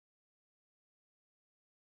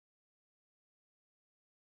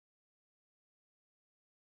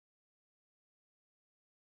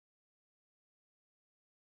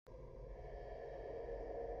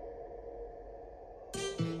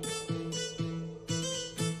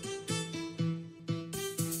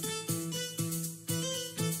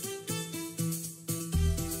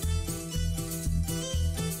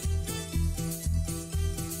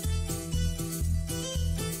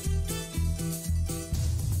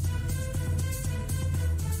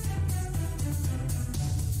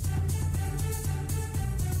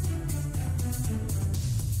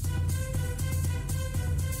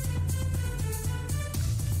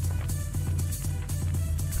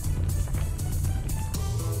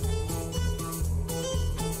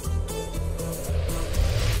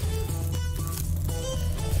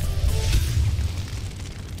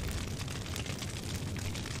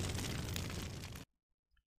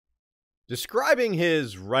Describing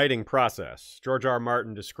his writing process, George R. R.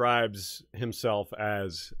 Martin describes himself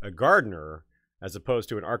as a gardener as opposed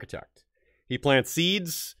to an architect. He plants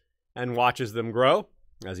seeds and watches them grow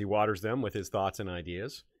as he waters them with his thoughts and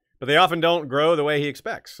ideas. But they often don't grow the way he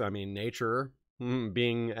expects. I mean, nature,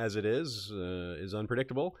 being as it is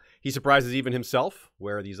unpredictable. He surprises even himself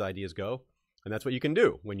where these ideas go. And that's what you can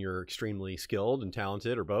do when you're extremely skilled and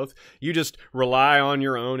talented, or both. You just rely on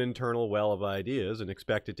your own internal well of ideas and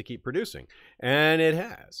expect it to keep producing. And it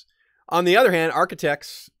has. On the other hand,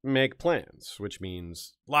 architects make plans, which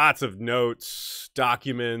means lots of notes,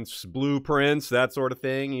 documents, blueprints, that sort of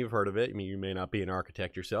thing. You've heard of it. I mean, you may not be an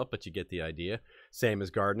architect yourself, but you get the idea. Same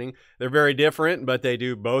as gardening. They're very different, but they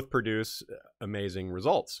do both produce amazing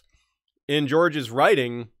results. In George's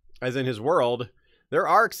writing, as in his world, there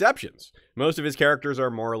are exceptions. Most of his characters are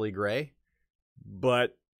morally gray,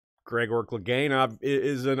 but Gregor Clegane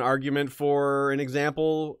is an argument for an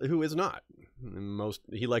example who is not.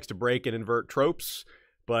 He likes to break and invert tropes,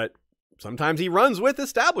 but sometimes he runs with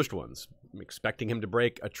established ones. Expecting him to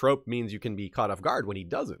break a trope means you can be caught off guard when he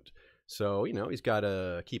doesn't. So, he's got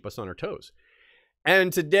to keep us on our toes.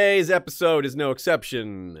 And today's episode is no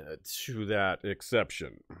exception to that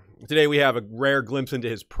exception. Today we have a rare glimpse into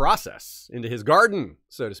his process, into his garden,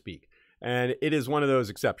 so to speak. And it is one of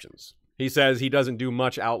those exceptions. He says he doesn't do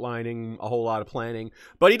much outlining, a whole lot of planning,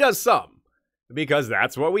 but he does some, because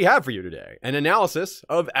that's what we have for you today. An analysis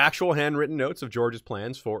of actual handwritten notes of George's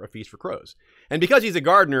plans for A Feast for Crows. And because he's a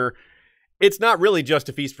gardener, it's not really just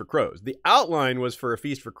A Feast for Crows. The outline was for A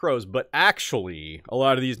Feast for Crows, but actually, a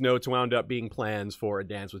lot of these notes wound up being plans for A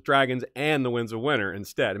Dance with Dragons and The Winds of Winter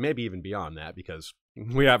instead, and maybe even beyond that, because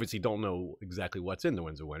we obviously don't know exactly what's in The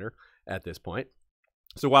Winds of Winter at this point.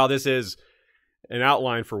 So while this is an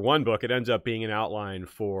outline for one book, it ends up being an outline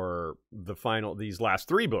for these last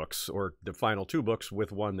three books, or the final two books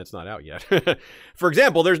with one that's not out yet. For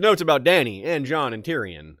example, there's notes about Dany and Jon and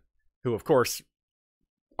Tyrion, who, of course,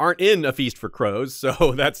 aren't in A Feast for Crows,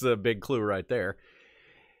 so that's a big clue right there.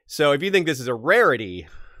 So if you think this is a rarity,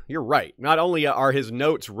 you're right. Not only are his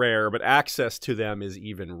notes rare, but access to them is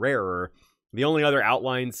even rarer. The only other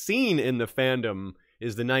outline seen in the fandom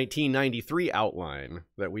is the 1993 outline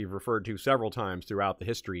that we've referred to several times throughout the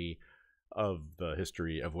History of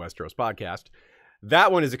Westeros podcast.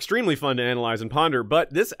 That one is extremely fun to analyze and ponder,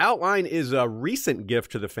 but this outline is a recent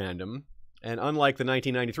gift to the fandom. And unlike the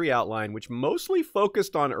 1993 outline, which mostly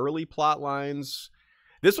focused on early plot lines,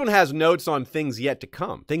 this one has notes on things yet to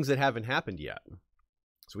come, things that haven't happened yet.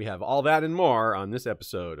 So we have all that and more on this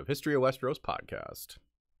episode of History of Westeros podcast.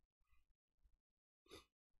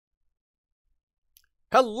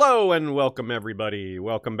 Hello and welcome, everybody.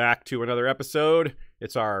 Welcome back to another episode.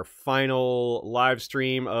 It's our final live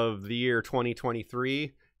stream of the year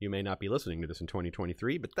 2023. You may not be listening to this in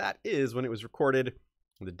 2023, but that is when it was recorded.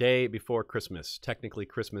 The day before Christmas, technically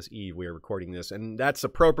Christmas Eve, we are recording this, and that's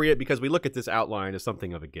appropriate because we look at this outline as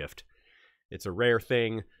something of a gift. It's a rare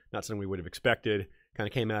thing, not something we would have expected, kind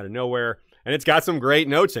of came out of nowhere, and it's got some great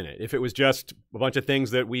notes in it. If it was just a bunch of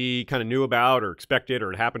things that we kind of knew about or expected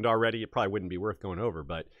or it happened already, it probably wouldn't be worth going over,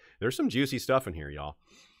 but there's some juicy stuff in here, y'all.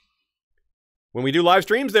 When we do live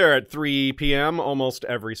streams there at 3 p.m. almost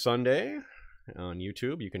every Sunday on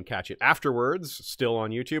YouTube, you can catch it afterwards, still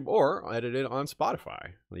on YouTube, or edited on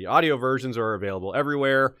Spotify. The audio versions are available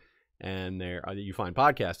everywhere, and you find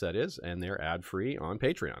podcasts, that is, and they're ad-free on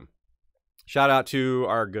Patreon. Shout out to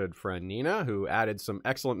our good friend Nina, who added some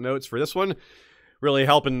excellent notes for this one, really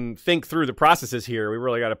helping think through the processes here. We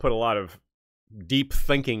really got to put a lot of deep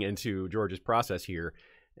thinking into George's process here,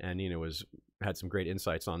 and Nina had some great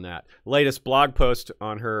insights on that. Latest blog post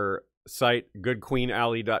on her site,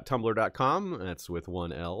 goodqueenally.tumblr.com, that's with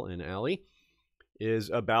one L in Alley, is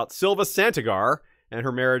about Silva Santagar and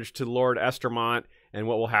her marriage to Lord Estermont and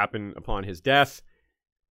what will happen upon his death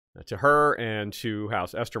to her and to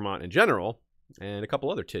House Estermont in general, and a couple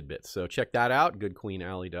other tidbits. So check that out,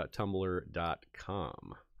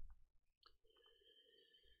 goodqueenally.tumblr.com.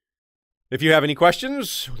 If you have any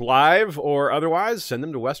questions, live or otherwise, send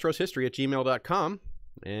them to westeroshistory@gmail.com.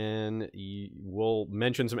 And we'll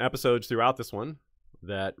mention some episodes throughout this one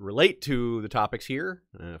that relate to the topics here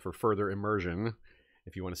for further immersion.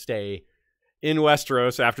 If you want to stay in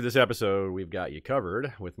Westeros after this episode, we've got you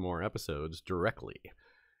covered with more episodes directly.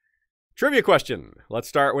 Trivia question. Let's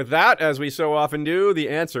start with that, as we so often do. The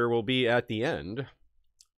answer will be at the end.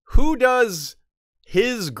 Who does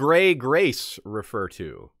His Grey Grace refer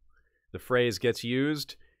to? The phrase gets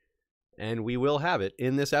used, and we will have it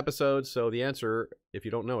in this episode, so the answer, if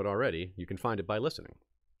you don't know it already, you can find it by listening.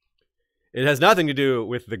 It has nothing to do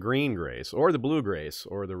with the green grace, or the blue grace,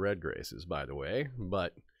 or the red graces, by the way,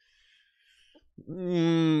 but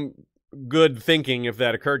good thinking if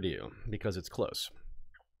that occurred to you, because it's close.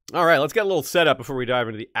 All right, let's get a little setup before we dive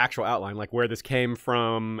into the actual outline, like where this came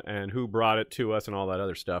from and who brought it to us and all that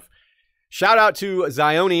other stuff. Shout out to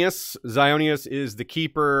Zionius. Zionius is the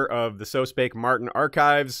keeper of the So Spake Martin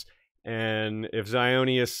archives, and if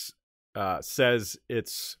Zionius says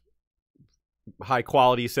it's high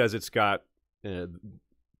quality, says it's got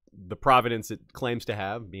the provenance it claims to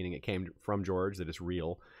have, meaning it came from George, that it's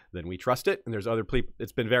real, then we trust it. And there's other people,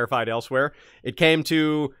 it's been verified elsewhere. It came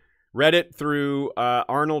to Reddit through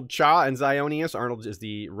Arnold Cha and Zionius. Arnold is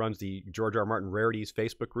runs the George R. Martin Rarities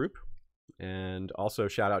Facebook group. And also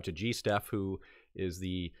shout out to G. Steph, who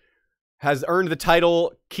has earned the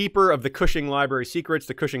title Keeper of the Cushing Library Secrets.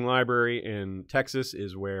 The Cushing Library in Texas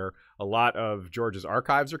is where a lot of George's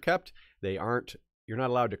archives are kept. You're not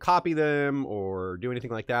allowed to copy them or do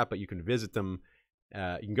anything like that, but you can visit them.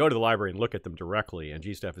 You can go to the library and look at them directly, and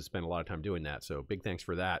G-Steph has spent a lot of time doing that, so big thanks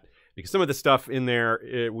for that. Because some of the stuff in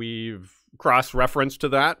there, we've cross-referenced to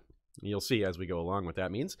that. You'll see as we go along what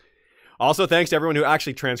that means. Also, thanks to everyone who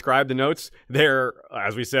actually transcribed the notes. They're,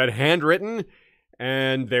 as we said, handwritten,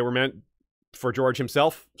 and they were meant for George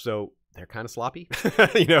himself, so they're kind of sloppy.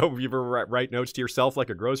 You know, if you ever write notes to yourself like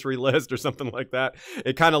a grocery list or something like that,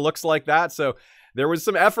 it kind of looks like that. So there was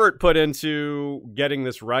some effort put into getting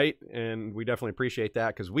this right, and we definitely appreciate that,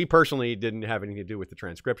 because we personally didn't have anything to do with the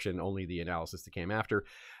transcription, only the analysis that came after.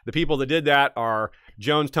 The people that did that are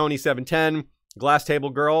Jones Tony 710, Glass Table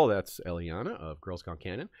Girl, that's Eliana of Girls Gone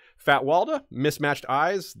Canon, Fat Walda, Mismatched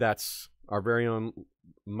Eyes, that's our very own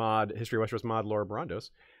mod, History of Westeros mod, Laura Barandos,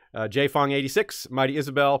 J Fong 86, Mighty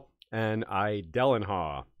Isabel, and I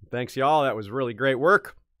Dellenhaw. Thanks, y'all. That was really great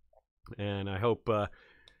work, and I hope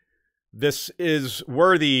this is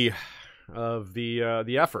worthy of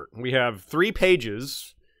the effort. We have 3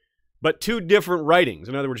 pages, but 2 different writings.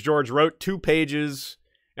 In other words, George wrote 2 pages,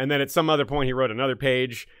 and then at some other point he wrote another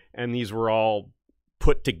page, and these were all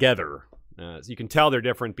put together. So you can tell they're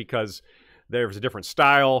different because there's a different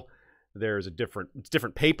style, it's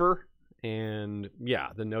different paper, and yeah,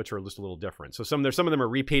 the notes are just a little different. So some of them are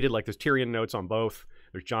repeated, like there's Tyrion notes on both,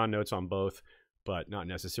 there's Jon notes on both, but not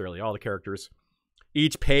necessarily all the characters.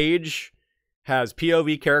 Each page has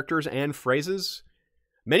POV characters and phrases.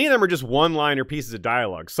 Many of them are just one-liner pieces of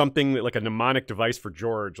dialogue, something like a mnemonic device for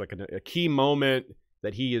George, like a key moment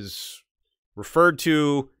that he is referred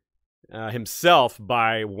to himself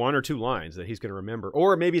by 1 or 2 lines that he's going to remember.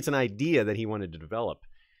 Or maybe it's an idea that he wanted to develop.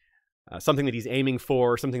 Something that he's aiming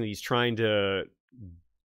for, something that he's trying to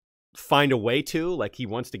find a way to, like he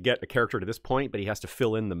wants to get a character to this point, but he has to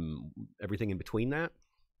fill in everything in between that,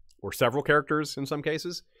 or several characters in some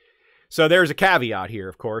cases. So there's a caveat here,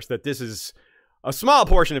 of course, that this is a small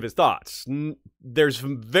portion of his thoughts. There's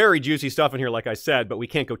some very juicy stuff in here, like I said, but we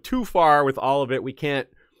can't go too far with all of it. We can't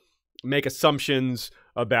make assumptions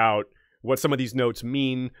about what some of these notes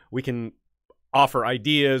mean. We can offer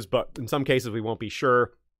ideas, but in some cases we won't be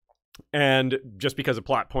sure. And just because a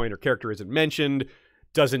plot point or character isn't mentioned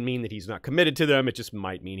doesn't mean that he's not committed to them. It just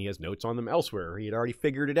might mean he has notes on them elsewhere. He had already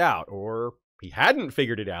figured it out, or he hadn't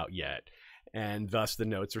figured it out yet, and thus the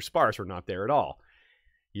notes are sparse or not there at all.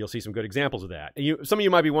 You'll see some good examples of that. Some of you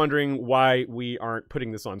might be wondering why we aren't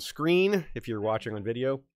putting this on screen if you're watching on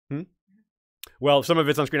video. Well, some of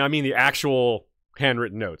it's on screen. I mean the actual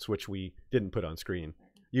handwritten notes, which we didn't put on screen.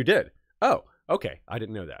 You did? Oh, okay. I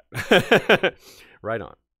didn't know that. Right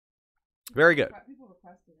on. Very good.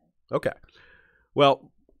 Okay.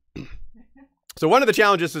 Well, so one of the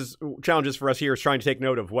challenges for us here is trying to take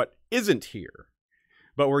note of what isn't here.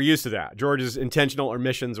 But we're used to that. George's intentional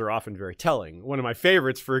omissions are often very telling. One of my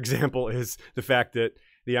favorites, for example, is the fact that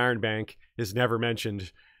the Iron Bank is never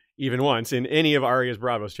mentioned even once in any of Arya's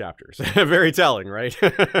Braavos chapters. Very telling, right?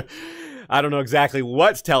 I don't know exactly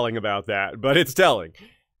what's telling about that, but it's telling.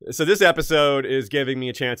 So this episode is giving me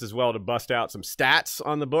a chance as well to bust out some stats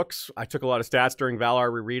on the books. I took a lot of stats during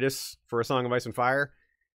Valar Rereadus for A Song of Ice and Fire.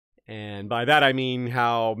 And by that I mean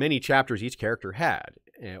how many chapters each character had,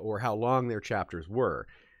 or how long their chapters were,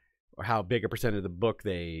 or how big a percent of the book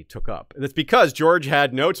they took up. And that's because George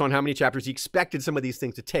had notes on how many chapters he expected some of these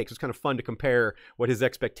things to take. So it's kind of fun to compare what his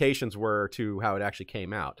expectations were to how it actually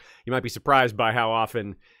came out. You might be surprised by how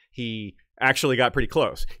often he actually got pretty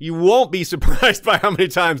close. You won't be surprised by how many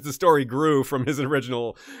times the story grew from his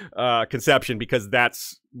original conception, because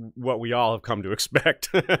that's what we all have come to expect.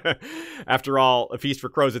 After all, A Feast for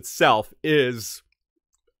Crows itself is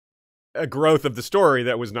a growth of the story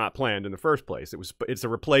that was not planned in the first place. It's a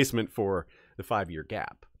replacement for the 5-year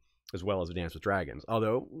gap, as well as A Dance with Dragons.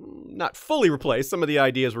 Although not fully replaced, some of the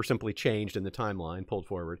ideas were simply changed in the timeline, pulled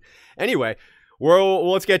forward. Anyway, Well,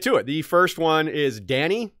 let's get to it. The first one is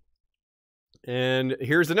Dany. And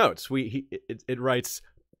here's the notes. It writes,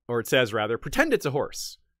 or it says rather, pretend it's a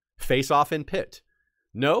horse. Face off in pit.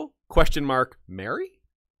 No? Question mark, Mary?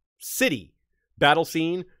 City. Battle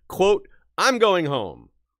scene. Quote, I'm going home.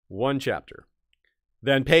 1 chapter.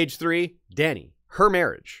 Then page 3, Dany. Her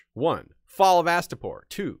marriage. 1. Fall of Astapor.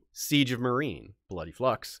 2. Siege of Meereen. Bloody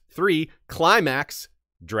flux. 3. Climax.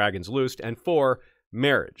 Dragons loosed. And 4.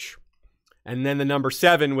 Marriage. And then the number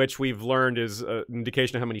 7, which we've learned is an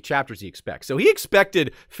indication of how many chapters he expects. So he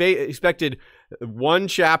expected 1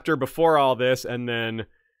 chapter before all this, and then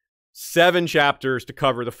 7 chapters to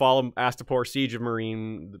cover the Fall of Astapor, Siege of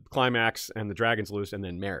Meereen, the Climax, and the Dragons Loosed, and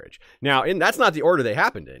then Marriage. Now, that's not the order they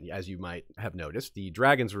happened in, as you might have noticed. The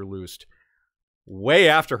dragons were loosed way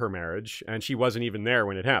after her marriage, and she wasn't even there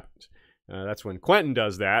when it happened. That's when Quentyn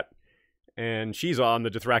does that, and she's on the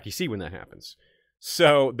Dothraki Sea when that happens.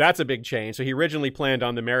 So that's a big change. So he originally planned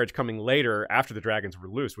on the marriage coming later after the dragons were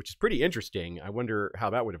loosed, which is pretty interesting. I wonder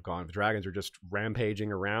how that would have gone if the dragons are just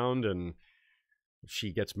rampaging around and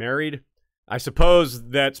she gets married. I suppose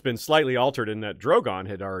that's been slightly altered in that Drogon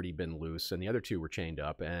had already been loose and the other 2 were chained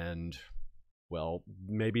up. And, well,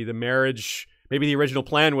 maybe the original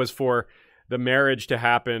plan was for the marriage to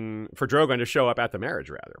happen, for Drogon to show up at the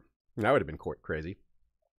marriage, rather. That would have been quite crazy.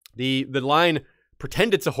 The line,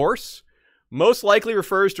 pretend it's a horse, most likely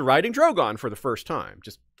refers to riding Drogon for the first time.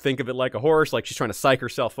 Just think of it like a horse, like she's trying to psych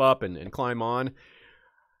herself up and climb on.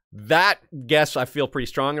 That guess I feel pretty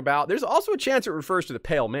strong about. There's also a chance it refers to the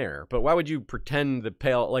pale mare, but why would you pretend the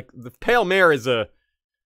pale mare is a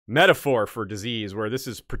metaphor for disease, where this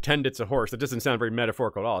is pretend it's a horse? That doesn't sound very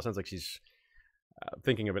metaphorical at all. It sounds like she's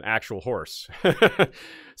thinking of an actual horse.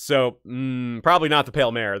 So probably not the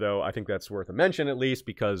pale mare, though. I think that's worth a mention at least,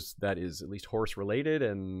 because that is at least horse related,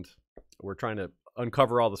 and we're trying to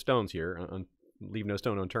uncover all the stones here, leave no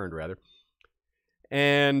stone unturned, rather.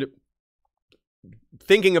 And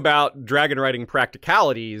thinking about dragon riding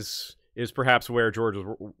practicalities is perhaps where George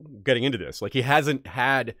was getting into this. Like, he hasn't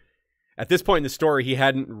had, at this point in the story, he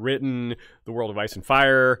hadn't written The World of Ice and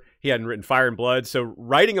Fire. He hadn't written Fire and Blood. So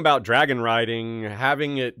writing about dragon riding,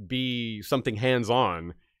 having it be something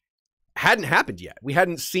hands-on, hadn't happened yet. We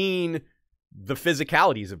hadn't seen the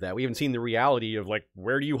physicalities of that. We haven't seen the reality of, like,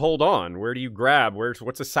 where do you hold on? Where do you grab?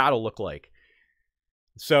 What's a saddle look like?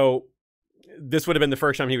 So this would have been the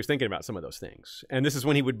first time he was thinking about some of those things. And this is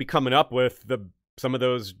when he would be coming up with some of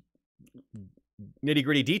those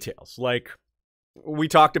nitty-gritty details. Like we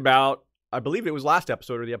talked about, I believe it was last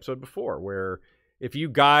episode or the episode before, where if you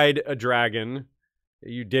guide a dragon,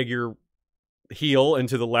 you dig your heel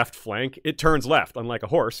into the left flank, it turns left. Unlike a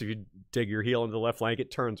horse, if you dig your heel into the left flank,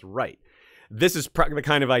 it turns right. This is the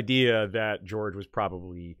kind of idea that George was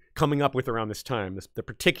probably coming up with around this time, the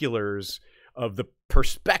particulars of the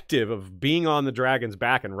perspective of being on the dragon's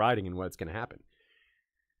back and riding and what's going to happen.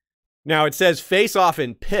 Now, it says face off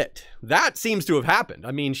in pit. That seems to have happened.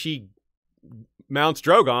 I mean, she mounts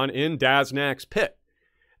Drogon in Daznak's pit.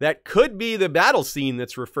 That could be the battle scene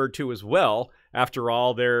that's referred to as well. After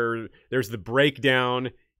all, there's the breakdown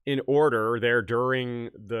in order there during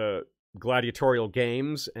the gladiatorial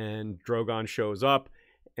games, and Drogon shows up,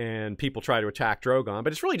 and people try to attack Drogon,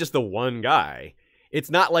 but it's really just the one guy.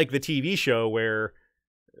 It's not like the TV show where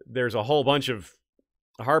there's a whole bunch of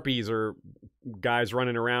harpies or guys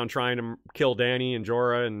running around trying to kill Dany and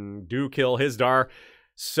Jorah and do kill Hizdar.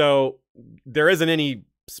 So there isn't any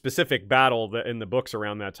specific battle in the books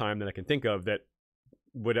around that time that I can think of that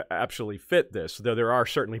would actually fit this, though there are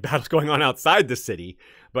certainly battles going on outside the city,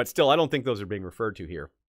 but still, I don't think those are being referred to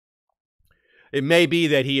here. It may be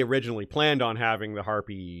that he originally planned on having the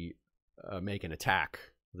Harpy make an attack.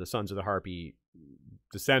 The Sons of the Harpy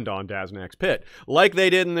descend on Daznak's pit, like they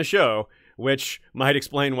did in the show, which might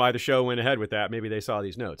explain why the show went ahead with that. Maybe they saw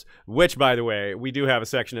these notes. Which, by the way, we do have a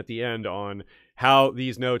section at the end on how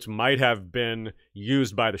these notes might have been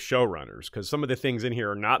used by the showrunners, because some of the things in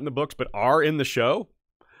here are not in the books, but are in the show.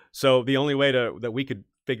 So the only way that we could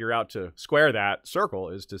figure out to square that circle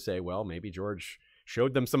is to say, well, maybe George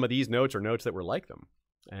showed them some of these notes or notes that were like them.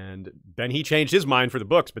 And then he changed his mind for the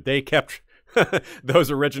books, but they kept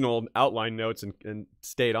those original outline notes and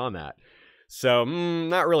stayed on that. So,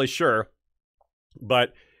 not really sure.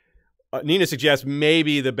 But Nina suggests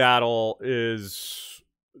maybe the battle is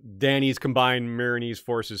Dany's combined Meereenese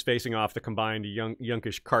forces facing off the combined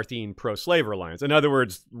Yunkish Carthene pro-slaver alliance. In other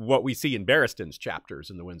words, what we see in Barristan's chapters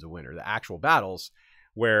in The Winds of Winter, the actual battles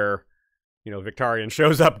where, you know, Victarion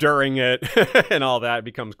shows up during it and all that. It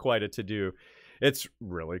becomes quite a to-do. It's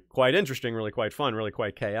really quite interesting, really quite fun, really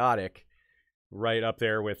quite chaotic, right up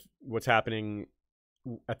there with what's happening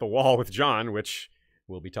at the wall with Jon, which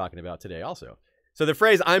we'll be talking about today also. So the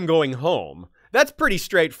phrase, I'm going home, that's pretty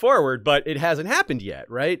straightforward, but it hasn't happened yet,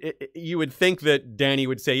 right? You would think that Dany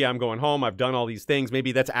would say, yeah, I'm going home. I've done all these things.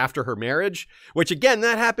 Maybe that's after her marriage, which again,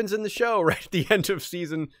 that happens in the show, right? At the end of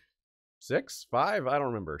season 6, 5, I don't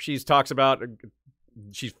remember. She talks about,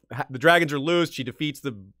 the dragons are loose. She defeats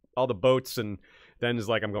all the boats and then is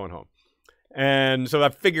like, I'm going home. And so I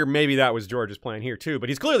figure maybe that was George's plan here too, but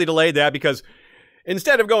he's clearly delayed that because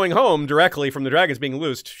instead of going home directly from the dragons being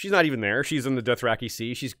loosed, she's not even there. She's in the Dothraki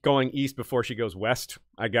Sea. She's going east before she goes west,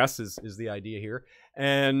 I guess, is the idea here.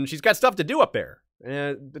 And she's got stuff to do up there.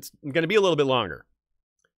 And it's going to be a little bit longer.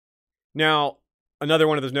 Now, another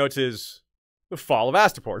one of those notes is the fall of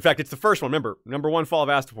Astapor. In fact, it's the first one. Remember, number 1, fall of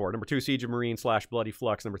Astapor. Number 2, siege of Meereen / bloody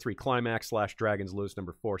flux. Number 3, climax / dragons loose.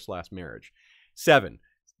 Number 4, / marriage. 7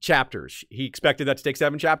 chapters. He expected that to take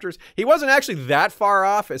 7 chapters. He wasn't actually that far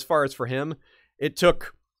off as far as for him. It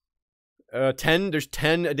took 10, there's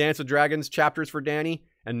 10 A Dance with Dragons chapters for Dany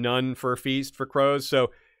and none for A Feast for Crows. So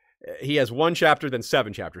he has 1 chapter, then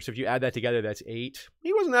 7 chapters. So if you add that together, that's 8.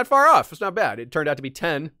 He wasn't that far off. It's not bad. It turned out to be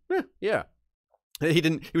 10. Yeah.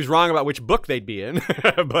 He was wrong about which book they'd be in,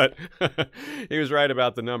 but he was right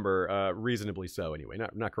about the number, reasonably so anyway.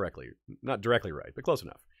 Not correctly, not directly right, but close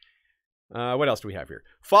enough. What else do we have here?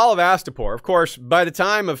 Fall of Astapor. Of course, by the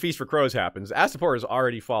time A Feast for Crows happens, Astapor has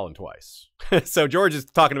already fallen twice. So George is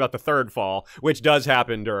talking about the 3rd fall, which does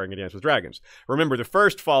happen during A Dance with Dragons. Remember, the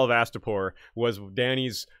first fall of Astapor was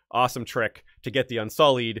Dany's awesome trick to get the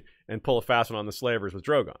Unsullied and pull a fast one on the slavers with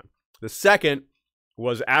Drogon. The second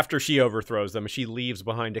was after she overthrows them. She leaves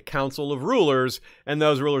behind a council of rulers, and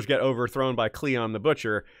those rulers get overthrown by Cleon the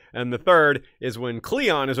Butcher. And the third is when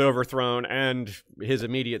Cleon is overthrown and his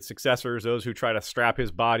immediate successors, those who try to strap his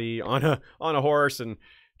body on a horse and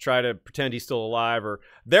try to pretend he's still alive, or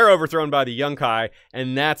they're overthrown by the Yunkai,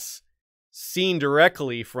 and that's seen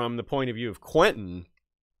directly from the point of view of Quentyn,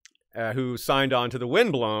 who signed on to the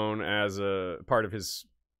Windblown as a part of his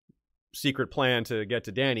secret plan to get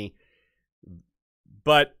to Dany.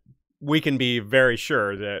 But we can be very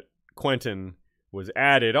sure that Quentyn was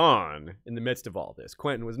added on in the midst of all this.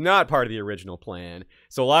 Quentyn was not part of the original plan.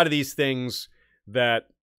 So a lot of these things that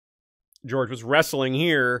George was wrestling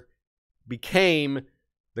here became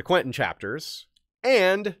the Quentyn chapters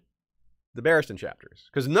and the Barristan chapters.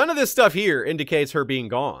 Because none of this stuff here indicates her being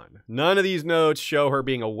gone. None of these notes show her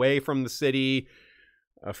being away from the city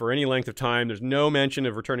for any length of time. There's no mention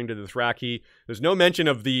of returning to the Dothraki. There's no mention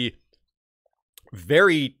of the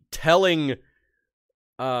very telling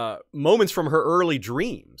moments from her early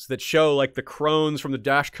dreams that show like the crones from the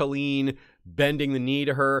Dash Colleen bending the knee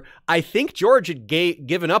to her. I think George had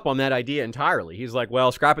given up on that idea entirely. He's like,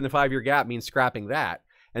 well, scrapping the 5-year gap means scrapping that.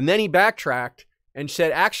 And then he backtracked and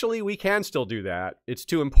said, actually, we can still do that. It's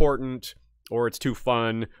too important, or it's too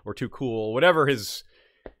fun, or too cool. Whatever his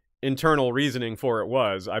internal reasoning for it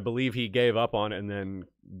was, I believe he gave up on it and then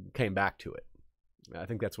came back to it. I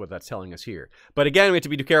think that's what that's telling us here. But again, we have to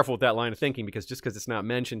be careful with that line of thinking, because just because it's not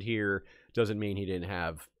mentioned here doesn't mean he didn't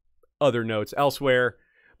have other notes elsewhere.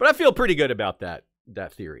 But I feel pretty good about that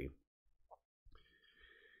theory.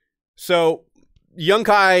 So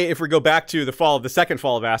Yunkai, if we go back to the second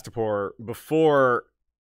fall of Astapor, before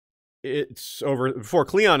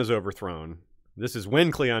Cleon is overthrown, this is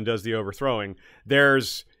when Cleon does the overthrowing,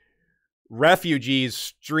 there's refugees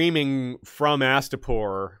streaming from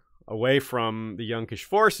Astapor away from the Yunkish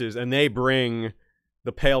forces, and they bring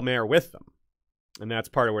the Pale Mare with them. And that's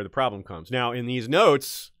part of where the problem comes. Now, in these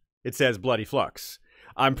notes, it says Bloody Flux.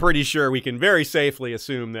 I'm pretty sure we can very safely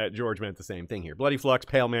assume that George meant the same thing here. Bloody Flux,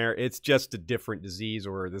 Pale Mare, it's just a different disease,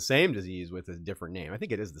 or the same disease with a different name. I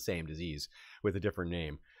think it is the same disease with a different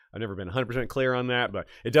name. I've never been 100% clear on that, but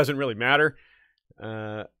it doesn't really matter.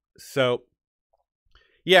 So,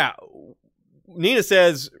 yeah, Nina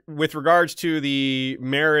says, with regards to the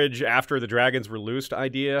marriage after the dragons were loosed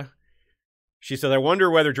idea, she says, I wonder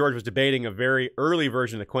whether George was debating a very early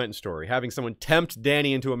version of the Quentyn story, having someone tempt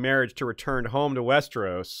Dany into a marriage to return home to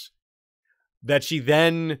Westeros that she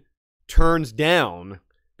then turns down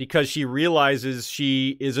because she realizes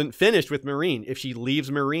she isn't finished with Meereen. If she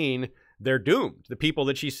leaves Meereen, they're doomed. The people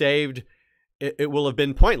that she saved, it will have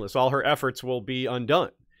been pointless. All her efforts will be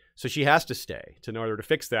undone. So she has to stay in order to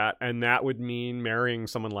fix that, and that would mean marrying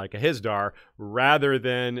someone like a Hizdar rather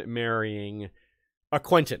than marrying a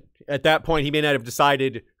Quentyn. At that point, he may not have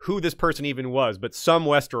decided who this person even was, but some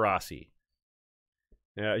Westerosi.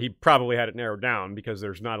 He probably had it narrowed down because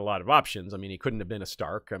there's not a lot of options. I mean, he couldn't have been a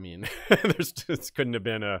Stark. I mean, this couldn't have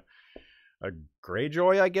been a a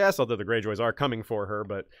Greyjoy, I guess, although the Greyjoys are coming for her,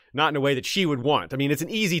 but not in a way that she would want. I mean, it's an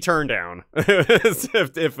easy turn down.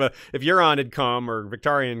 if Euron had come or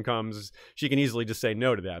Victarion comes, she can easily just say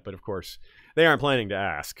no to that. But of course, they aren't planning to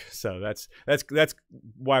ask. So that's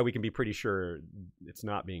why we can be pretty sure it's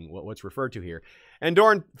not being what's referred to here. And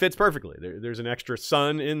Dorne fits perfectly. There's an extra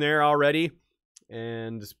son in there already,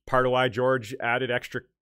 and it's part of why George added extra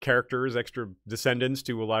characters, extra descendants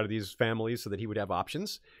to a lot of these families so that he would have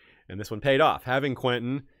options. And this one paid off. Having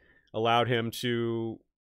Quentin allowed him to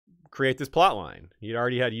create this plot line. He'd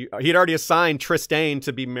already assigned Trystane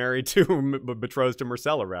to be married to, betrothed to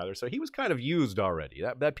Myrcella, rather. So he was kind of used already.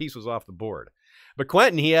 That piece was off the board. But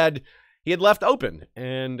Quentin, he had left open,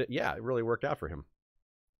 and yeah, it really worked out for him.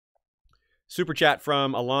 Super chat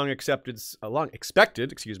from a long expected,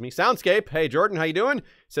 Soundscape. Hey Jordan, how you doing?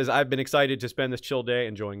 Says, I've been excited to spend this chill day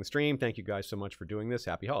enjoying the stream. Thank you guys so much for doing this.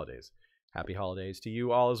 Happy holidays. Happy holidays to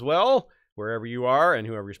you all as well, wherever you are and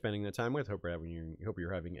whoever you're spending that time with. Hope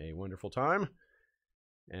you're having a wonderful time,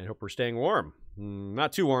 and hope we're staying warm.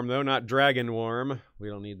 Not too warm though, not dragon warm. We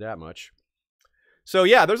don't need that much. So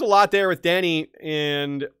yeah, there's a lot there with Dany,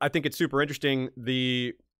 and I think it's super interesting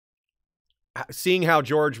seeing how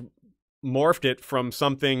George morphed it from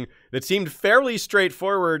something that seemed fairly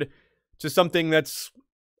straightforward to something that's,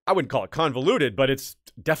 I wouldn't call it convoluted, but it's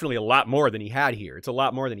definitely a lot more than he had here. It's a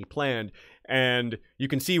lot more than he planned, and you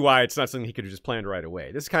can see why it's not something he could have just planned right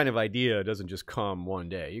away. This kind of idea doesn't just come one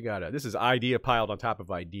day. This is idea piled on top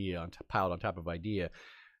of idea, piled on top of idea,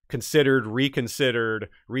 considered, reconsidered,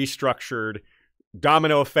 restructured,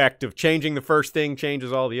 domino effect of changing the first thing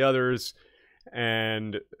changes all the others,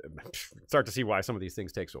 and start to see why some of these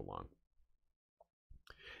things take so long.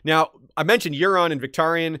 Now, I mentioned Euron and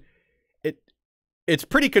Victarion. It's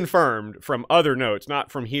pretty confirmed from other notes,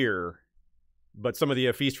 not from here, but some of the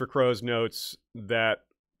A Feast for Crows notes that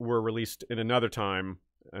were released in another time,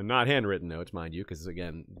 and not handwritten notes, mind you, because,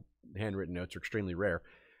 again, handwritten notes are extremely rare,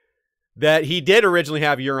 that he did originally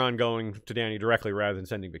have Euron going to Dany directly rather than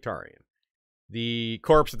sending Victarion. The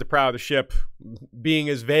corpse at the prow of the ship, being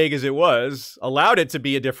as vague as it was, allowed it to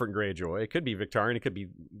be a different Greyjoy. It could be Victarion, it could be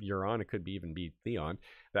Euron, it could even be Theon.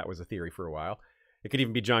 That was a theory for a while. It could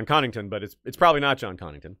even be Jon Connington, but it's probably not Jon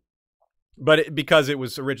Connington. But because it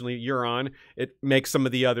was originally Euron, it makes some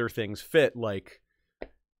of the other things fit, like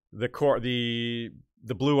the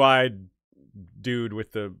blue-eyed dude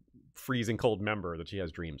with the freezing cold member that she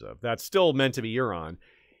has dreams of. That's still meant to be Euron,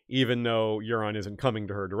 even though Euron isn't coming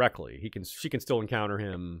to her directly. She can still encounter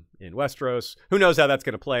him in Westeros. Who knows how that's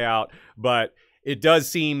going to play out, but it does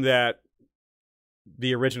seem that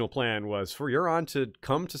the original plan was for Euron to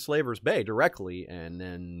come to Slaver's Bay directly, and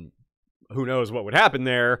then who knows what would happen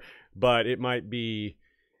there, but it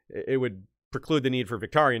would preclude the need for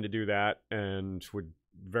Victarion to do that, and would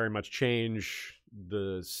very much change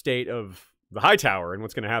the state of the Hightower and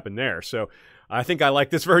what's going to happen there. So I think I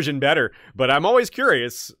like this version better, but I'm always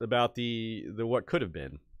curious about the what could have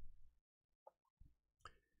been.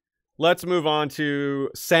 Let's move on to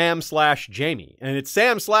Sam/Jaime. And it's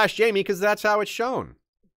Sam/Jaime because that's how it's shown.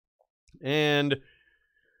 And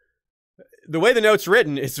the way the note's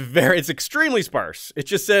written, it's extremely sparse. It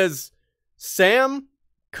just says, Sam,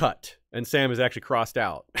 cut. And Sam is actually crossed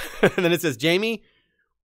out. And then it says, Jaime,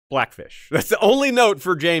 blackfish. That's the only note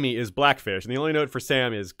for Jaime is blackfish. And the only note for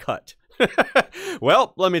Sam is cut.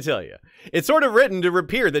 Well, let me tell you, it's sort of written to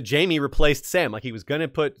appear that Jaime replaced Sam, like he was going to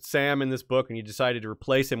put Sam in this book and he decided to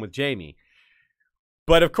replace him with Jaime.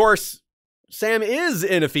 But of course, Sam is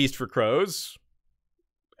in A Feast for Crows,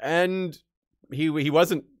 and he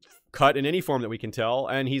wasn't cut in any form that we can tell,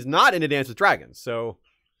 and he's not in A Dance with Dragons, so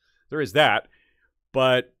there is that.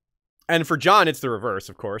 And for Jon, it's the reverse,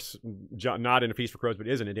 of course. Jon, not in A Feast for Crows, but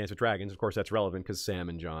is in A Dance with Dragons. Of course, that's relevant because Sam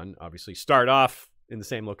and Jon obviously start off in the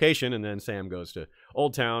same location, and then Sam goes to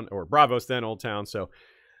Old Town, or Braavos, then Old Town. So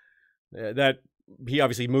that he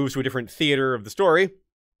obviously moves to a different theater of the story.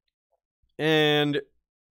 And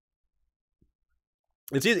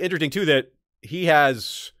it's interesting too that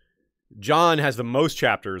Jon has the most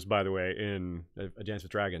chapters, by the way, in A Dance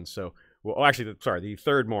with Dragons. So, well, actually, sorry, the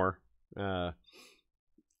third more. No,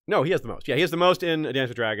 he has the most. Yeah, he has the most in A Dance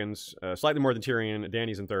with Dragons, slightly more than Tyrion.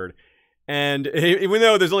 Dany's in third. And even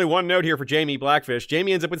though there's only one note here for Jaime Blackfish,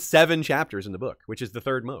 Jaime ends up with 7 chapters in the book, which is the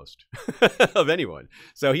third most of anyone.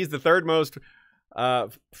 So he's the third most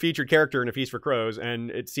featured character in A Feast for Crows,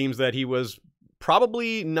 and it seems that he was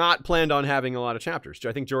probably not planned on having a lot of chapters.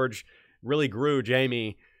 I think George really grew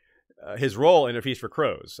Jaime, his role in A Feast for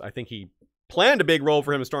Crows. I think he planned a big role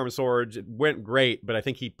for him in Storm of Swords. It went great, but I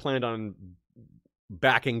think he planned on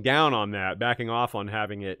backing down on that, backing off on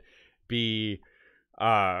having it be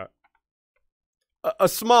a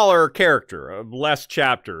smaller character, less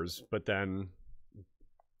chapters, but then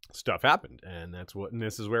stuff happened, and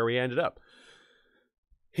this is where we ended up.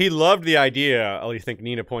 He loved the idea, I think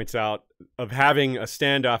Nina points out, of having a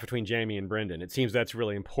standoff between Jaime and Brynden. It seems that's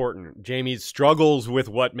really important. Jaime's struggles with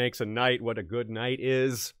what makes a knight, what a good knight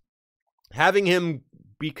is. Having him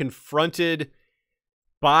be confronted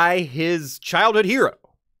by his childhood hero,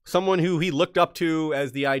 someone who he looked up to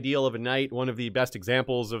as the ideal of a knight, one of the best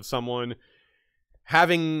examples of someone.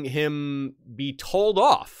 Having him be told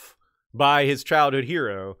off by his childhood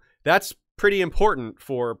hero, that's pretty important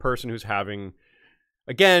for a person who's having,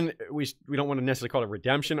 again, we don't want to necessarily call it a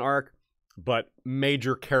redemption arc, but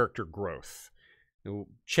major character growth.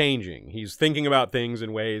 Changing. He's thinking about things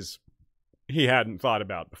in ways he hadn't thought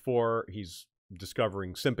about before. He's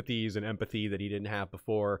discovering sympathies and empathy that he didn't have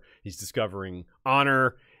before. He's discovering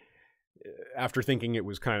honor after thinking it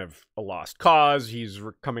was kind of a lost cause. He's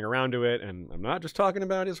coming around to it, and I'm not just talking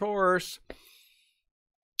about his horse.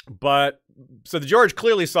 But so the George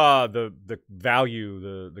clearly saw the value,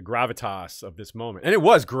 the gravitas of this moment, and it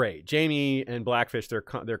was great. Jaime and Blackfish, their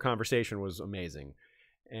conversation was amazing,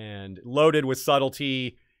 and loaded with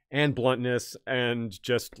subtlety and bluntness, and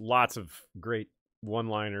just lots of great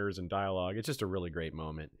one-liners and dialogue. It's just a really great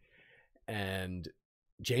moment, and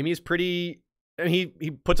Jaime is pretty. And he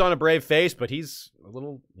puts on a brave face, but he's a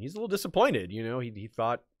little disappointed. You know, he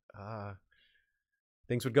thought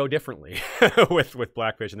things would go differently with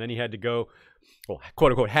Blackfish, and then he had to go, well,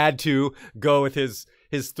 quote unquote, had to go with his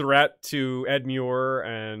threat to Edmure,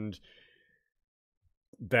 and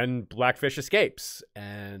then Blackfish escapes,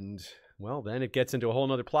 and well, then it gets into a whole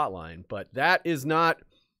nother plot line. But that is not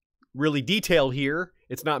really detailed here.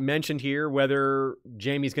 It's not mentioned here whether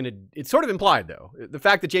Jaime's going to... It's sort of implied, though. The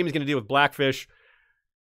fact that Jaime's going to deal with Blackfish,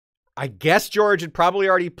 I guess George had probably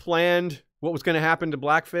already planned what was going to happen to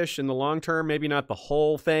Blackfish in the long term. Maybe not the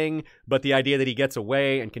whole thing, but the idea that he gets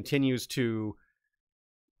away and continues to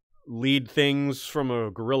lead things from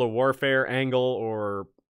a guerrilla warfare angle, or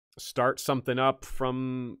start something up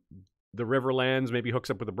from the Riverlands, maybe hooks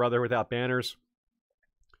up with a brother without banners.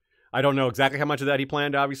 I don't know exactly how much of that he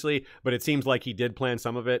planned, obviously, but it seems like he did plan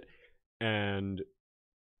some of it and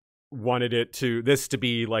wanted this to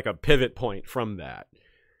be like a pivot point from that.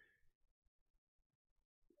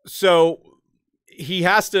 So he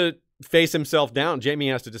has to face himself down. Jaime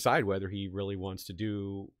has to decide whether he really wants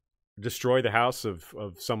to destroy the house of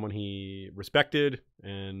someone he respected,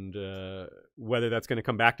 and whether that's going to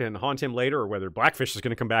come back and haunt him later, or whether Blackfish is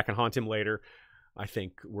going to come back and haunt him later. I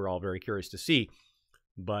think we're all very curious to see.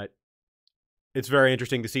 But it's very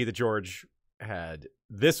interesting to see that George had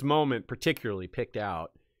this moment particularly picked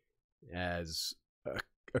out as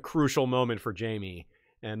a crucial moment for Jaime,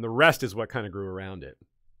 and the rest is what kind of grew around it.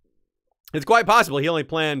 It's quite possible he only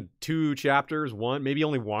planned 2 chapters, maybe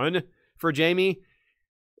only one for Jaime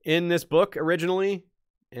in this book originally.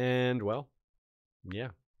 And, well, yeah,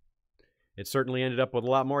 it certainly ended up with a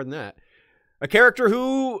lot more than that. A character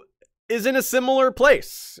who is in a similar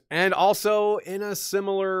place, and also in a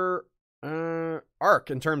similar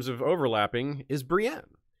arc in terms of overlapping, is Brienne.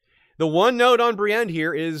 The one note on Brienne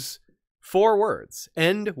here is 4 words: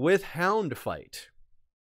 end with hound fight.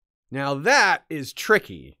 Now that is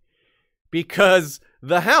tricky, because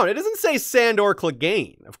the hound, it doesn't say Sandor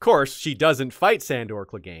Clegane. Of course, she doesn't fight Sandor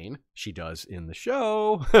Clegane. She does in the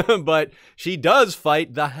show, but she does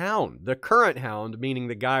fight the hound, the current hound, meaning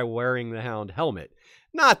the guy wearing the hound helmet.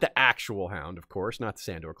 Not the actual hound, of course, not the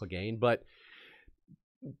Sandor Clegane, but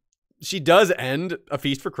she does end A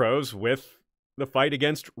Feast for Crows with the fight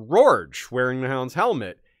against Rorge wearing the hound's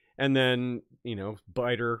helmet. And then, you know,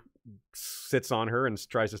 Biter sits on her and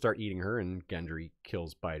tries to start eating her, and Gendry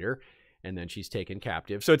kills Biter, and then she's taken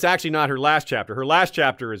captive. So it's actually not her last chapter. Her last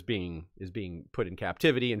chapter is being put in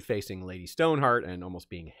captivity and facing Lady Stoneheart and almost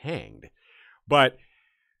being hanged. But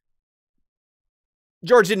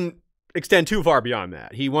George didn't extend too far beyond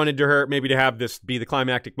that. He wanted her maybe to have this be the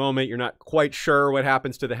climactic moment. You're not quite sure what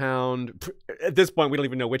happens to the hound. At this point, we don't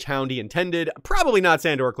even know which hound he intended. Probably not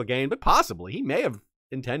Sandor Clegane, but possibly. He may have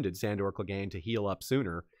intended Sandor Clegane to heal up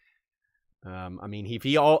sooner. I mean, if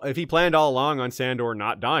he planned all along on Sandor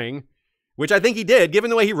not dying, which I think he did, given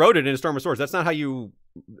the way he wrote it in A Storm of Swords, that's not how you...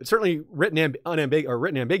 It's certainly written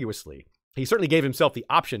ambiguously. He certainly gave himself the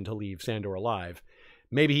option to leave Sandor alive.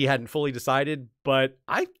 Maybe he hadn't fully decided, but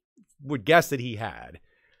I would guess that he had.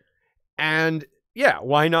 And yeah,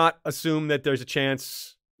 why not assume that there's a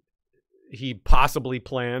chance he possibly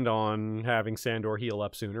planned on having Sandor heal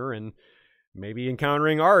up sooner, and maybe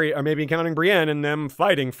encountering Arya, or maybe encountering Brienne and them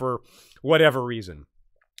fighting for whatever reason.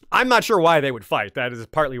 I'm not sure why they would fight. That is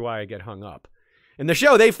partly why I get hung up. In the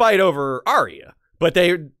show, they fight over Arya, But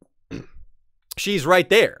she's right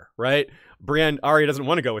there, right? Arya doesn't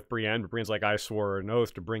want to go with Brienne, but Brienne's like, I swore an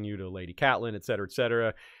oath to bring you to Lady Catelyn, et cetera, et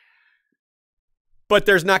cetera. But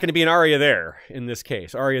there's not going to be an Arya there in this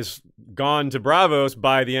case. Arya's gone to Braavos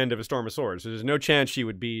by the end of A Storm of Swords. So there's no chance she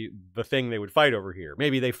would be the thing they would fight over here.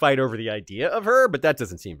 Maybe they fight over the idea of her, but that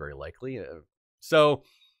doesn't seem very likely. So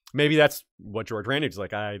maybe that's what George ran into.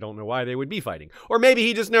 Like, I don't know why they would be fighting. Or maybe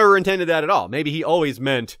he just never intended that at all. Maybe he always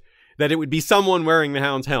meant that it would be someone wearing the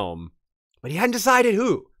Hound's helm, but he hadn't decided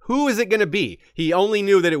who. Who is it going to be? He only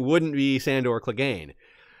knew that it wouldn't be Sandor Clegane.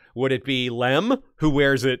 Would it be Lem, who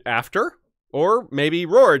wears it after? Or maybe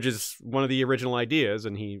Rorge is one of the original ideas,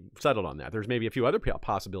 and he settled on that. There's maybe a few other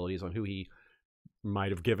possibilities on who he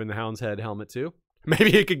might have given the Hound's Head helmet to.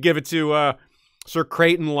 Maybe he could give it to Sir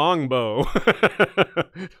Creighton Longbow,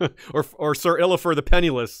 or Sir Illifer the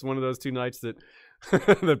Penniless, one of those two knights that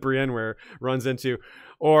that Brienne runs into,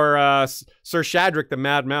 or Sir Shadrick the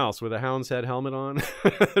Mad Mouse with a Hound's Head helmet on.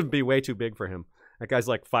 It'd be way too big for him. That guy's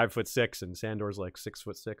like 5'6", and Sandor's like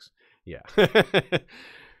 6'6". Yeah.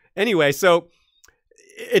 Anyway, so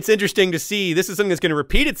it's interesting to see. This is something that's going to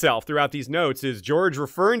repeat itself throughout these notes, is George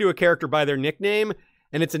referring to a character by their nickname,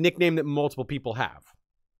 and it's a nickname that multiple people have.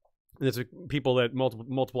 And it's people that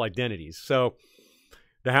multiple identities. So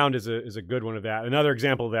the Hound is a good one of that. Another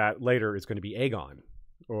example of that later is going to be Aegon.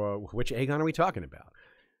 Or which Aegon are we talking about?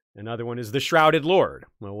 Another one is the Shrouded Lord.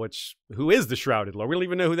 Well, who is the Shrouded Lord? We don't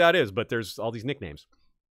even know who that is, but there's all these nicknames.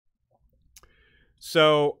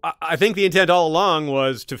 So I think the intent all along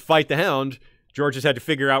was to fight the Hound. George just had to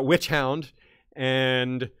figure out which Hound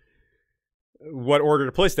and what order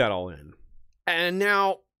to place that all in. And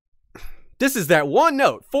now, this is that one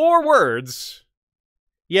note, 4 words,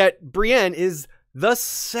 yet Brienne is the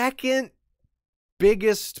second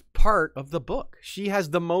biggest part of the book. She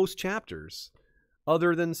has the most chapters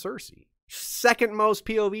other than Cersei. Second most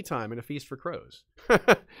POV time in A Feast for Crows.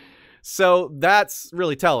 So that's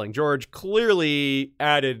really telling. George clearly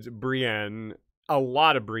added Brienne, a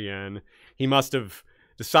lot of Brienne. He must have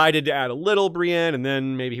decided to add a little Brienne, and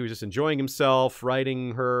then maybe he was just enjoying himself,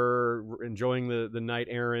 writing her, enjoying the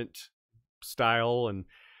knight-errant style. And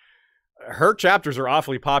her chapters are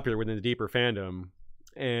awfully popular within the deeper fandom.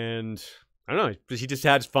 And I don't know, he just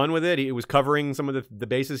had fun with it. He was covering some of the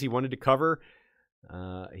bases he wanted to cover.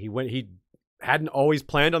 He hadn't always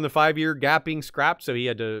planned on the 5-year gap being scrapped, so he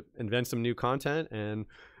had to invent some new content. And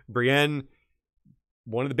Brienne,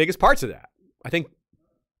 one of the biggest parts of that. I think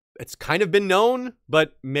it's kind of been known,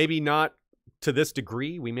 but maybe not to this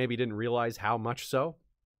degree. We maybe didn't realize how much so.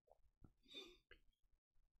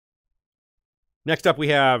 Next up, we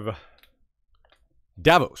have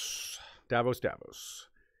Davos. Davos.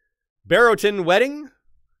 Barrowton wedding.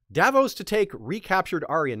 Davos to take recaptured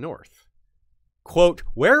Arya north. Quote,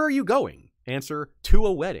 where are you going? Answer, to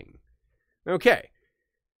a wedding. Okay.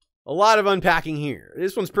 A lot of unpacking here.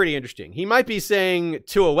 This one's pretty interesting. He might be saying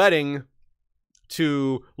to a wedding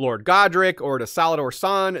to Lord Godric or to Salador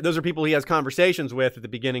San. Those are people he has conversations with at the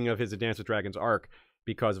beginning of his A Dance with Dragons arc,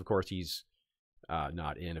 because, of course, he's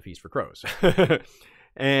not in A Feast for Crows.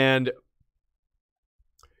 And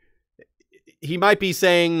he might be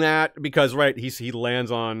saying that because, right, he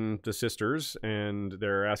lands on the sisters, and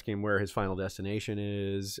they're asking him where his final destination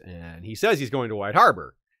is, and he says he's going to White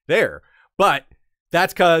Harbor there. But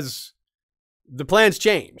that's because the plans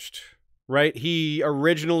changed, right? He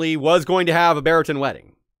originally was going to have a Barrowton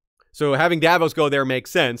wedding. So having Davos go there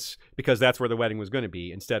makes sense, because that's where the wedding was going to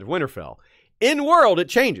be instead of Winterfell. In world, it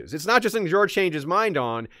changes. It's not just something George changed his mind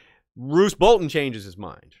on. Roose Bolton changes his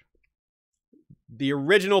mind. The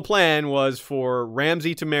original plan was for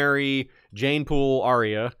Ramsay to marry Jane Poole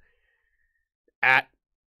Arya at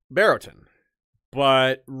Barrowton.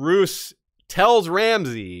 But Roose tells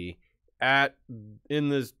Ramsay in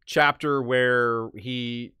the chapter where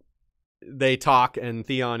they talk and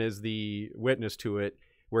Theon is the witness to it,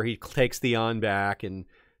 where he takes Theon back and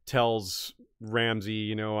tells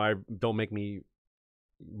Ramsay, don't make me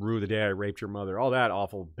rue the day I raped your mother, all that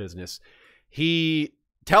awful business. He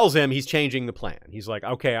tells him he's changing the plan. He's like,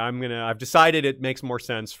 okay, I've decided it makes more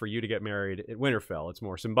sense for you to get married at Winterfell. It's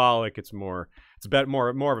more symbolic. It's a bit more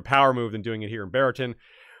of a power move than doing it here in Barrowton.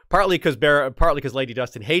 Partly because Lady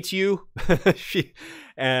Dustin hates you. she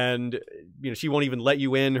won't even let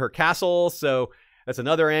you in her castle. So that's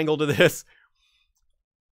another angle to this.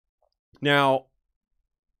 Now,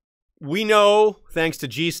 we know, thanks to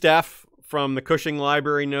G. Steph from the Cushing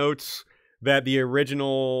Library notes, that an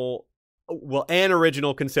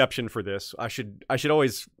original conception for this. I should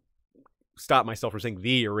always stop myself from saying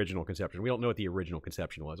the original conception. We don't know what the original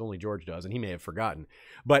conception was. Only George does, and he may have forgotten.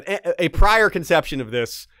 But a prior conception of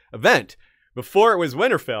this event before it was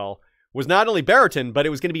Winterfell, was not only Barrington, but it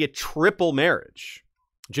was going to be a triple marriage.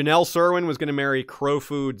 Janelle Serwyn was going to marry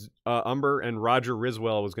Crowfoot Umber, and Roger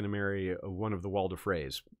Riswell was going to marry one of the Walder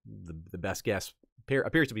Freys. The best guess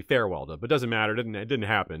appears to be Fairwalda, but doesn't matter. It didn't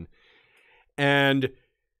happen. And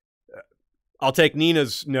I'll take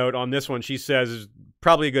Nina's note on this one. She says,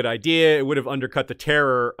 probably a good idea. It would have undercut the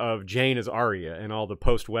terror of Jane as Arya and all the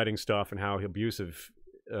post-wedding stuff and how abusive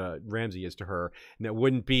Ramsay is to her. And that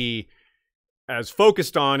wouldn't be as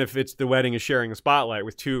focused on if it's the wedding is sharing the spotlight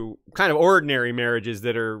with two kind of ordinary marriages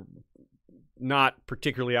that are not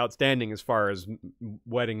particularly outstanding as far as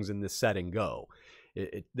weddings in this setting go.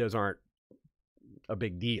 Those aren't a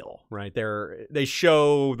big deal, right? They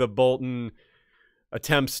show the Bolton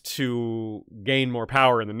attempts to gain more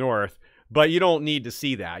power in the North, but you don't need to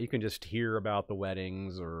see that. You can just hear about the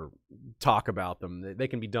weddings or talk about them. They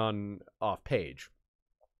can be done off page.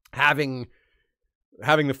 Having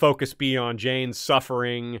the focus be on Jane's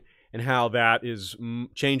suffering and how that is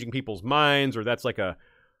changing people's minds, or that's like a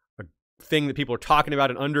thing that people are talking about,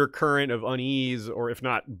 an undercurrent of unease, or if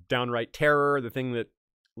not downright terror, the thing that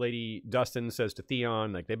Lady Dustin says to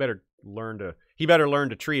Theon, like he better learn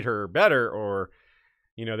to treat her better, or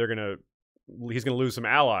he's gonna lose some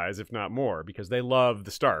allies, if not more, because they love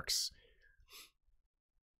the Starks.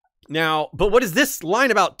 Now, but what is this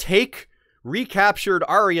line about take recaptured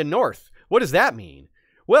Arya North? What does that mean?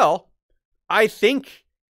 Well, I think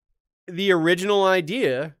the original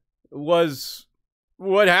idea was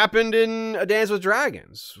what happened in A Dance with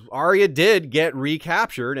Dragons. Arya did get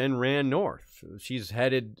recaptured and ran north. She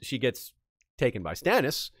gets taken by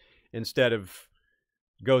Stannis instead of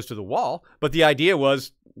goes to the Wall. But the idea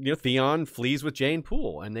was, Theon flees with Jane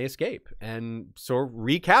Poole and they escape and so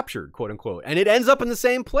recaptured, quote unquote. And it ends up in the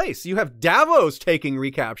same place. You have Davos taking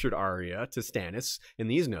recaptured Arya to Stannis in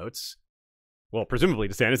these notes. Well, presumably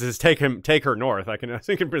to Stannis is take her north. I can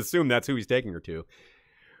assume that's who he's taking her to.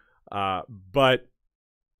 But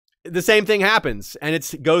the same thing happens, and it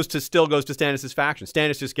still goes to Stannis' faction.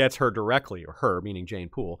 Stannis just gets her directly, or her, meaning Jane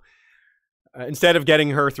Poole, instead of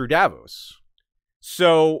getting her through Davos.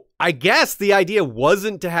 So I guess the idea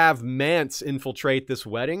wasn't to have Mance infiltrate this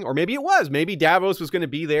wedding, or maybe it was. Maybe Davos was going to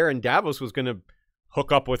be there, and Davos was going to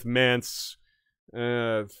hook up with Mance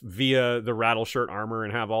via the Rattleshirt armor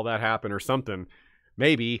and have all that happen or something.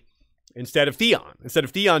 Maybe instead of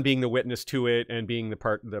Theon being the witness to it and being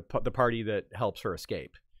the party that helps her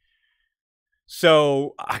escape.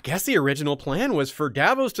 So I guess the original plan was for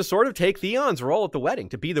Davos to sort of take Theon's role at the wedding,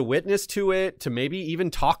 to be the witness to it, to maybe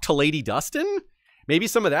even talk to Lady Dustin, maybe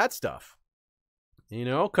some of that stuff,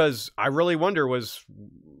 because I really wonder, was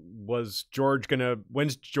George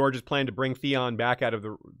when's George's plan to bring Theon back out of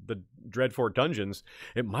the Dreadfort dungeons?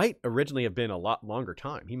 It might originally have been a lot longer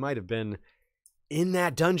time. He might have been in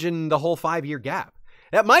that dungeon the whole 5-year gap.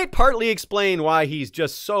 That might partly explain why he's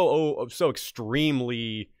just so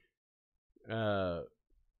extremely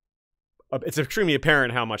it's extremely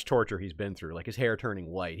apparent how much torture he's been through, like his hair turning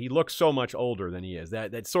white. He looks so much older than he is.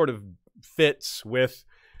 That sort of fits with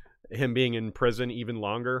him being in prison even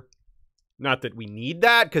longer. Not that we need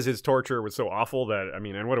that, because his torture was so awful that,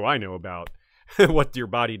 and what do I know about what your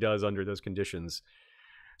body does under those conditions?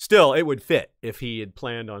 Still, it would fit if he had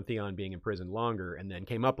planned on Theon being in prison longer and then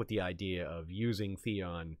came up with the idea of using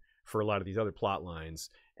Theon for a lot of these other plot lines,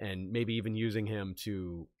 and maybe even using him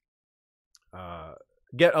to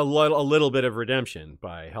get a little bit of redemption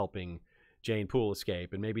by helping Jane Poole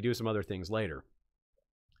escape, and maybe do some other things later.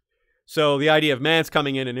 So the idea of Mance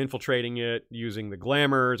coming in and infiltrating it, using the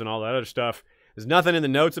glamours and all that other stuff, there's nothing in the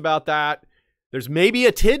notes about that. There's maybe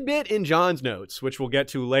a tidbit in John's notes, which we'll get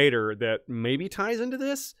to later, that maybe ties into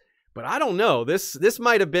this, but I don't know. This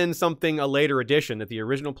might have been a later addition, that the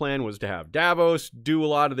original plan was to have Davos do a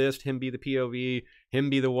lot of this, him be the POV, him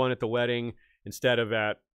be the one at the wedding, instead of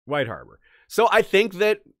at White Harbor. So I think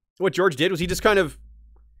that what George did was he just kind of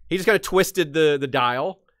twisted the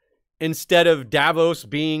dial. Instead of Davos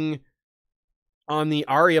being on the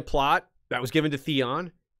Arya plot that was given to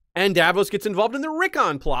Theon, and Davos gets involved in the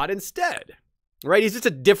Rickon plot instead, right? He's just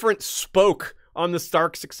a different spoke on the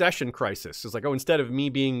Stark succession crisis. It's like, instead of me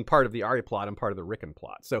being part of the Arya plot, I'm part of the Rickon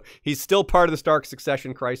plot. So he's still part of the Stark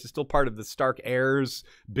succession crisis, still part of the Stark heirs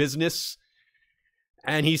business,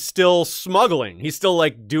 and he's still smuggling. He's still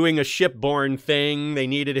like doing a shipborne thing. They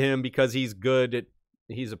needed him because he's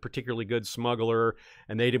a particularly good smuggler,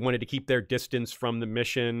 and they wanted to keep their distance from the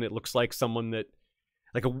mission. It looks like someone that,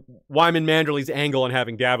 like a Wyman Manderley's angle on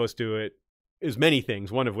having Davos do it is many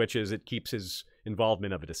things, one of which is it keeps his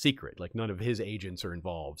involvement of it a secret. Like, none of his agents are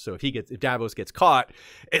involved. So if Davos gets caught,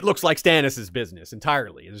 it looks like Stannis' business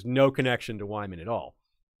entirely. There's no connection to Wyman at all.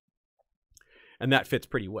 and that fits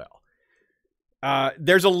pretty well.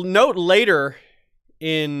 There's a note later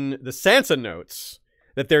in the Sansa notes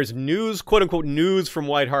that there's news, quote unquote, news from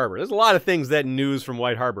White Harbor. There's a lot of things that news from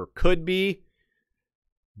White Harbor could be,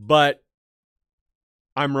 but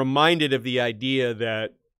I'm reminded of the idea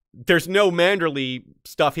that there's no Manderley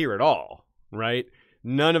stuff here at all, right?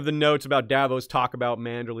 None of the notes about Davos talk about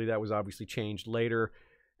Manderley. That was obviously changed later.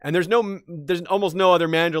 And there's almost no other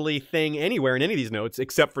Manderley thing anywhere in any of these notes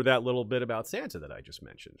except for that little bit about Sansa that I just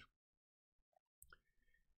mentioned.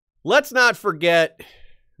 Let's not forget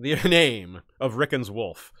the name of Rickon's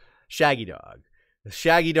wolf, Shaggy Dog. The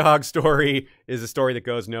Shaggy Dog story is a story that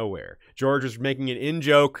goes nowhere. George was making an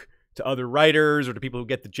in-joke to other writers or to people who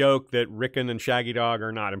get the joke that Rickon and Shaggy Dog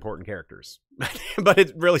are not important characters. But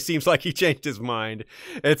it really seems like he changed his mind.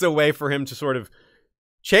 It's a way for him to sort of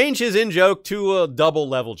change his in-joke to a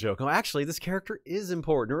double-level joke. Oh, actually, this character is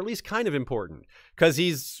important, or at least kind of important, because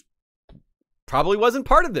he's probably wasn't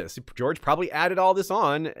part of this. George probably added all this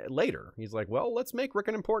on later. He's like, well, let's make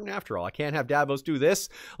Rickon important after all. I can't have Davos do this.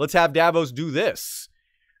 Let's have Davos do this.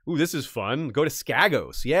 Ooh, this is fun. Go to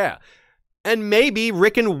Skagos. Yeah. And maybe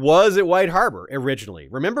Rickon was at White Harbor originally.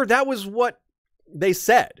 Remember, that was what they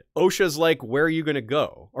said. Osha's like, where are you going to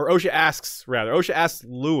go? Or Osha asks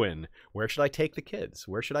Lewin, where should I take the kids?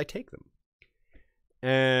 Where should I take them?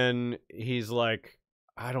 And he's like,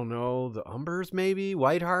 I don't know, the Umbers maybe?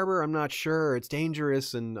 White Harbor? I'm not sure. It's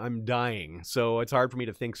dangerous and I'm dying, so it's hard for me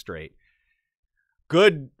to think straight.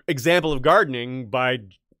 Good example of gardening by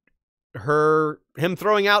him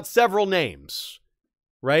throwing out several names,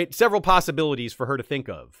 right? Several possibilities for her to think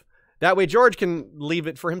of. That way George can leave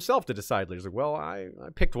it for himself to decide. He's like, well, I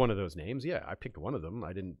picked one of those names. Yeah, I picked one of them.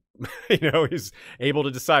 I didn't, he's able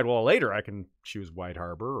to decide, well, later I can choose White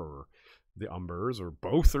Harbor or the Umbers or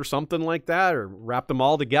both or something like that, or wrap them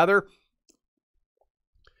all together.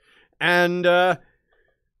 And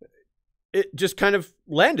it just kind of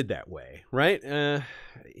landed that way, right?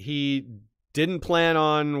 He didn't plan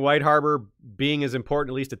on White Harbor being as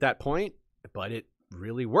important, at least at that point, but it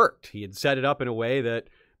really worked. He had set it up in a way that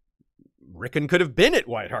Rickon could have been at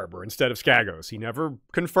White Harbor instead of Skagos. He never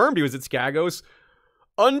confirmed he was at Skagos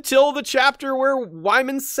until the chapter where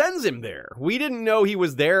Wyman sends him there. We didn't know he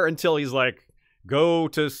was there until he's like, go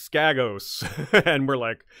to Skagos. And we're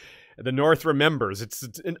like, the North remembers. It's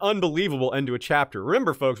an unbelievable end to a chapter.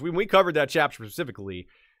 Remember, folks, when we covered that chapter specifically,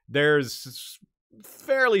 there's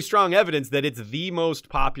fairly strong evidence that it's the most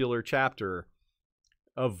popular chapter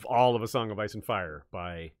of all of A Song of Ice and Fire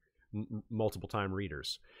by multiple time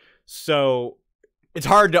readers. So it's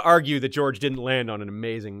hard to argue that George didn't land on an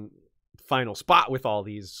amazing final spot with all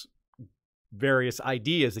these various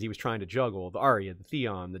ideas that he was trying to juggle. The Arya, the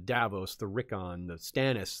Theon, the Davos, the Rickon, the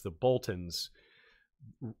Stannis, the Boltons,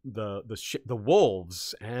 the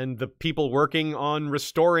Wolves, and the people working on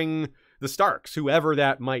restoring the Starks, whoever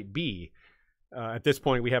that might be. At this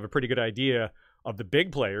point, we have a pretty good idea of the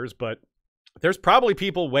big players, but there's probably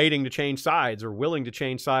people waiting to change sides or willing to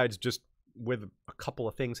change sides just with a couple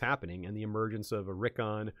of things happening, and the emergence of a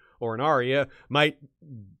Rickon or an Arya might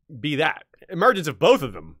be that. Emergence of both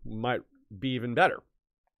of them might be even better.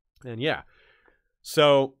 And yeah,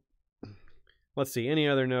 so let's see, any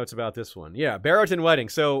other notes about this one? Yeah, Barrowton Wedding.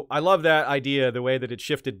 So I love that idea, the way that it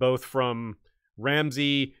shifted both from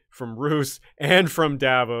Ramsay, from Roose, and from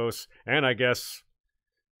Davos, and I guess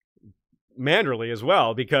Manderley as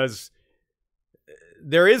well, because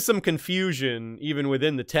there is some confusion even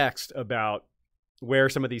within the text about where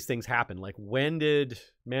some of these things happen. Like, when did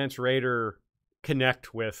Mance Rayder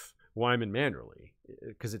connect with Wyman Manderley?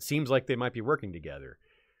 Because it seems like they might be working together.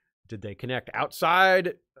 Did they connect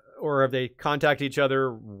outside, or have they contacted each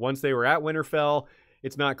other once they were at Winterfell?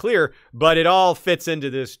 It's not clear, but it all fits into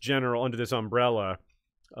this under this umbrella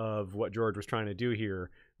of what George was trying to do here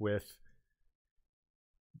with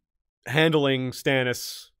handling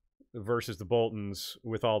Stannis versus the Boltons,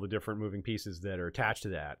 with all the different moving pieces that are attached to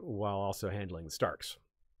that, while also handling the Starks.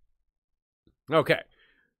 Okay,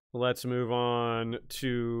 let's move on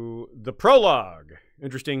to the prologue.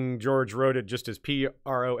 Interesting, George wrote it just as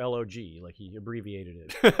Prolog, like he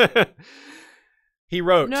abbreviated it. He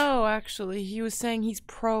wrote... No, actually, he was saying he's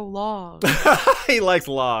pro-log. He likes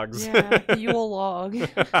logs. Yeah, Yule log.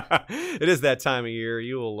 It is that time of year,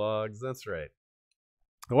 Yule logs, that's right.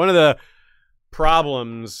 One of the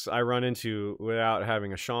problems I run into without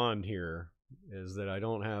having a Sean here is that I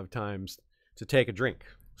don't have time to take a drink.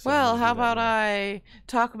 So well, how about I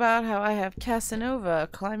talk about how I have Casanova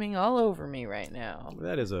climbing all over me right now?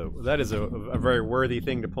 That is a very worthy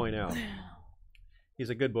thing to point out. He's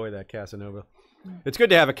a good boy, that Casanova. It's good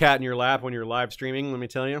to have a cat in your lap when you're live streaming, let me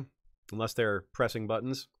tell you, unless they're pressing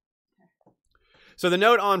buttons. So the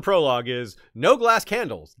note on prologue is no glass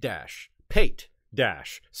candles, dash, Pate,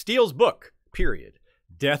 dash, Steele's book, period,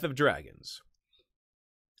 Death of Dragons.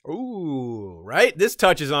 Ooh, right? This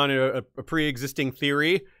touches on a pre-existing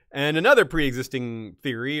theory and another pre-existing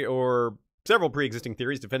theory, or several pre-existing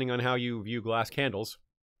theories, depending on how you view glass candles.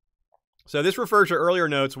 So this refers to earlier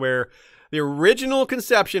notes where the original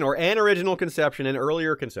conception, or an original conception, an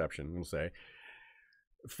earlier conception, we'll say,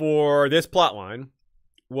 for this plotline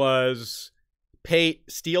was Pate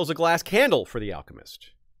steals a glass candle for the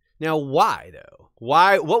alchemist. Now, why, though?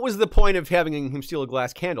 Why? What was the point of having him steal a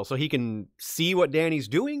glass candle? So he can see what Dany's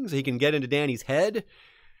doing? So he can get into Dany's head?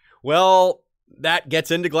 Well, that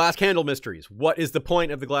gets into glass candle mysteries. What is the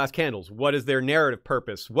point of the glass candles? What is their narrative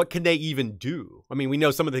purpose? What can they even do? I mean, we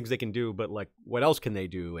know some of the things they can do, but like, what else can they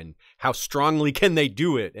do? And how strongly can they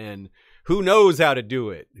do it? And who knows how to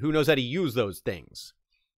do it? Who knows how to use those things?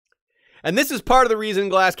 And this is part of the reason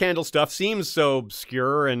glass candle stuff seems so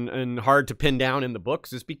obscure and hard to pin down in the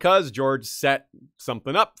books, is because George set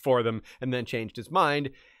something up for them and then changed his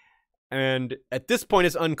mind. And at this point,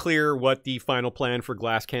 it's unclear what the final plan for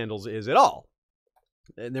glass candles is at all.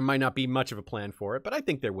 And there might not be much of a plan for it, but I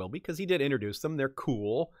think there will be, because he did introduce them. They're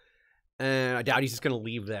cool. And I doubt he's just going to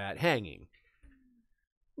leave that hanging.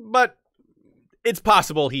 But it's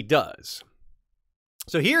possible he does.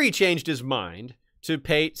 So here he changed his mind to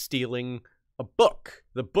Pate stealing a book.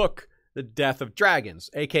 The book, The Death of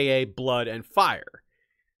Dragons, a.k.a. Blood and Fire.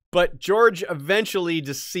 But George eventually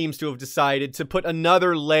just seems to have decided to put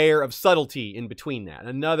another layer of subtlety in between that.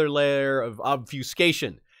 Another layer of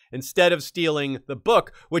obfuscation. Instead of stealing the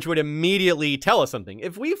book, which would immediately tell us something.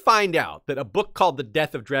 If we find out that a book called The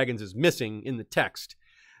Death of Dragons is missing in the text,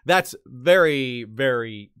 that's very,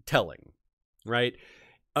 very telling, right?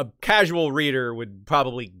 A casual reader would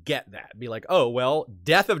probably get that. Be like, oh, well,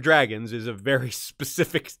 Death of Dragons is a very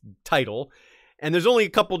specific title, and there's only a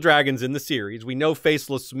couple dragons in the series. We know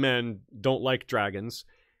faceless men don't like dragons.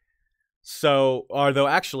 So, although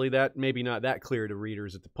actually that maybe not that clear to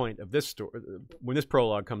readers at the point of this story, when this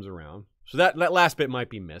prologue comes around. So that last bit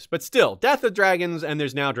might be missed. But still, Death of Dragons, and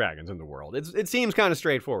there's now dragons in the world. It seems kind of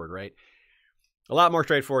straightforward, right? A lot more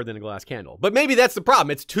straightforward than a glass candle. But maybe that's the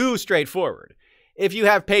problem. It's too straightforward. If you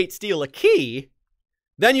have Pate steal a key,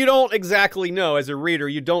 then you don't exactly know, as a reader,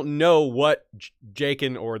 you don't know what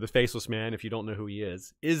Jaqen, or the Faceless Man, if you don't know who he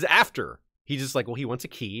is after. He's just like, well, he wants a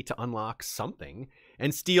key to unlock something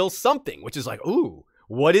and steal something, which is like, ooh,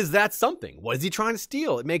 what is that something? What is he trying to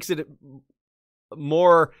steal? It makes it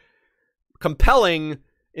more compelling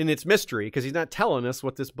in its mystery, because he's not telling us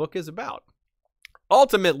what this book is about.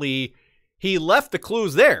 Ultimately, he left the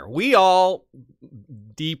clues there. We all,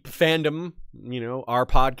 deep fandom, our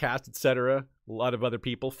podcast, etc., a lot of other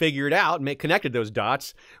people figured out and connected those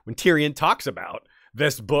dots when Tyrion talks about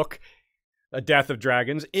this book, A Death of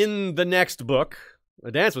Dragons, in the next book,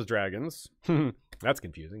 A Dance with Dragons. That's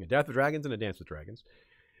confusing. A Death of Dragons and A Dance with Dragons.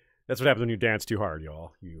 That's what happens when you dance too hard,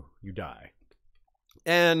 y'all. You die.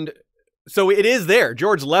 And so it is there.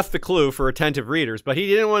 George left the clue for attentive readers, but he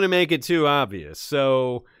didn't want to make it too obvious.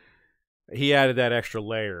 So he added that extra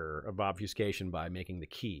layer of obfuscation by making the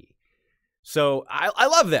key. So I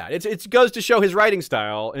love that. It goes to show his writing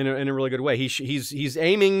style in a really good way. He's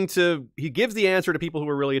aiming to, he gives the answer to people who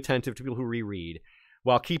are really attentive, to people who reread,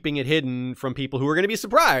 while keeping it hidden from people who are going to be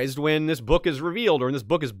surprised when this book is revealed, or when this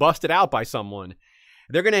book is busted out by someone.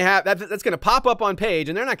 They're going to have that's going to pop up on page,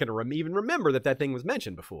 and they're not going to even remember that thing was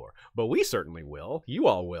mentioned before. But we certainly will. You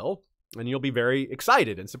all will. And you'll be very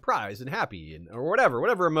excited and surprised and happy, or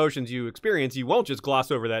whatever emotions you experience. You won't just gloss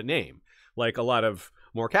over that name like a lot of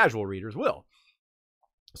more casual readers will.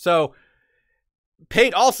 So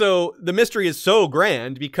Pate also, the mystery is so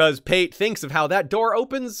grand because Pate thinks of how that door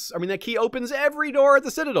opens. I mean, that key opens every door at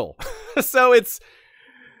the Citadel. So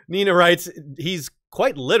Nina writes, he's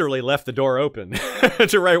quite literally left the door open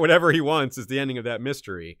to write whatever he wants is the ending of that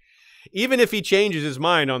mystery. Even if he changes his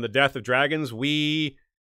mind on the Death of Dragons, we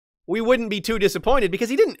wouldn't be too disappointed, because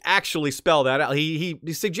he didn't actually spell that out. He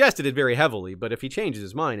suggested it very heavily, but if he changes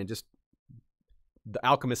his mind and just the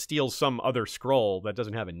alchemist steals some other scroll that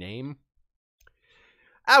doesn't have a name,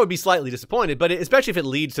 I would be slightly disappointed, but especially if it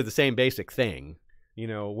leads to the same basic thing,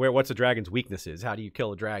 what's a dragon's weaknesses? How do you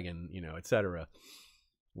kill a dragon, etc.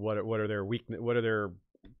 What are their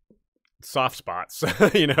soft spots? Do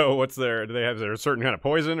they have a certain kind of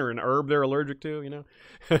poison or an herb they're allergic to,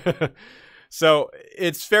 So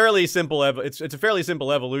it's fairly simple. It's a fairly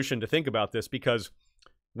simple evolution to think about this, because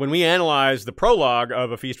when we analyzed the prologue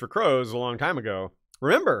of A Feast for Crows a long time ago,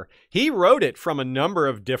 remember, he wrote it from a number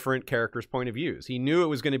of different characters' point of views. He knew it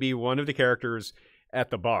was going to be one of the characters at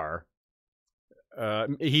the bar,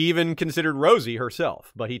 He even considered Rosie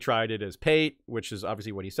herself, but he tried it as Pate, which is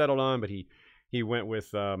obviously what he settled on. But he went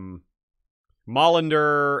with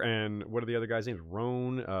Molander and what are the other guys' names?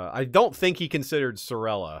 Roan. I don't think he considered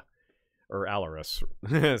Sorella or Alaris,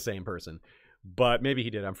 same person, but maybe he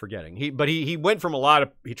did. I'm forgetting. He went from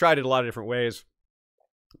he tried it a lot of different ways,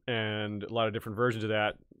 and a lot of different versions of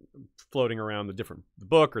that floating around the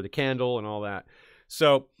book or the candle and all that.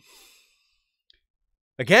 So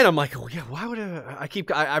again, I'm like, oh yeah, why would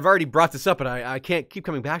I've already brought this up, but I can't keep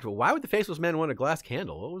coming back to it. Why would the Faceless Men want a glass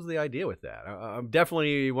candle? What was the idea with that? I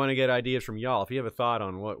definitely want to get ideas from y'all. If you have a thought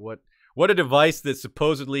on what a device that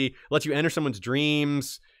supposedly lets you enter someone's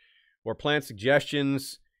dreams or plant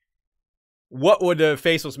suggestions, what would the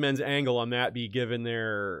Faceless Men's angle on that be, given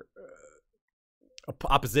their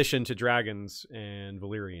opposition to dragons and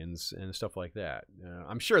Valyrians and stuff like that?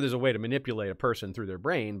 I'm sure there's a way to manipulate a person through their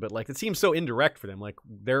brain, but like it seems so indirect for them. Like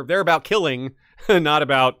they're about killing, not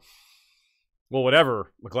about, well,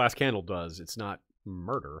 whatever a glass candle does. It's not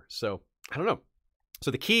murder. So I don't know. So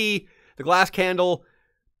the key, the glass candle,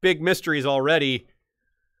 big mysteries already.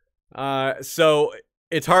 So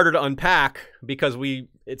it's harder to unpack because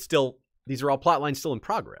these are all plot lines still in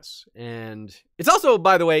progress. And it's also,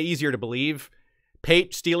 by the way, easier to believe.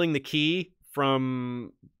 Pate stealing the key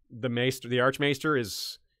from the Archmaester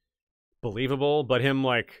is believable, but him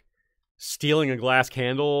like stealing a glass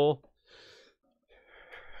candle,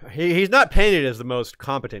 he's not painted as the most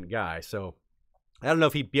competent guy, so I don't know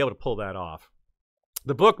if he'd be able to pull that off.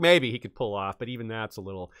 The book maybe he could pull off, but even that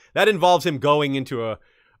involves him going into a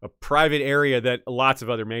private area that lots of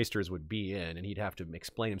other maesters would be in, and he'd have to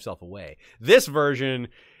explain himself away. This version,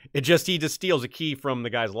 he just steals a key from the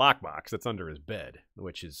guy's lockbox that's under his bed,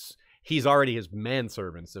 which is, he's already his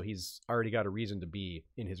manservant, so he's already got a reason to be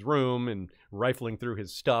in his room and rifling through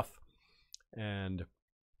his stuff, and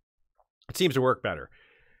it seems to work better.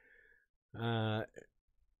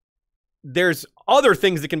 There's other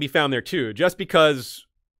things that can be found there too. Just because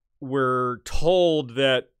we're told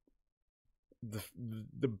that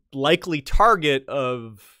the likely target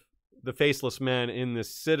of the Faceless Men in the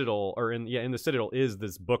Citadel, or in the Citadel, is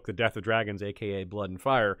this book, The Death of Dragons, aka Blood and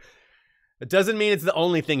Fire. It doesn't mean it's the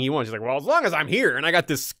only thing he wants. He's like, well, as long as I'm here and I got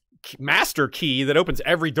this master key that opens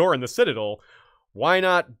every door in the Citadel, why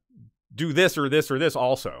not do this or this or this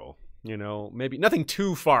also? You know, maybe nothing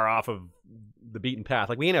too far off of the beaten path.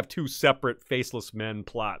 Like, we can't have two separate Faceless Men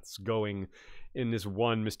plots going in this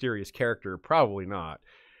one mysterious character. Probably not.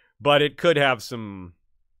 But it could have some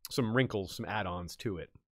wrinkles, some add-ons to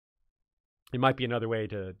it. It might be another way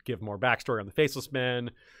to give more backstory on the Faceless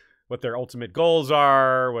Men, what their ultimate goals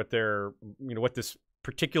are, what this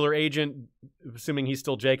particular agent, assuming he's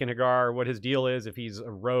still Jake and Hagar, what his deal is, if he's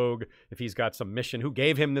a rogue, if he's got some mission, who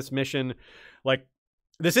gave him this mission. Like,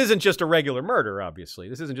 this isn't just a regular murder, obviously.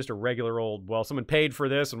 This isn't just a regular old, well, someone paid for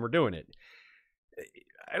this and we're doing it.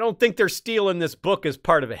 I don't think they're stealing this book as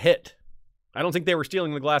part of a hit. I don't think they were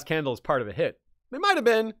stealing the glass candle as part of a hit. They might have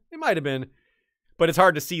been. It might have been. But it's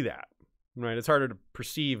hard to see that, right? It's harder to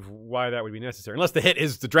perceive why that would be necessary. Unless the hit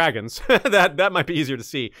is the dragons. that might be easier to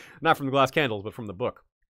see. Not from the glass candles, but from the book.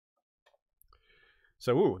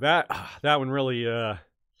 So, ooh, that one really, that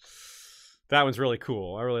one's really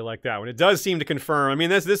cool. I really like that one. It does seem to confirm. I mean,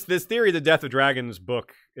 this theory, the Death of Dragons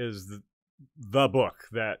book, is the book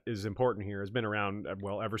that is important here. Has been around,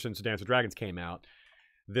 well, ever since Dance of Dragons came out.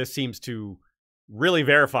 This seems to really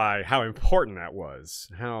verify how important that was,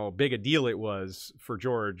 how big a deal it was for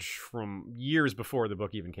George from years before the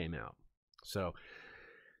book even came out. So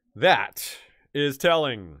that is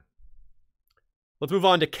telling. Let's move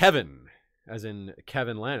on to Kevin, as in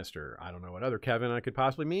Kevin Lannister. I don't know what other Kevin I could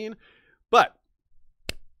possibly mean, but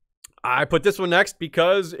I put this one next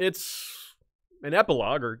because it's an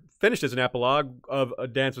epilogue, or finished as an epilogue, of A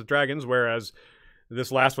Dance with Dragons, whereas this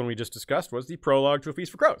last one we just discussed was the prologue to A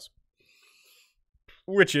Feast for Crows,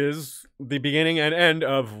 which is the beginning and end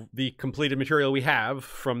of the completed material we have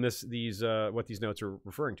from what these notes are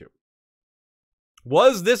referring to.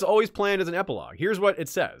 Was this always planned as an epilogue? Here's what it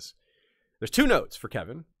says. There's two notes for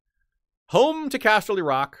Kevin: home to Casterly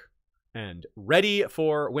Rock and ready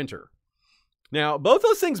for winter. Now, both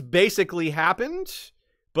those things basically happened,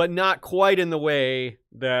 but not quite in the way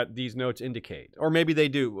that these notes indicate. Or maybe they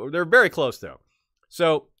do. They're very close, though.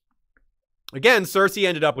 So, again, Cersei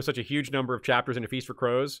ended up with such a huge number of chapters in A Feast for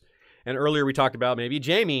Crows. And earlier we talked about maybe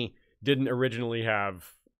Jaime didn't originally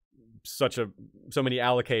have so many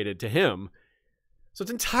allocated to him. So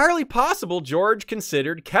it's entirely possible George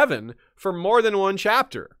considered Kevin for more than one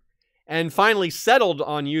chapter and finally settled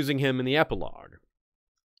on using him in the epilogue.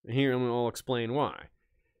 Here I'll explain why.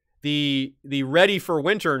 The ready for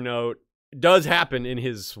winter note does happen in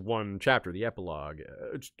his one chapter, the epilogue.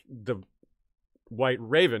 The White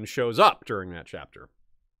Raven shows up during that chapter.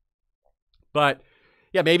 But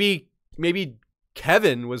yeah, maybe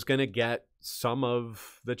Kevin was going to get some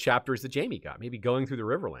of the chapters that Jaime got. Maybe going through the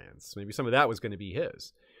Riverlands. Maybe some of that was going to be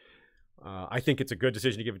his. I think it's a good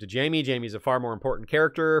decision to give it to Jaime. Jaime's a far more important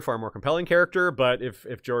character, far more compelling character. But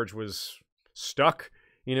if George was stuck,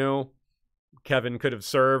 you know, Kevin could have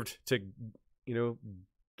served to, you know,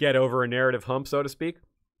 get over a narrative hump, so to speak.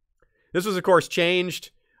 This was, of course,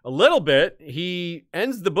 changed a little bit. He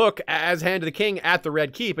ends the book as Hand of the King at the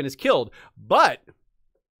Red Keep and is killed. But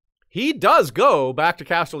he does go back to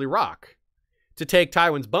Casterly Rock to take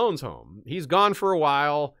Tywin's bones home. He's gone for a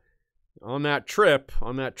while on that trip,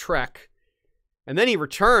 on that trek. And then he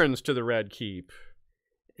returns to the Red Keep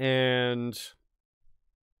and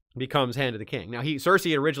becomes Hand of the King. Now,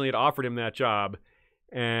 Cersei originally had offered him that job,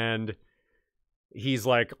 and he's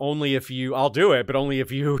like, I'll do it, but only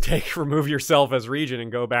if you remove yourself as regent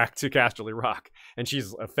and go back to Casterly Rock. And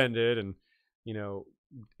she's offended and, you know,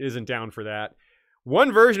 isn't down for that.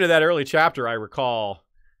 One version of that early chapter, I recall,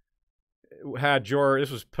 had George,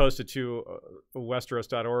 this was posted to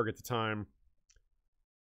Westeros.org at the time.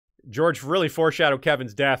 George really foreshadowed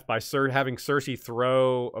Kevin's death by having Cersei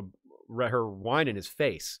throw her wine in his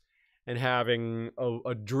face and having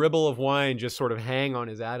a dribble of wine just sort of hang on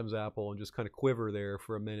his Adam's apple and just kind of quiver there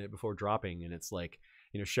for a minute before dropping. And it's like,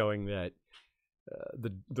 you know, showing that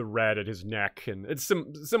the red at his neck, and it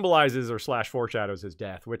symbolizes or / foreshadows his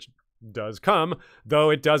death, which does come,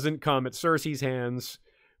 though it doesn't come at Cersei's hands,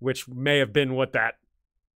 which may have been what that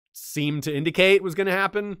seemed to indicate was going to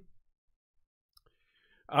happen.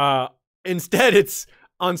 Instead, it's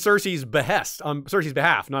on Cersei's behest, on Cersei's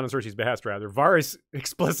behalf, not on Cersei's behest, rather. Varys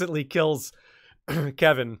explicitly kills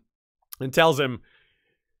Kevin and tells him,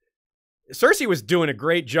 Cersei was doing a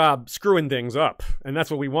great job screwing things up, and that's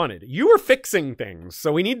what we wanted. You were fixing things,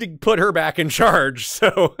 so we need to put her back in charge.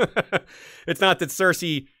 So it's not that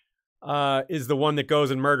Cersei is the one that goes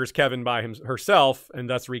and murders Kevin by herself and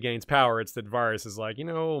thus regains power. It's that Varys is like, you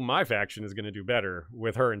know, my faction is going to do better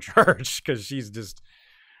with her in charge because she's just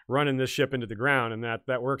running this ship into the ground, and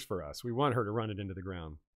that works for us. We want her to run it into the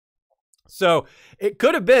ground. So it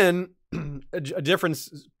could have been a different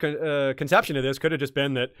conception of this. Could have just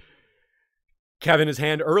been that Kevin is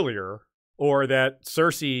Hand earlier, or that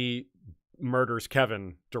Cersei murders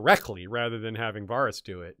Kevin directly rather than having Varys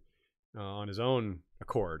do it on his own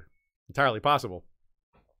accord. Entirely possible.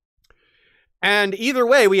 And either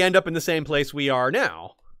way, we end up in the same place we are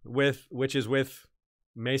now, which is with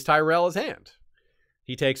Mace Tyrell as Hand.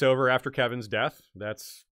 He takes over after Kevin's death. That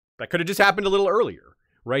could have just happened a little earlier,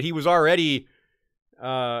 right? He was already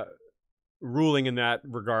ruling in that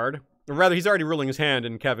regard. Or rather, he's already ruling as Hand,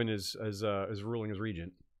 and Kevin is ruling as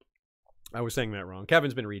regent. I was saying that wrong.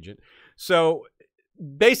 Kevin's been regent. So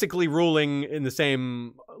basically ruling in the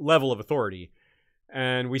same level of authority.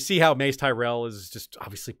 And we see how Mace Tyrell is just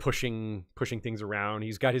obviously pushing things around.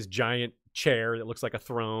 He's got his giant chair that looks like a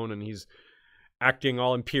throne, and he's acting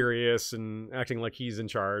all imperious and acting like he's in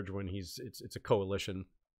charge when it's a coalition.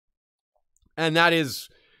 And that is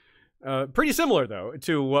pretty similar, though,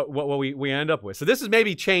 to what we end up with. So this has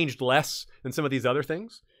maybe changed less than some of these other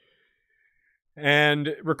things.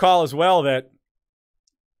 And recall as well that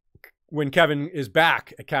when Kevin is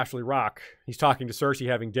back at Casterly Rock, he's talking to Cersei,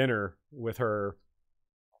 having dinner with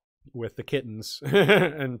the kittens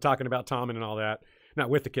and talking about Tommen and all that. Not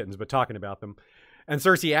with the kittens, but talking about them. And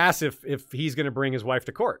Cersei asks if he's going to bring his wife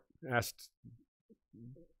to court. Asked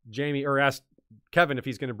Kevin if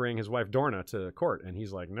he's going to bring his wife Dorna to court. And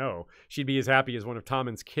he's like, no, she'd be as happy as one of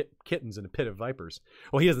Tommen's kittens in a pit of vipers.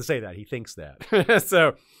 Well, he doesn't say that. He thinks that.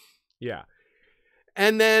 So, yeah.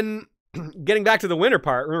 And then getting back to the winter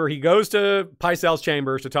part, remember, he goes to Pycelle's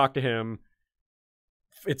chambers to talk to him.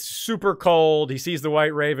 It's super cold. He sees the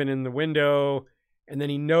White Raven in the window, and then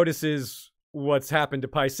he notices what's happened to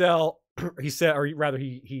Pycelle. He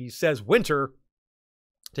says winter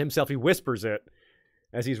to himself. He whispers it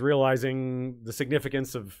as he's realizing the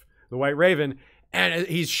significance of the White Raven, and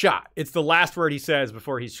he's shot. It's the last word he says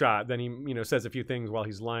before he's shot. Then he, says a few things while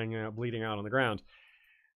he's lying out, bleeding out on the ground.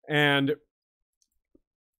 And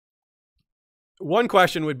one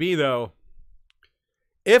question would be, though,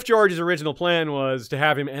 if George's original plan was to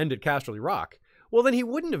have him end at Casterly Rock, well, then he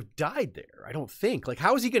wouldn't have died there, I don't think. Like,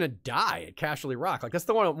 how is he going to die at Casterly Rock? Like, that's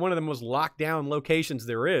one of the most locked down locations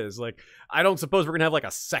there is. Like, I don't suppose we're going to have, like,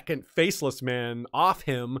 a second Faceless Man off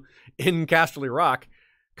him in Casterly Rock.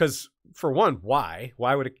 Because, for one, why?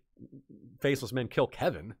 Why would a Faceless Man kill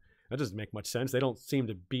Kevin? That doesn't make much sense. They don't seem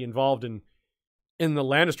to be involved in the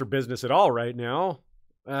Lannister business at all right now.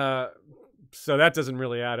 So that doesn't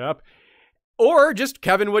really add up. Or just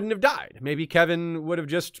Kevin wouldn't have died. Maybe Kevin would have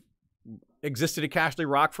just existed at Casterly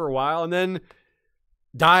Rock for a while and then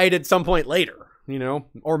died at some point later, you know?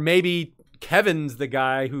 Or maybe Kevin's the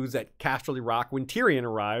guy who's at Casterly Rock when Tyrion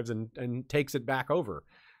arrives and takes it back over,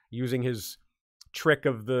 using his trick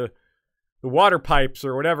of the water pipes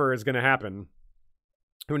or whatever is going to happen.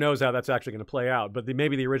 Who knows how that's actually going to play out. But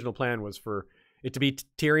maybe the original plan was for it to be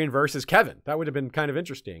Tyrion versus Kevin. That would have been kind of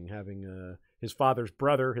interesting, having his father's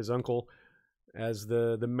brother, his uncle, as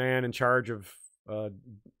the man in charge of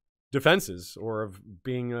defenses, or of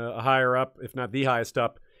being a higher up, if not the highest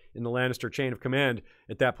up, in the Lannister chain of command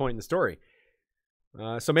at that point in the story.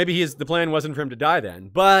 So maybe the plan wasn't for him to die then.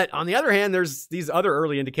 But on the other hand, there's these other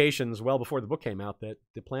early indications well before the book came out that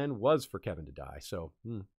the plan was for Kevin to die. So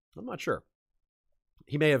I'm not sure.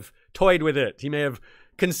 He may have toyed with it. He may have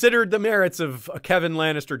considered the merits of a Kevin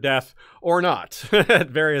Lannister death or not at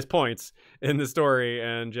various points in the story,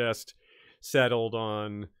 and just settled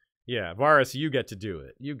on, yeah, Varys, you get to do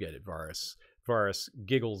it. You get it, Varys. Varys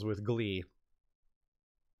giggles with glee.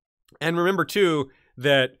 And remember, too,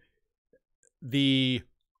 that the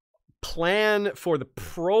plan for the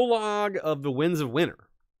prologue of the Winds of Winter,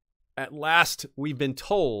 at last we've been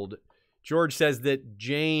told, George says that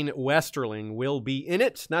Jane Westerling will be in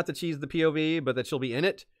it. Not that she's the POV, but that she'll be in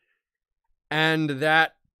it. And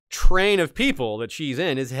that train of people that she's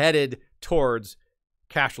in is headed towards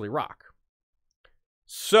Casterly Rock.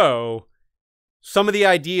 So some of the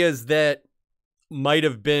ideas that might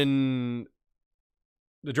have been,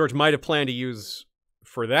 that George might have planned to use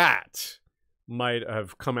for that, might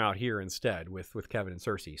have come out here instead with Kevin and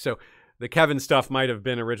Cersei. So the Kevin stuff might have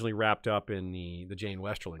been originally wrapped up in the Jane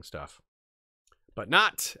Westerling stuff, but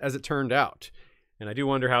not as it turned out. And I do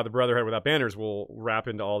wonder how the Brotherhood Without Banners will wrap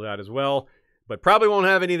into all that as well, but probably won't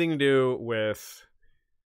have anything to do with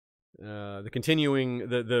the continuing,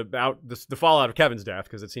 the fallout of Kevin's death,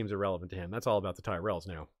 because it seems irrelevant to him. That's all about the Tyrells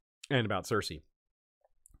now, and about Cersei.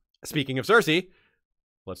 Speaking of Cersei,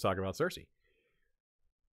 let's talk about Cersei.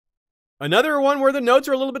 Another one where the notes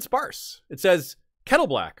are a little bit sparse. It says,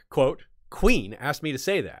 Kettleblack, quote, Queen asked me to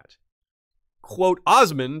say that. Quote,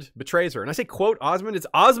 Osmond betrays her. And I say, quote, Osmond. It's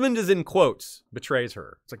Osmond is in quotes, betrays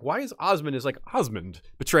her. It's like, why is Osmond is like Osmond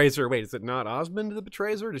betrays her? Wait, is it not Osmond that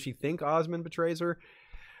betrays her? Does she think Osmond betrays her?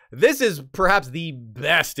 This is perhaps the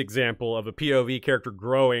best example of a POV character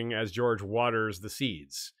growing as George waters the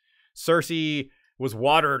seeds. Cersei was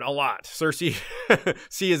watered a lot. Cersei,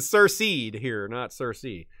 she is Cersei'd here, not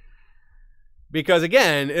Cersei. Because,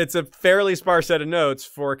 again, it's a fairly sparse set of notes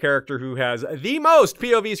for a character who has the most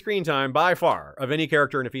POV screen time, by far, of any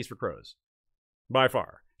character in A Feast for Crows. By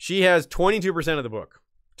far. She has 22% of the book.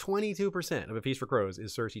 22% of A Feast for Crows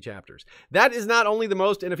is Cersei chapters. That is not only the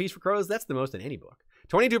most in A Feast for Crows, that's the most in any book.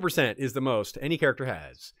 22% is the most any character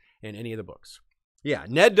has in any of the books. Yeah,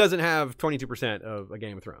 Ned doesn't have 22% of A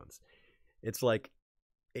Game of Thrones. It's like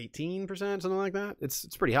 18%, something like that. It's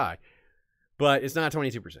pretty high. But it's not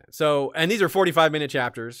 22%. So, and these are 45-minute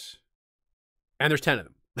chapters, and there's 10 of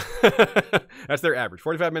them. That's their average.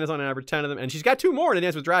 45 minutes on average, 10 of them. And she's got 2 more in A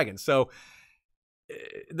Dance with Dragons. So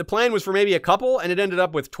the plan was for maybe a couple, and it ended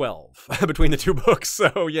up with 12 between the 2 books.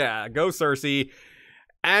 So yeah, go Cersei.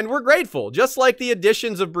 And we're grateful. Just like the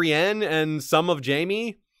additions of Brienne and some of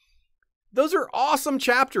Jaime, those are awesome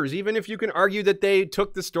chapters, even if you can argue that they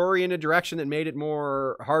took the story in a direction that made it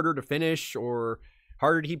more harder to finish or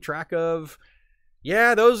harder to keep track of.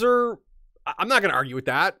 Yeah, those are, I'm not going to argue with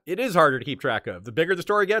that. It is harder to keep track of. The bigger the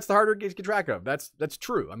story gets, the harder it gets to keep track of. That's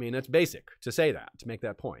true. I mean, that's basic to say that, to make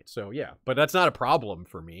that point. So yeah, but that's not a problem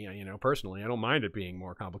for me. You know, personally, I don't mind it being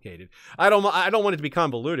more complicated. I don't want it to be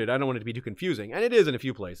convoluted. I don't want it to be too confusing. And it is in a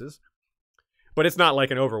few places, but it's not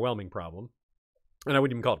like an overwhelming problem. And I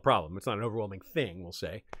wouldn't even call it a problem. It's not an overwhelming thing, we'll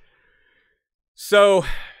say. So,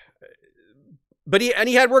 but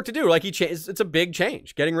he had work to do. Like it's a big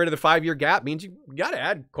change. Getting rid of the 5-year gap means you got to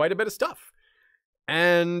add quite a bit of stuff.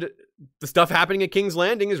 And the stuff happening at King's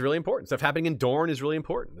Landing is really important. Stuff happening in Dorne is really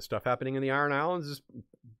important. The stuff happening in the Iron Islands is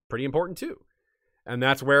pretty important too. And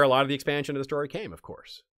that's where a lot of the expansion of the story came, of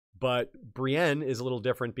course. But Brienne is a little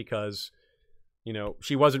different because, you know,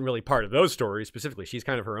 she wasn't really part of those stories specifically. She's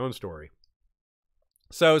kind of her own story.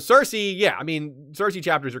 So Cersei, yeah, I mean, Cersei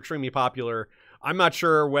chapters are extremely popular. I'm not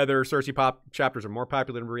sure whether Cersei chapters are more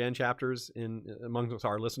popular than Brienne chapters amongst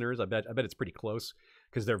our listeners. I bet it's pretty close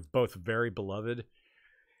because they're both very beloved.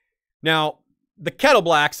 Now, the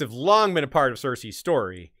Kettleblacks have long been a part of Cersei's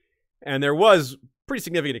story, and there was pretty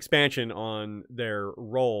significant expansion on their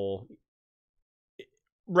role.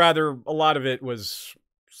 Rather, a lot of it was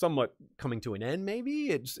somewhat coming to an end, maybe.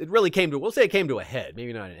 It really came to, we'll say it came to a head,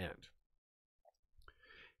 maybe not an end.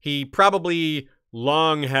 he probably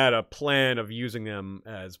long had a plan of using them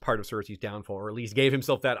as part of Cersei's downfall, or at least gave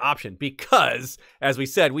himself that option, because, as we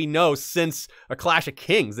said, we know since A Clash of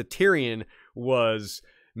Kings that Tyrion was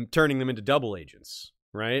turning them into double agents,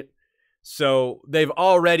 right? So they're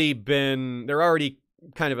already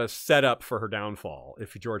kind of a setup for her downfall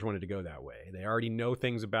if George wanted to go that way. They already know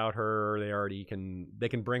things about her, they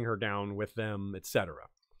can bring her down with them, etc.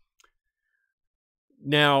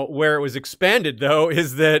 Now, where it was expanded, though,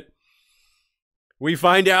 is that we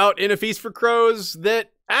find out in A Feast for Crows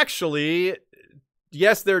that actually,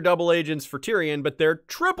 yes, they're double agents for Tyrion, but they're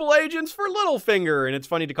triple agents for Littlefinger. And it's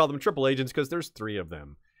funny to call them triple agents because there's 3 of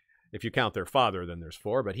them. If you count their father, then there's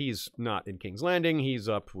 4, but he's not in King's Landing. He's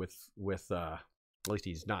up with at least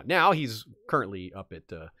he's not now. He's currently up at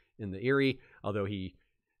in the Eyrie, although he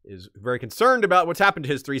is very concerned about what's happened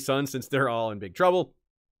to his 3 sons since they're all in big trouble.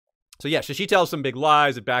 So yeah, so she tells some big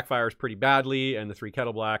lies. It backfires pretty badly, and the 3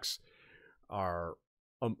 Kettleblacks are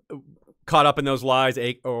caught up in those lies,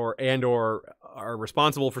 or are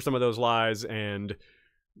responsible for some of those lies, and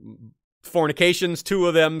fornications. 2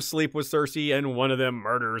 of them sleep with Cersei, and 1 of them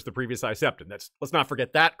murders the previous High Septon. Let's not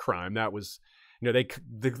forget that crime. That was,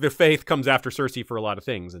 the faith comes after Cersei for a lot of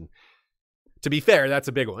things, and to be fair, that's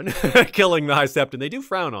a big one. Killing the High Septon. They do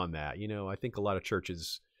frown on that. I think a lot of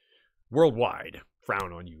churches worldwide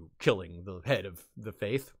frown on you killing the head of the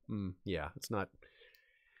faith. Yeah, it's not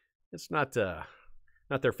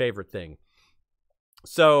their favorite thing.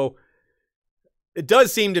 So it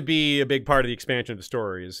does seem to be a big part of the expansion of the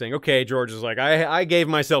story, is saying, okay, George is like, I gave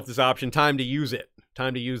myself this option, time to use it.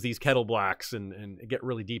 Time to use these Kettleblacks and get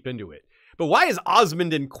really deep into it. But why is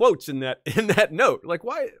Osmond in quotes in that note? Like,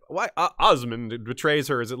 why Osmond betrays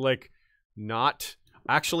her? Is it like not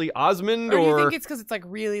actually Osmond, or do you think it's because it's like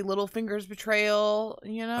really Littlefinger's betrayal?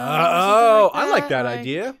 I like that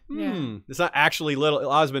idea. Yeah. It's not actually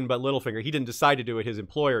Osmond, but Littlefinger. He didn't decide to do it. His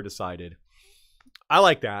employer decided. I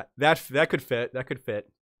like that. That could fit. That could fit.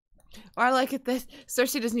 Or I like it that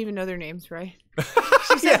Cersei doesn't even know their names, right?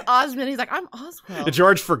 She says Osmond. He's like, I'm Oswald.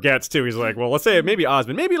 George forgets too. He's like, well, let's say maybe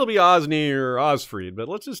Osmond. Maybe it'll be Osney or Osfried, but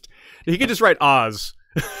he could just write Oz.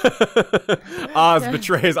 Oz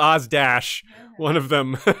betrays Oz dash. One of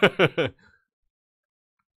them.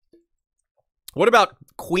 What about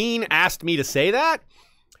Queen asked me to say that?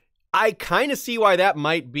 I kind of see why that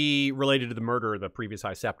might be related to the murder of the previous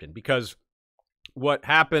High Septon, because what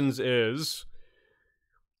happens is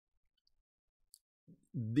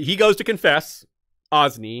he goes to confess.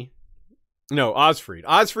 Osfried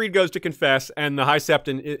goes to confess, and the High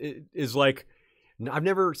Septon is like, I've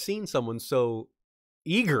never seen someone so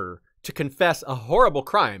eager to confess a horrible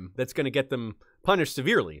crime that's going to get them punished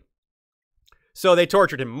severely. So they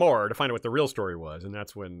tortured him more to find out what the real story was, and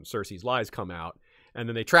that's when Cersei's lies come out. And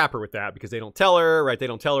then they trap her with that because they don't tell her, right? They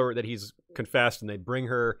don't tell her that he's confessed, and they bring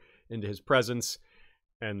her into his presence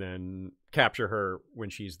and then capture her when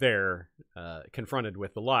she's there, confronted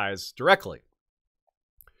with the lies directly.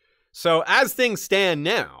 So as things stand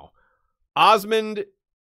now, Osmond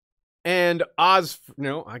and I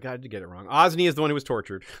got to get it wrong. Osney is the one who was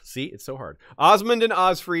tortured. See, it's so hard. Osmond and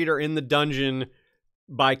Osfried are in the dungeon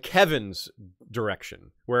by Kevin's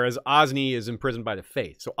direction, whereas Osney is imprisoned by the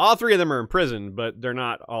Faith. So all 3 of them are imprisoned, but they're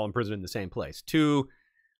not all imprisoned in the same place. 2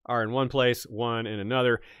 are in one place, 1 in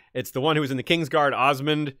another. It's the one who was in the Kingsguard.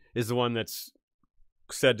 Osmond is the one that's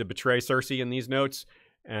said to betray Cersei in these notes.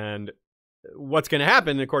 And what's going to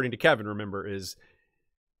happen, according to Kevin, remember, is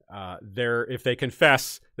if they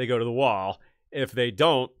confess, they go to the Wall. If they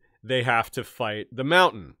don't, they have to fight the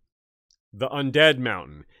Mountain, the Undead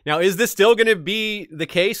Mountain. Now, is this still going to be the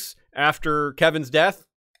case after Kevin's death?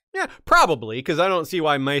 Yeah, probably, because I don't see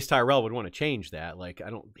why Mace Tyrell would want to change that. Like,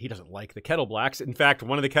 he doesn't like the Kettleblacks. In fact,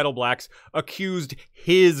 one of the Kettleblacks accused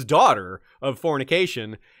his daughter of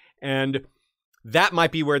fornication, and that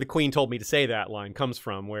might be where the Queen told me to say that line comes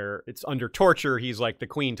from, where it's under torture. He's like, the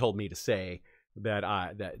Queen told me to say that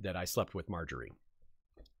I slept with Marjorie,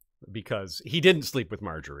 because he didn't sleep with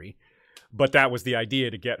Marjorie, but that was the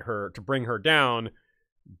idea, to bring her down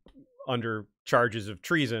under charges of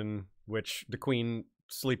treason, which the Queen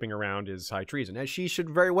sleeping around is high treason, as she should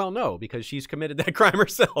very well know, because she's committed that crime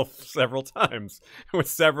herself several times with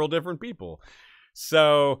several different people.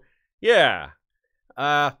 So, yeah.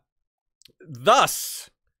 Thus,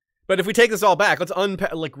 but if we take this all back, let's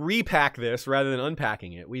repack this rather than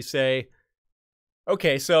unpacking it. We say,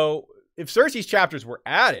 okay, so if Cersei's chapters were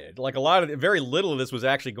added, like very little of this was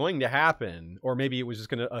actually going to happen, or maybe it was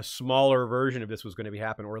just a smaller version of this was going to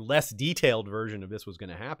happen, or a less detailed version of this was going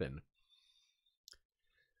to happen,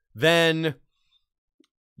 then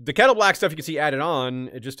the Kettle Black stuff you can see added on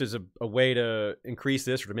just as a way to increase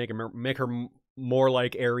this, or to make her more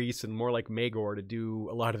like Aerys and more like Maegor, to do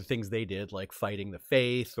a lot of the things they did, like fighting the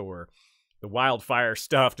Faith or the wildfire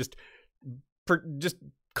stuff, just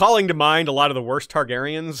calling to mind a lot of the worst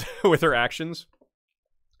Targaryens with her actions.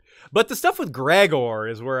 But the stuff with Gregor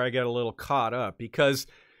is where I get a little caught up, because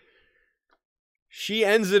she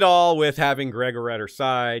ends it all with having Gregor at her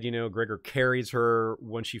side. You know, Gregor carries her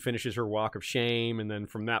when she finishes her walk of shame, and then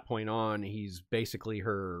from that point on, he's basically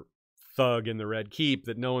her thug in the Red Keep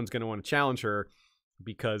that no one's going to want to challenge her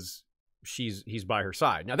because he's by her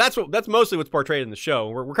side. Now, that's mostly what's portrayed in the show.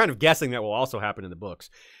 We're kind of guessing that will also happen in the books,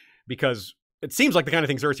 because it seems like the kind of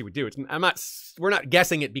thing Cersei would do. We're not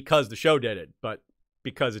guessing it because the show did it, but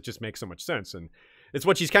because it just makes so much sense. And it's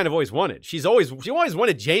what she's kind of always wanted. She always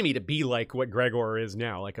wanted Jaime to be like what Gregor is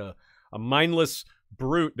now, like a mindless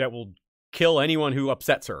brute that will kill anyone who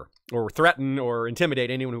upsets her, or threaten or intimidate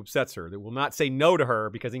anyone who upsets her, that will not say no to her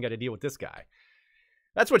because he got to deal with this guy.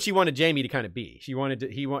 That's what she wanted Jaime to kind of be. She wanted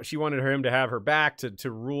him to have her back,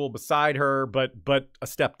 to rule beside her, but a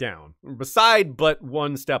step down. Beside, but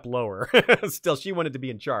one step lower. Still, she wanted to be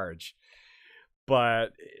in charge.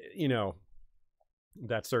 But, you know,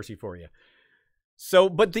 that's Cersei for you. So,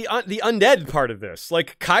 but the undead part of this,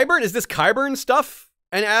 like Qyburn, is this Qyburn stuff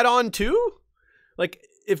an add-on too? Like,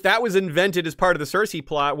 if that was invented as part of the Cersei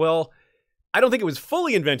plot, well, I don't think it was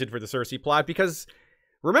fully invented for the Cersei plot, because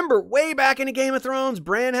remember, way back in Game of Thrones,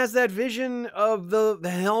 Bran has that vision of the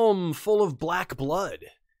helm full of black blood,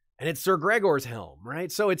 and it's Ser Gregor's helm,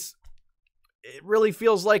 right? So it really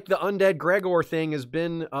feels like the undead Gregor thing has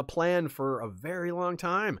been a plan for a very long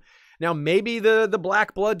time. Now, maybe the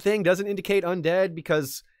black blood thing doesn't indicate undead,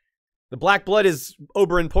 because the black blood is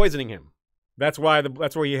Oberyn poisoning him. That's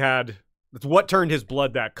what turned his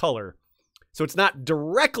blood that color. So it's not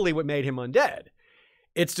directly what made him undead.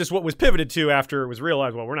 It's just what was pivoted to after it was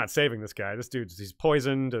realized, well, we're not saving this guy. This he's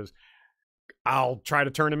poisoned. I'll try to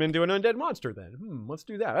turn him into an undead monster then. Let's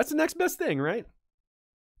do that. That's the next best thing, right?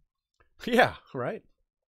 Yeah, right.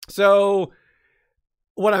 So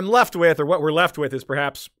what I'm left with, or what we're left with, is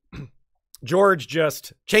perhaps George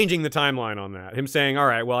just changing the timeline on that. Him saying, all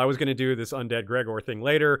right, well, I was going to do this undead Gregor thing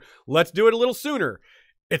later. Let's do it a little sooner.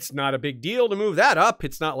 It's not a big deal to move that up.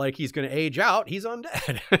 It's not like he's going to age out. He's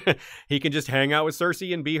undead. He can just hang out with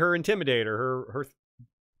Cersei and be her intimidator,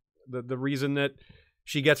 the reason that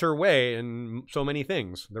she gets her way in so many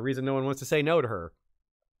things. The reason no one wants to say no to her.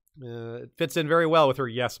 It fits in very well with her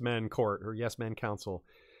yes men court, her yes men council.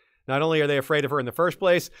 Not only are they afraid of her in the first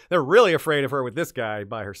place, they're really afraid of her with this guy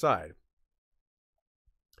by her side.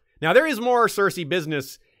 Now, there is more Cersei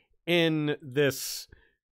business in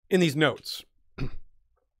these notes,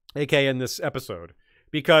 aka in this episode,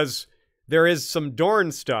 because there is some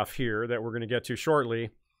Dorne stuff here that we're going to get to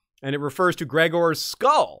shortly, and it refers to Gregor's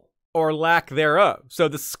skull, or lack thereof. So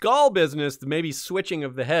the skull business, the maybe switching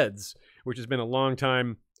of the heads, which has been a long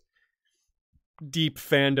time deep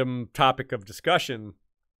fandom topic of discussion,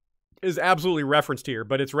 is absolutely referenced here,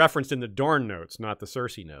 but it's referenced in the Dorne notes, not the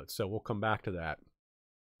Cersei notes, so we'll come back to that.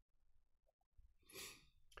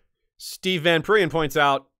 Steve Van Prien points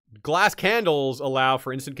out, glass candles allow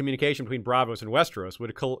for instant communication between Braavos and Westeros,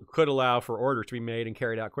 which could allow for orders to be made and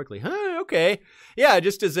carried out quickly. Huh, okay. Yeah,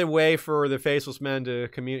 just as a way for the Faceless Men to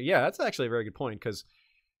communicate. Yeah, that's actually a very good point, because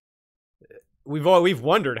we've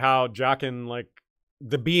wondered how Jaqen, like,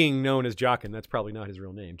 the being known as Jaqen, that's probably not his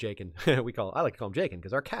real name, Jaqen. I like to call him Jaqen,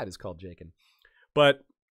 because our cat is called Jaqen. But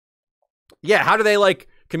yeah, how do they, like,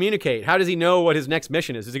 communicate? How does he know what his next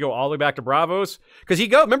mission is? Does he go all the way back to Braavos? Because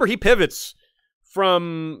remember, he pivots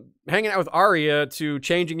from hanging out with Arya to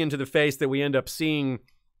changing into the face that we end up seeing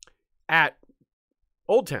at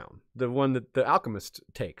Old Town, the one that the alchemist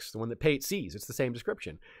takes, the one that Pate sees. It's the same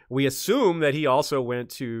description. We assume that he also went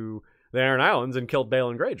to the Iron Islands and killed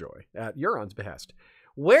Balon Greyjoy at Euron's behest.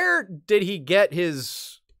 Where did he get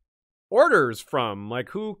his orders from? Like,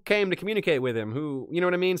 who came to communicate with him? Who, you know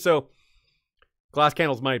what I mean? So glass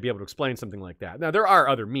candles might be able to explain something like that. Now, there are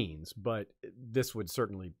other means, but this would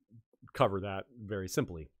certainly cover that very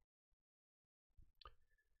simply.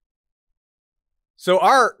 So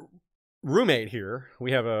our roommate here,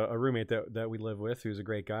 we have a roommate that we live with who's a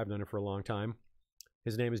great guy. I've known him for a long time.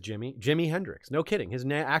 His name is Jimi Hendrix. No kidding. His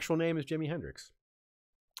actual name is Jimi Hendrix.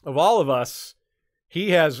 Of all of us,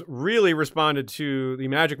 he has really responded to the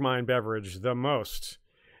Magic Mind beverage the most.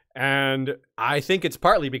 And I think it's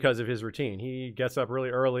partly because of his routine. He gets up really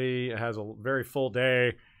early, has a very full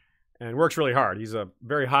day, and works really hard. He's a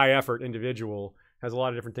very high effort individual, has a lot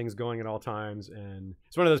of different things going at all times, and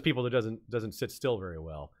it's one of those people that doesn't sit still very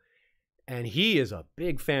well. And he is a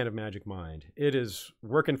big fan of Magic Mind. It is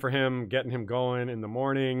working for him, getting him going in the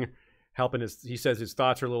morning, helping he says his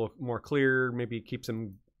thoughts are a little more clear, maybe keeps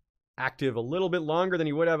him active a little bit longer than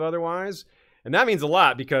he would have otherwise. And that means a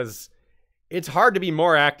lot because it's hard to be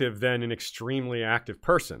more active than an extremely active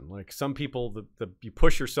person. Like some people, you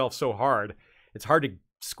push yourself so hard, it's hard to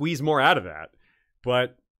squeeze more out of that.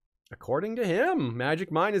 But according to him,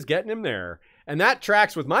 Magic Mind is getting him there. And that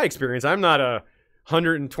tracks with my experience. I'm not a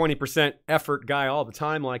 120% effort guy all the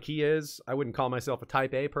time like he is. I wouldn't call myself a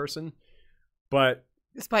type A person. But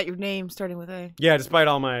despite your name starting with A. Yeah, despite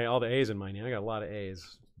all the A's in my name. I got a lot of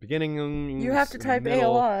A's. Beginning. You have to type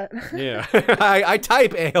middle. A a lot. Yeah. I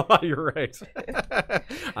type A a lot. You're right.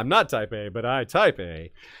 I'm not type A, but I type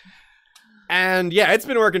A. And yeah, it's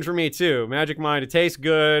been working for me too. Magic Mind, it tastes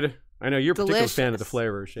good. I know you're a particular fan of the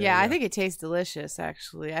flavors. Yeah, I think it tastes delicious,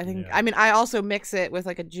 actually. I mean, I also mix it with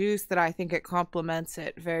like a juice that I think it complements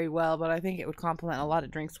it very well, but I think it would complement a lot of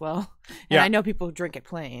drinks well. And I know people who drink it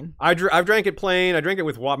plain. I've drank it plain. I drink it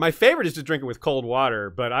with water. My favorite is to drink it with cold water,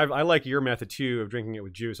 but I like your method too of drinking it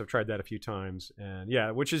with juice. I've tried that a few times. And yeah,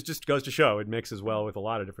 which is just goes to show it mixes well with a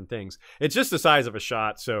lot of different things. It's just the size of a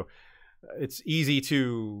shot, so it's easy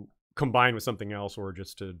to combine with something else or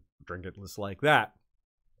just to drink it just like that.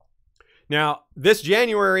 Now, this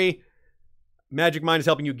January, Magic Mind is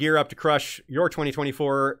helping you gear up to crush your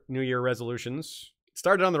 2024 New Year resolutions. It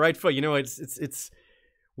started on the right foot. You know, it's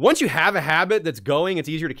once you have a habit that's going, it's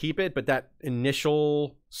easier to keep it, but that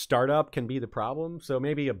initial startup can be the problem. So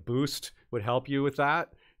maybe a boost would help you with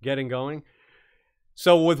that, getting going.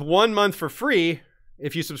 So with 1 month for free,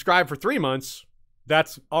 if you subscribe for 3 months,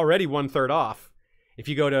 that's already 1/3 off. If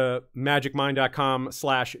you go to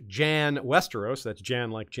magicmind.com/Jan Westeros, that's Jan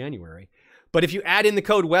like January. But if you add in the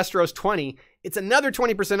code Westeros20, it's another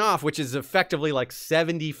 20% off, which is effectively like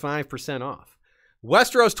 75% off.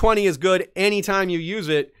 Westeros 20 is good anytime you use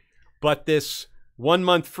it, but this 1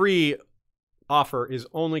 month free offer is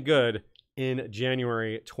only good in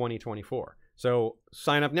January 2024. So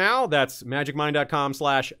sign up now. That's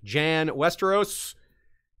magicmind.com/Jan Westeros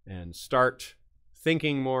and start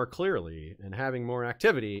thinking more clearly and having more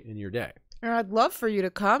activity in your day. I'd love for you to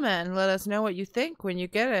comment and let us know what you think when you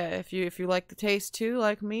get it. If you like the taste too,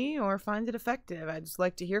 like me, or find it effective. I'd just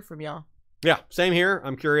like to hear from y'all. Yeah, same here.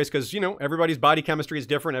 I'm curious because, you know, everybody's body chemistry is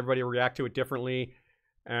different. Everybody will react to it differently.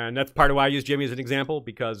 And that's part of why I use Jimmy as an example,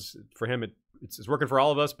 because for him, it's working for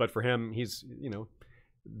all of us. But for him, he's, you know,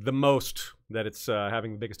 the most that it's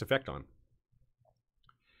having the biggest effect on.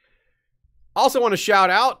 Also want to shout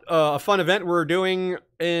out a fun event we're doing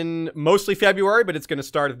in mostly February, but it's going to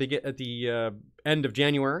start at the end of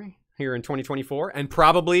January here in 2024, and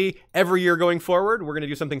probably every year going forward, we're going to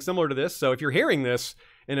do something similar to this. So if you're hearing this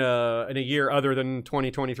in a year other than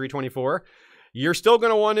 2023-24, you're still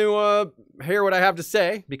going to want to hear what I have to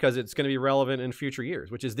say because it's going to be relevant in future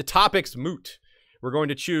years, which is the Topics Moot. We're going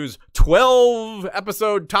to choose 12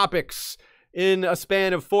 episode topics in a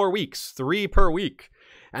span of 4 weeks, 3 per week.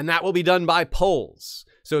 And that will be done by polls.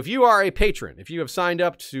 So if you are a patron, if you have signed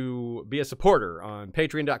up to be a supporter on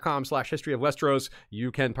patreon.com/History of Westeros,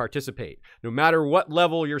 you can participate. No matter what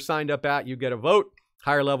level you're signed up at, you get a vote.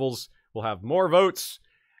 Higher levels will have more votes.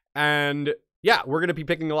 And yeah, we're going to be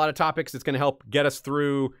picking a lot of topics that's going to help get us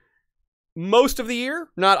through most of the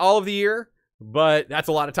year, not all of the year, but that's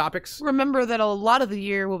a lot of topics. Remember that a lot of the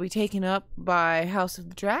year will be taken up by House of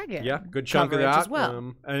the Dragon. Yeah, good chunk of that as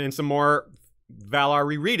well. And some more Valar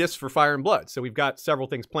Rereadus for Fire and Blood. So we've got several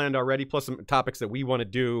things planned already, plus some topics that we want to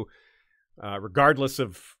do regardless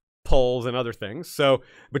of polls and other things. So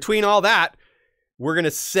between all that, we're going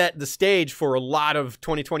to set the stage for a lot of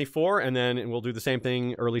 2024, and then we'll do the same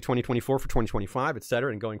thing early 2024 for 2025, et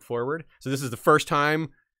cetera, and going forward. So this is the first time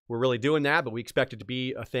we're really doing that, but we expect it to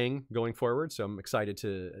be a thing going forward. So I'm excited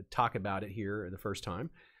to talk about it here the first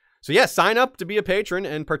time. So yeah, sign up to be a patron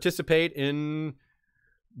and participate in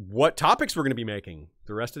what topics we're going to be making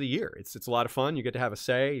the rest of the year. It's a lot of fun. You get to have a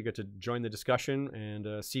say. You get to join the discussion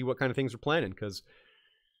and see what kind of things we're planning, because,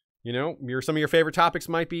 you know, some of your favorite topics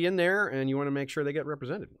might be in there and you want to make sure they get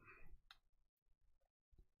represented.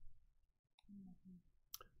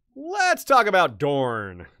 Let's talk about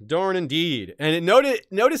Dorne. Dorne indeed. And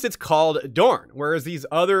notice it's called Dorne, whereas these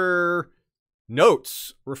other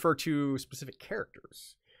notes refer to specific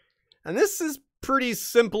characters. And this is pretty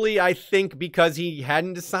simply, I think, because he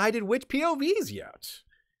hadn't decided which POVs yet.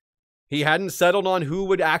 He hadn't settled on who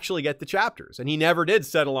would actually get the chapters. And he never did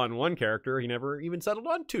settle on one character. He never even settled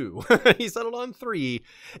on 2. He settled on 3.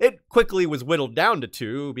 It quickly was whittled down to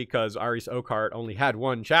 2 because Aris Oakheart only had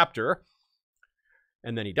 1 chapter.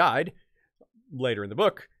 And then he died later in the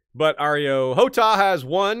book. But Areo Hotah has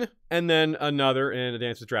 1, and then another in A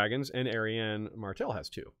Dance with Dragons, and Arianne Martell has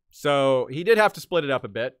 2. So he did have to split it up a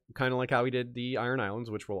bit, kind of like how he did the Iron Islands,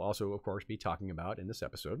 which we'll also, of course, be talking about in this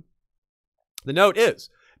episode. The note is,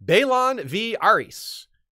 Balon v. Aerys.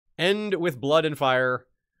 End with blood and fire.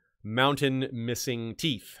 Mountain missing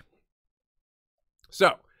teeth.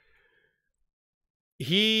 So,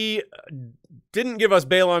 he didn't give us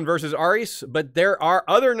Balon versus Aerys, but there are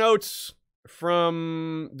other notes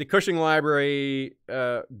from the Cushing Library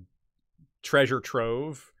treasure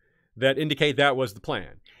trove that indicate that was the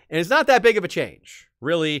plan. And it's not that big of a change.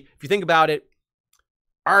 Really, if you think about it,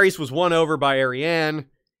 Aerys was won over by Arianne,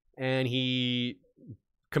 and he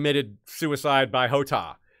committed suicide by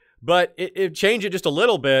Hotah. But it changed it just a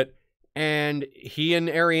little bit, and he and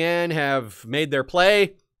Arianne have made their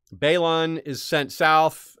play. Balon is sent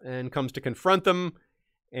south and comes to confront them,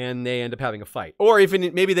 and they end up having a fight. Or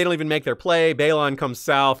even maybe they don't even make their play. Balon comes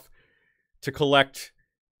south to collect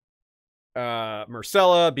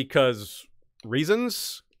Myrcella because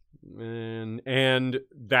reasons. And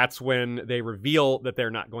that's when they reveal that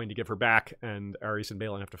they're not going to give her back, and Aerys and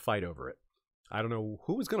Balon have to fight over it. I don't know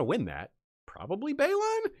who was going to win that. Probably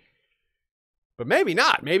Balon? But maybe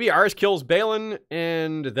not. Maybe Aerys kills Balon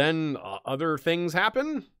and then other things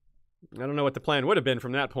happen. I don't know what the plan would have been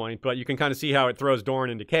from that point, but you can kind of see how it throws Dorne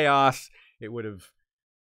into chaos. It would have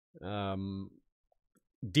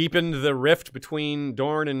deepened the rift between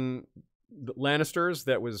Dorne and the Lannisters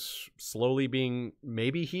that was slowly being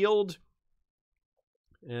maybe healed.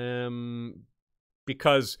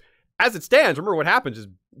 Because as it stands, remember what happens is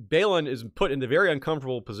Balon is put in the very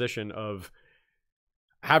uncomfortable position of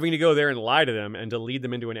having to go there and lie to them and to lead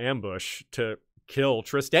them into an ambush to kill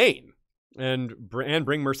Trystane and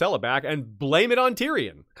bring Myrcella back and blame it on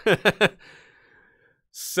Tyrion.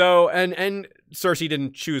 So, and Cersei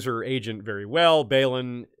didn't choose her agent very well.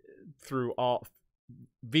 Balon,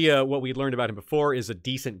 via what we learned about him before, is a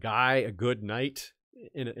decent guy, a good knight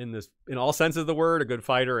in all senses of the word, a good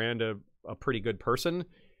fighter and a pretty good person.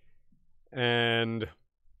 And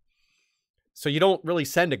so you don't really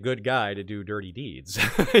send a good guy to do dirty deeds.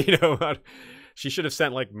 You know, she should have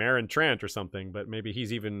sent like Meryn Trant or something, but maybe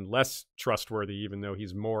he's even less trustworthy, even though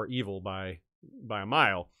he's more evil by a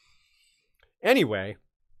mile. Anyway,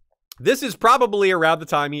 this is probably around the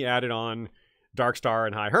time he added on Darkstar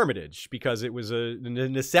and High Hermitage, because it was a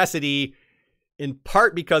necessity, in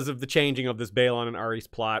part because of the changing of this Balon and Aerys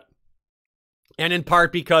plot, and in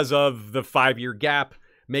part because of the 5-year gap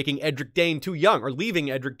making Edric Dane too young, or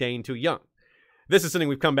leaving Edric Dane too young. This is something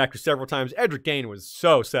we've come back to several times. Edric Dane was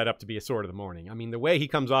so set up to be a Sword of the Morning. I mean, the way he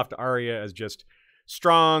comes off to Arya as just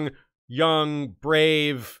strong, young,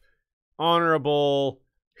 brave, honorable,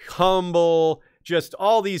 humble, just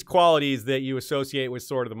all these qualities that you associate with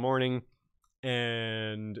Sword of the Morning.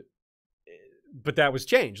 But that was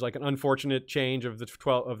changed. Like, an unfortunate change of the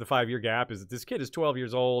 5-year gap is that this kid is 12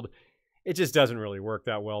 years old. It just doesn't really work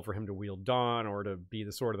that well for him to wield Dawn or to be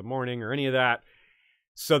the Sword of the Morning or any of that.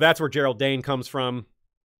 So that's where Gerald Dane comes from.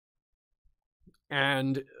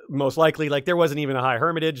 And most likely, like, there wasn't even a High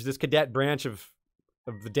Hermitage. This cadet branch of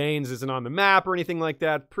the Danes isn't on the map or anything like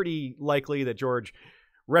that. Pretty likely that George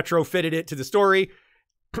retrofitted it to the story.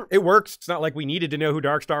 It works. It's not like we needed to know who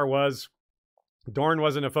Darkstar was. Dorne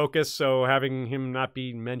wasn't a focus, so having him not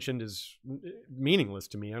be mentioned is meaningless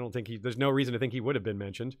to me. I don't think there's no reason to think he would have been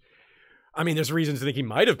mentioned. I mean, there's reasons to think he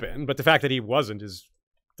might have been, but the fact that he wasn't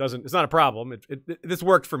it's not a problem. This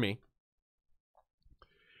worked for me.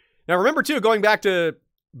 Now, remember, too, going back to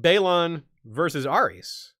Balon versus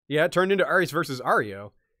Aerys. Yeah, it turned into Aerys versus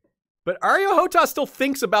Aryo. But Aryo Hotah still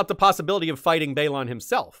thinks about the possibility of fighting Balon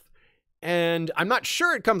himself. And I'm not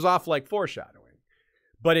sure it comes off like foreshadowing.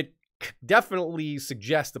 But it definitely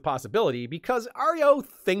suggests the possibility, because Aryo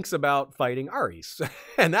thinks about fighting Aerys.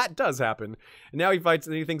 And that does happen. And now he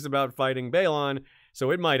thinks about fighting Balon, so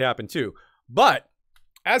it might happen too. But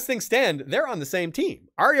as things stand, they're on the same team.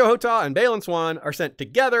 Aryo Hotah and Balon Swan are sent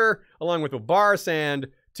together, along with Obar Sand,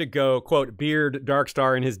 to go, quote, beard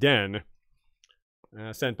Darkstar in his den,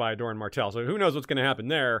 sent by Doran Martell. So who knows what's going to happen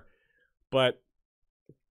there, but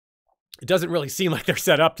it doesn't really seem like they're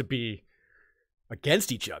set up to be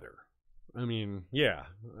against each other. I mean, yeah,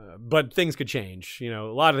 but things could change. You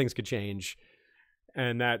know, a lot of things could change,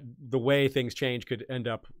 and that the way things change could end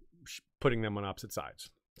up putting them on opposite sides.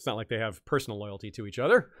 It's not like they have personal loyalty to each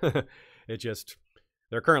other.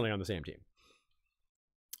 They're currently on the same team.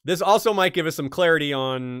 This also might give us some clarity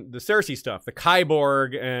on the Cersei stuff, the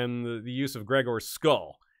Kyborg and the use of Gregor's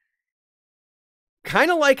skull. Kind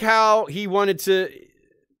of like how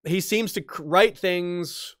he seems to write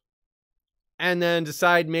things and then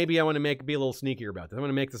decide, maybe I want to be a little sneakier about this. I want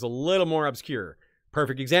to make this a little more obscure.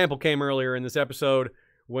 Perfect example came earlier in this episode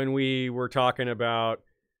when we were talking about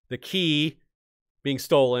the key being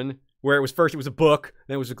stolen, where it was a book,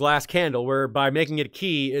 then it was a glass candle, where by making it a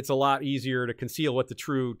key, it's a lot easier to conceal what the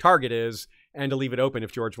true target is and to leave it open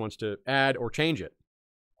if George wants to add or change it.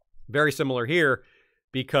 Very similar here,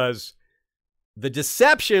 because the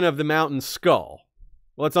deception of the mountain skull.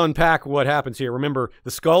 Let's unpack what happens here. Remember,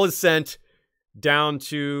 the skull is sent down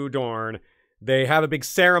to Dorne. They have a big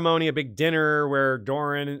ceremony, a big dinner where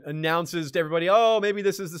Doran announces to everybody, oh, maybe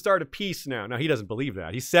this is the start of peace now. Now, he doesn't believe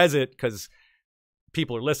that. He says it because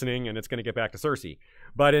people are listening and it's going to get back to Cersei.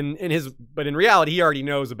 But in reality, he already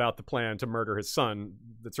knows about the plan to murder his son,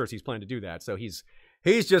 that Cersei's plan to do that. So he's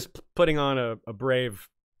just putting on a brave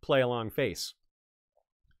play-along face.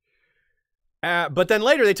 But then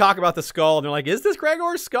later they talk about the skull and they're like, is this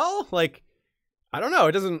Gregor's skull? Like, I don't know.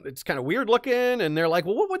 It's kind of weird looking. And they're like,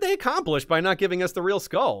 well, what would they accomplish by not giving us the real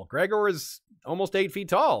skull? Gregor is almost 8 feet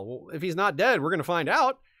tall. Well, if he's not dead, we're going to find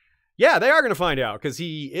out. Yeah, they are going to find out because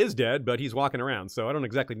he is dead, but he's walking around. So I don't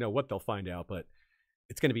exactly know what they'll find out, but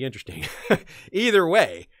it's going to be interesting. Either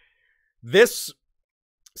way, this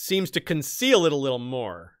seems to conceal it a little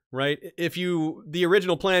more, right? The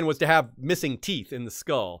original plan was to have missing teeth in the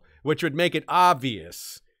skull, which would make it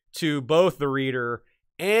obvious to both the reader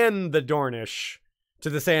and the Dornish, to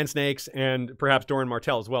the Sand Snakes and perhaps Doran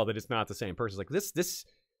Martell as well, that it's not the same person. It's like, this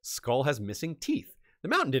skull has missing teeth. The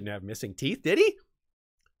mountain didn't have missing teeth, did he?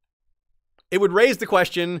 It would raise the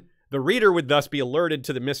question. The reader would thus be alerted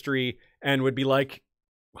to the mystery and would be like,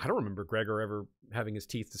 I don't remember Gregor ever having his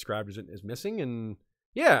teeth described as missing. And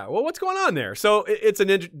yeah, well, what's going on there? So it's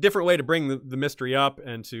a different way to bring the mystery up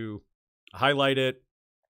and to highlight it.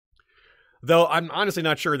 Though I'm honestly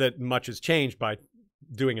not sure that much has changed by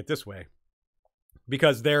doing it this way,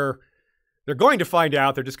 because they're going to find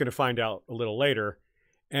out. They're just going to find out a little later,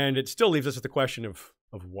 and it still leaves us with the question of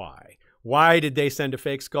why. Why did they send a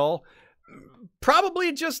fake skull?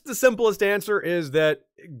 Probably just the simplest answer is that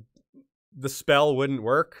the spell wouldn't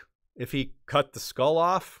work if he cut the skull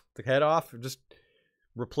off, the head off, just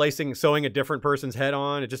sewing a different person's head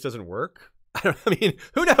on. It just doesn't work. I mean,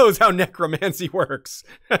 who knows how necromancy works?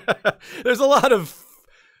 There's a lot of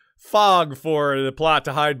fog for the plot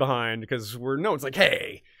to hide behind, because it's like,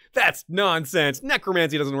 hey, that's nonsense.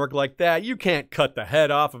 Necromancy doesn't work like that. You can't cut the head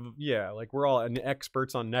off of, like we're all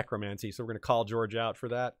experts on necromancy, so we're going to call George out for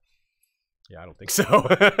that. Yeah, I don't think so.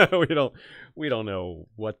 we don't know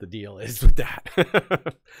what the deal is with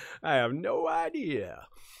that. I have no idea.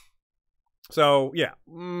 So, yeah,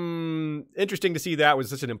 interesting to see that was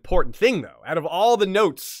such an important thing, though. Out of all the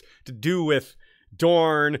notes to do with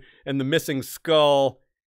Dorne and the missing skull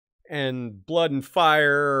and blood and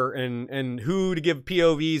fire and who to give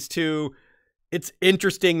POVs to, it's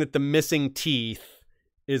interesting that the missing teeth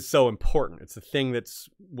is so important. It's the thing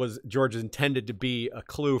was George's intended to be a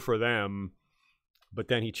clue for them, but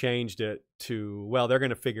then he changed it to, well, they're going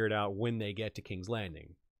to figure it out when they get to King's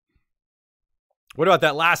Landing. What about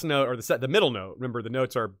that last note, or the middle note? Remember, the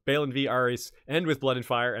notes are Balin v. Aerys, end with blood and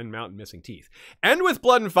fire, and mountain missing teeth. End with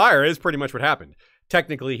blood and fire is pretty much what happened.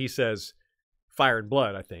 Technically, he says fire and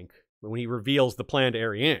blood, I think, when he reveals the plan to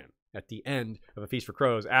Arianne at the end of A Feast for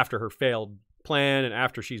Crows, after her failed plan and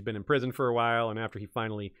after she's been in prison for a while and after he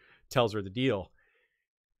finally tells her the deal.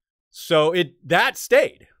 So that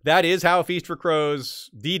stayed. That is how A Feast for Crows,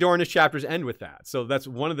 the Dornish chapters, end with that. So that's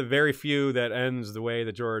one of the very few that ends the way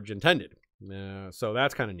that George intended. So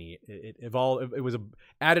that's kind of neat. It evolved. It was a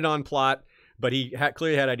added on plot, but he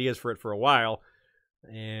clearly had ideas for it for a while,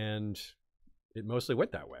 and it mostly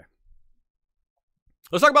went that way.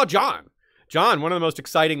 Let's talk about Jon. Jon, one of the most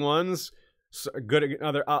exciting ones.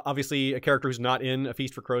 Obviously a character who's not in A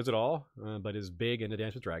Feast for Crows at all, but is big in A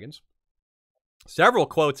Dance with Dragons. Several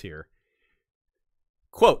quotes here.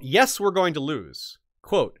 Quote, yes, we're going to lose.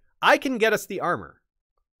 Quote, I can get us the armor.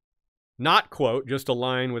 Not, quote, just a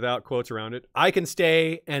line without quotes around it. I can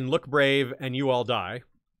stay and look brave and you all die.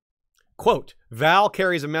 Quote, Val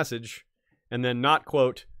carries a message. And then not,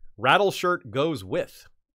 quote, Rattleshirt goes with.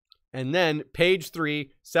 And then page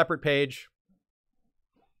 3, separate page.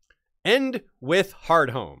 End with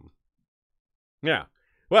Hardhome. Yeah.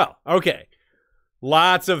 Well, okay.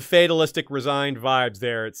 Lots of fatalistic, resigned vibes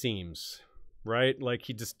there, it seems. Right? Like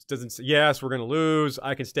he just doesn't say, yes, we're going to lose.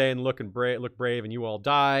 I can stay and look brave and you all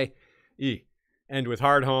die. End with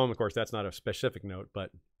Hardhome. Of course, that's not a specific note,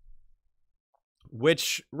 but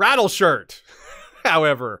which Rattleshirt?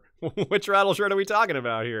 However, which Rattleshirt are we talking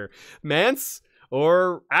about here? Mance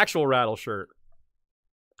or actual Rattleshirt?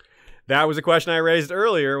 That was a question I raised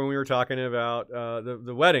earlier when we were talking about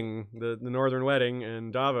the wedding, the Northern wedding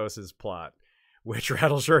and Davos's plot. Which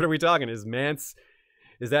Rattleshirt are we talking? Is Mance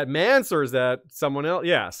is that Mance or is that someone else?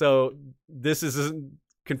 Yeah, so this is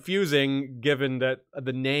confusing given that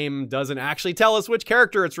the name doesn't actually tell us which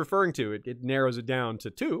character it's referring to. It narrows it down to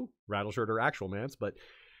 2, Rattleshirt or actual Mance, but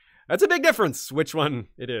that's a big difference which one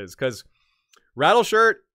it is, because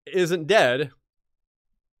Rattleshirt isn't dead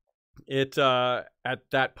at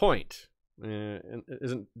that point.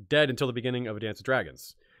 Isn't dead until the beginning of A Dance of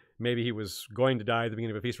Dragons. Maybe he was going to die at the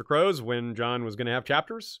beginning of A Feast for Crows when Jon was going to have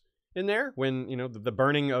chapters in there, when, you know, the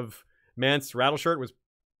burning of Mance Rattleshirt was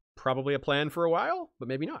probably a plan for a while, but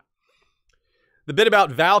maybe not. The bit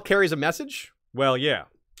about Val carries a message, well, yeah,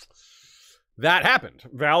 that happened.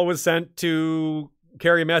 Val was sent to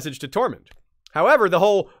carry a message to Tormund. However, the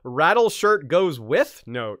whole Rattleshirt goes with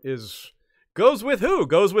note is, goes with who?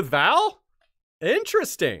 Goes with Val?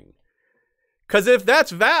 Interesting. Because if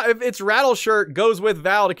that's Val, if it's Rattleshirt goes with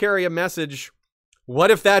Val to carry a message, what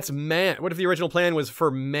if that's Mance? What if the original plan was for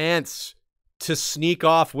Mance to sneak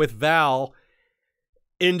off with Val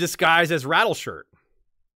in disguise as Rattleshirt?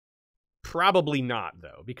 Probably not,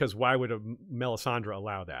 though, because why would a Melisandre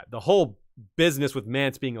allow that? The whole business with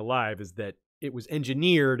Mance being alive is that it was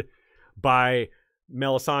engineered by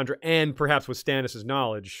Melisandre and perhaps with Stannis'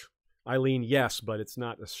 knowledge. Eileen, yes, but it's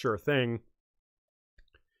not a sure thing.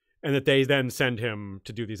 And that they then send him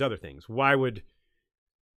to do these other things. Why would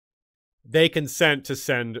they consent to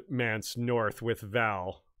send Mance north with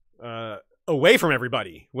Val away from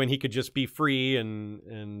everybody when he could just be free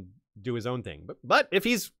and do his own thing? But if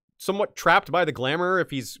he's somewhat trapped by the glamour,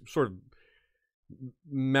 if he's sort of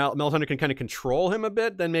Melisandre can kind of control him a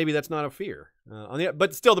bit, then maybe that's not a fear.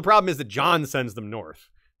 But still, the problem is that Jon sends them north,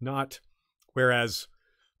 not whereas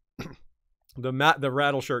the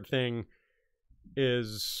Rattleshirt thing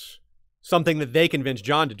is something that they convince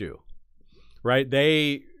Jon to do, right?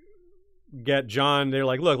 They get Jon, they're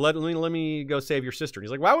like, look, let me go save your sister. And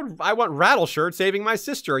he's like, why would I want Rattleshirt saving my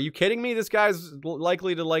sister? Are you kidding me? This guy's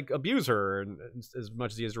likely to like abuse her and as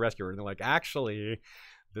much as he is to rescue her. And they're like, actually,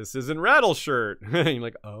 this isn't Rattleshirt. And you're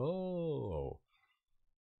like, oh.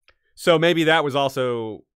 So maybe that was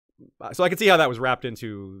also, so I can see how that was wrapped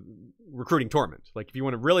into recruiting Tormund. Like, if you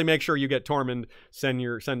want to really make sure you get Tormund, send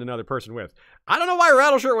another person with. I don't know why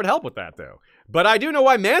Rattleshirt would help with that, though. But I do know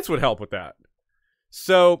why Mance would help with that.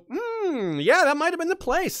 So, yeah, that might have been the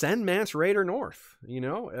play. Send Mance Raider north, you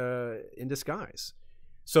know, in disguise.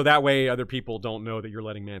 So that way other people don't know that you're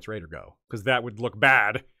letting Mance Raider go. Because that would look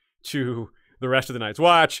bad to the rest of the Night's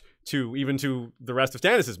Watch, even to the rest of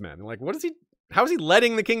Stannis' men. Like, what is he... How is he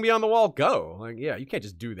letting the King Beyond the Wall go? Like, yeah, you can't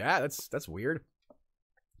just do that. That's weird.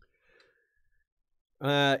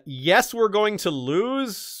 Yes, we're going to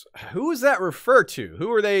lose. Who does that refer to?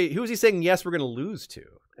 Who is he saying yes, we're going to lose to?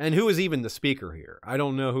 And who is even the speaker here? I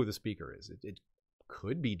don't know who the speaker is. It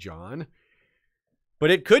could be Jon. But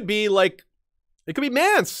it could be like, it could be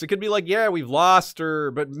Mance. It could be like, yeah, we've lost,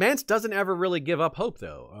 but Mance doesn't ever really give up hope,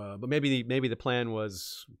 though. But maybe the plan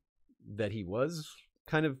was that he was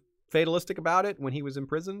kind of fatalistic about it when he was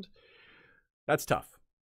imprisoned. That's tough.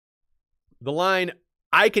 The line,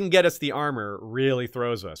 I can get us the armor, really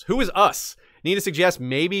throws us. Who is us? Need to suggest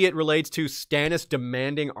maybe it relates to Stannis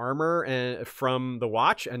demanding armor from the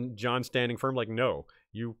Watch and Jon standing firm like, no,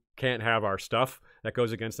 you can't have our stuff. That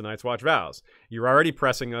goes against the Night's Watch vows. You're already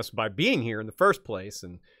pressing us by being here in the first place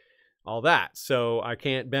and all that. So I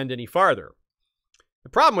can't bend any farther. The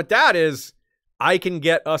problem with that is I can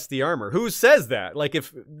get us the armor. Who says that? Like,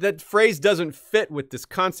 if that phrase doesn't fit with this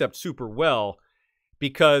concept super well,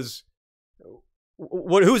 because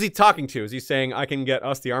who's he talking to? Is he saying I can get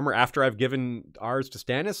us the armor after I've given ours to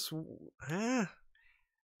Stannis?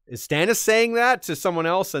 Is Stannis saying that to someone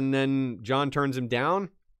else and then Jon turns him down?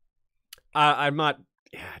 I'm not.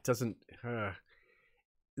 Yeah, it doesn't.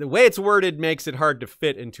 The way it's worded makes it hard to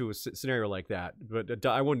fit into a scenario like that. But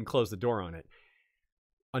I wouldn't close the door on it.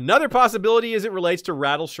 Another possibility is it relates to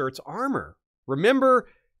Rattleshirt's armor. Remember,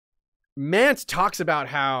 Mance talks about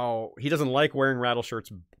how he doesn't like wearing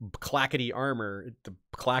Rattleshirt's clackety armor. The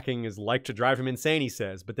clacking is like to drive him insane, he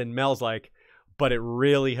says. But then Mel's like, but it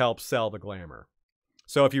really helps sell the glamour.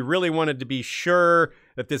 So if you really wanted to be sure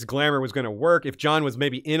that this glamour was going to work, if Jon was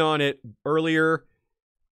maybe in on it earlier,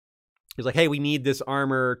 he's like, hey, we need this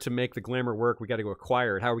armor to make the glamour work. We got to go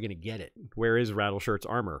acquire it. How are we going to get it? Where is Rattleshirt's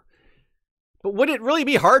armor? But would it really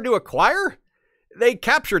be hard to acquire? They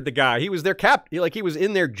captured the guy. He was their like he was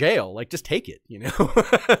in their jail. Like, just take it, you know?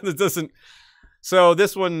 This doesn't. So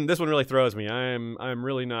this one really throws me. I'm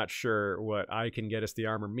really not sure what I can get us the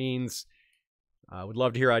armor means. I would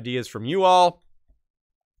love to hear ideas from you all,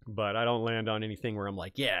 but I don't land on anything where I'm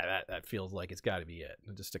like, yeah, that feels like it's got to be it.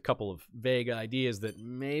 Just a couple of vague ideas that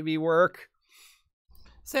maybe work.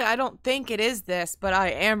 So I don't think it is this, but I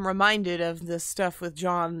am reminded of the stuff with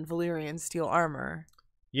Jon Valyrian's steel armor.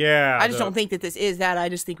 Yeah. I just don't think that this is that. I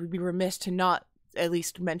just think we'd be remiss to not at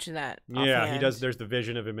least mention that. Yeah, offhand. he does. There's the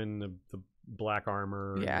vision of him in the black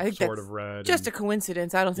armor, yeah, I think sword that's of red. Just a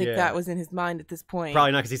coincidence. I don't think that was in his mind at this point.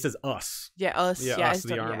 Probably not, because he says us. Yeah, us. Yeah, us,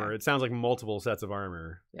 the armor. It sounds like multiple sets of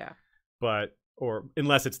armor. Yeah. But, or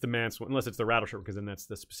unless it's the unless it's the Rattleshirt, because then that's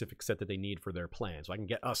the specific set that they need for their plan. So I can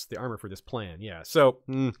get us the armor for this plan. Yeah. So,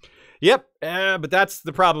 yep. But that's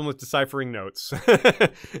the problem with deciphering notes.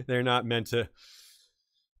 They're not meant to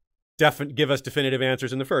give us definitive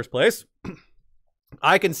answers in the first place.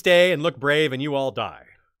 I can stay and look brave, and you all die.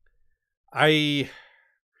 I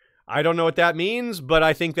don't know what that means, but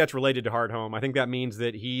I think that's related to Hardhome. I think that means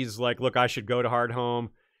that he's like, look, I should go to Hardhome.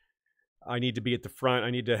 I need to be at the front. I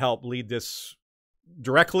need to help lead this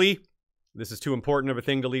directly. This is too important of a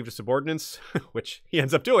thing to leave to subordinates, which he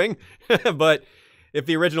ends up doing. But if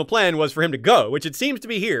the original plan was for him to go, which it seems to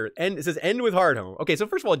be here, and it says end with Hardhome. Okay, so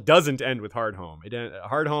first of all, it doesn't end with Hardhome.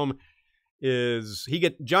 Hardhome is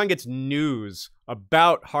Jon gets news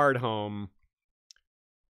about Hardhome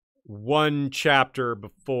one chapter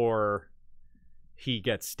before he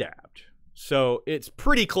gets stabbed. So it's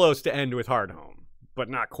pretty close to end with Hardhome, but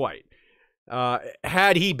not quite.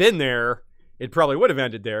 Had he been there, it probably would have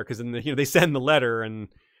ended there, because they send the letter, and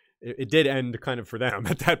it did end kind of for them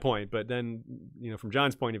at that point. But then, from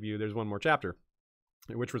Jon's point of view, there's one more chapter,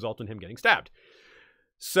 which results in him getting stabbed.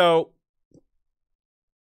 So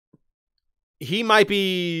he might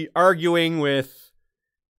be arguing with,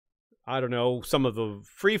 I don't know, some of the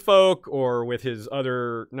free folk, or with his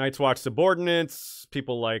other Night's Watch subordinates,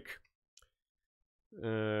 people like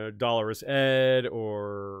Dolorous Ed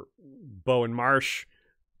or Bowen Marsh,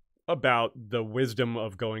 about the wisdom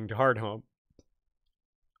of going to Hardhome.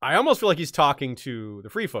 I almost feel like he's talking to the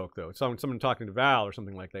free folk, though. Someone talking to Val or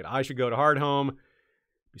something like that. I should go to Hardhome.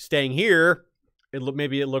 Staying here,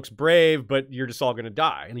 maybe it looks brave, but you're just all going to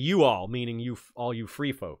die. And you all, meaning all you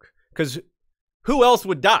free folk. Because who else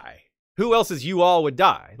would die? Who else's you all would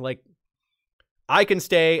die? Like, I can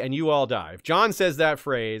stay and you all die. If Jon says that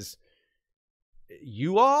phrase,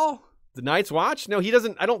 you all? The Night's Watch? No, he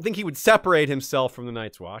doesn't. I don't think he would separate himself from the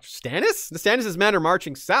Night's Watch. Stannis? The Stannis' men are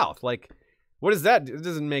marching south. Like, what is that? It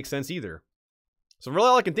doesn't make sense either. So really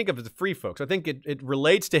all I can think of is the free folks. I think it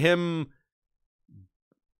relates to him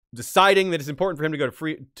deciding that it's important for him to go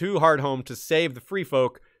to Hardhome to save the free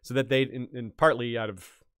folk, so that they, and partly out of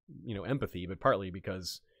empathy, but partly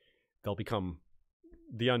because they'll become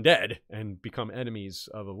the undead and become enemies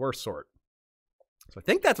of a worse sort. So I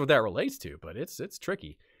think that's what that relates to, but it's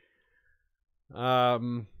tricky.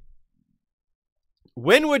 When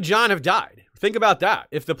would Jon have died? Think about that.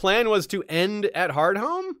 If the plan was to end at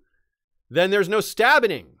Hardhome, then there's no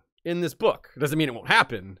stabbing in this book. It doesn't mean it won't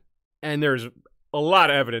happen. And there's a lot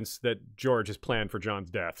of evidence that George has planned for Jon's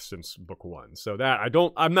death since book 1. So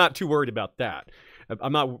I'm not too worried about that.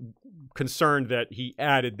 I'm not concerned that he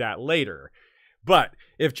added that later. But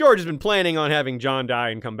if George has been planning on having Jon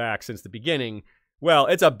die and come back since the beginning, well,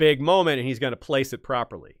 it's a big moment, and he's going to place it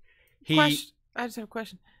properly. I just have a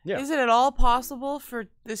question. Yeah. Is it at all possible for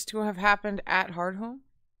this to have happened at Hardhome?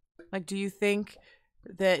 Like, do you think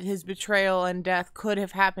that his betrayal and death could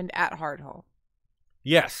have happened at Hardhome?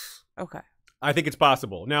 Yes. Okay. I think it's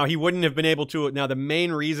possible. Now, he wouldn't have been able to. Now, the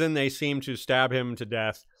main reason they seem to stab him to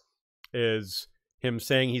death is him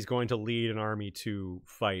saying he's going to lead an army to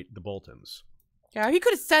fight the Boltons. Yeah, he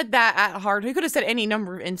could have said that at Hardhome. He could have said any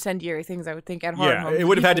number of incendiary things, I would think, at Hardhome. Yeah, it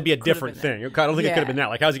would have had to be a different thing. I don't think it could have been that.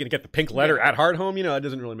 Like, how's he going to get the pink letter at Hardhome? It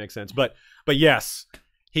doesn't really make sense. But yes,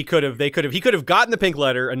 he could have gotten the pink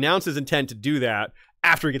letter, announced his intent to do that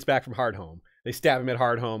after he gets back from Hardhome. They stab him at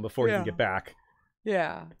Hardhome before he can get back.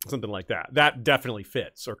 Yeah. Something like that. That definitely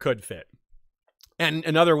fits, or could fit. And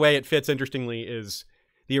another way it fits, interestingly, is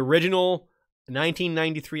the original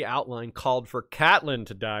 1993 outline called for Catelyn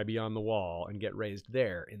to die beyond the wall and get raised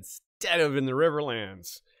there instead of in the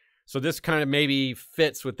Riverlands. So this kind of maybe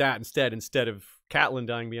fits with that instead of Catelyn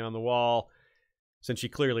dying beyond the wall, since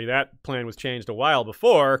that plan was changed a while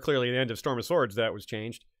before. Clearly, the end of Storm of Swords, that was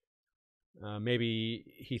changed. Maybe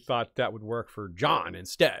he thought that would work for Jon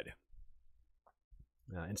instead.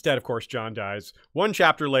 Instead, of course, Jon dies one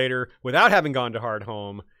chapter later without having gone to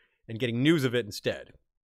Hardhome and getting news of it instead.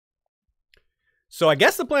 So I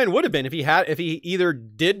guess the plan would have been if he either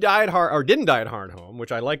did die or didn't die at Hardhome,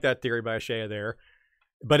 which I like that theory by Shea there.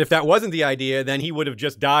 But if that wasn't the idea, then he would have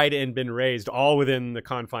just died and been raised all within the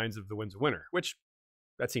confines of the Winds of Winter, which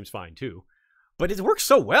that seems fine too. But it works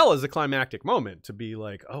so well as a climactic moment to be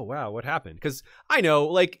like, oh wow, what happened? Because I know,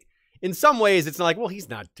 like, in some ways, it's not like, well, he's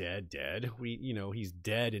not dead. He's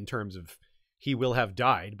dead in terms of he will have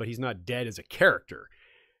died, but he's not dead as a character.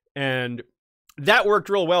 And that worked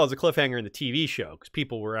real well as a cliffhanger in the TV show, because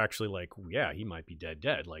people were actually like, yeah, he might be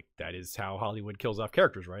dead. Like, that is how Hollywood kills off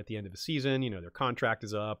characters, right? At the end of the season, their contract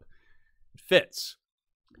is up. It fits.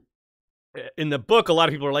 In the book, a lot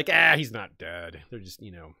of people are like, he's not dead. They're just,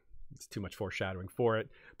 it's too much foreshadowing for it.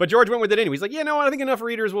 But George went with it anyway. He's like, I think enough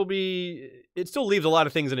readers will be... It still leaves a lot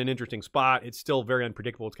of things in an interesting spot. It's still very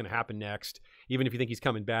unpredictable what's going to happen next. Even if you think he's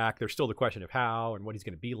coming back, there's still the question of how and what he's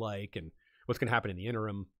going to be like and what's going to happen in the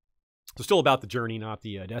interim. So still about the journey, not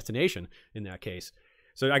the destination in that case.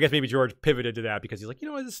 So I guess maybe George pivoted to that because he's like,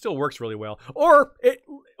 this still works really well. Or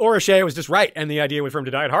O'Shea was just right, and the idea was for him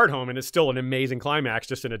to die at Hardhome, and it's still an amazing climax,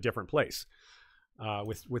 just in a different place,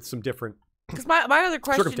 with some different because my other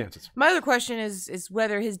question, circumstances. My other question is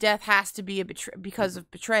whether his death has to be because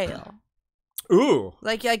of betrayal. Ooh,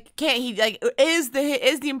 like can't he is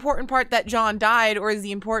the important part that Jon died, or is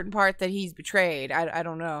the important part that he's betrayed? I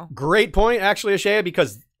don't know. Great point, actually, O'Shea,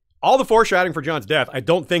 because all the foreshadowing for Jon's death, I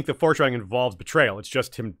don't think the foreshadowing involves betrayal. It's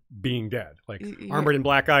just him being dead. Like, armored in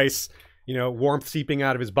black ice, warmth seeping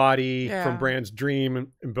out of his body from Bran's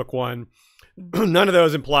dream in book 1. None of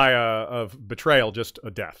those imply of betrayal, just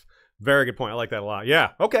a death. Very good point. I like that a lot.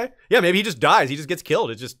 Yeah, okay. Yeah, maybe he just dies. He just gets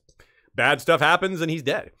killed. It's just bad stuff happens and he's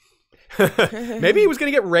dead. Maybe he was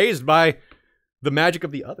going to get raised by the magic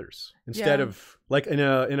of the others instead of, like, in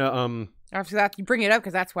a After that, you bring it up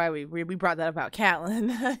because that's why we brought that up about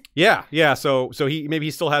Catelyn. yeah. So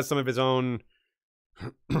he still has some of his own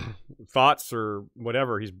thoughts or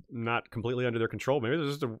whatever. He's not completely under their control. Maybe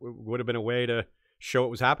this would have been a way to show what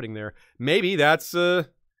was happening there. Maybe that's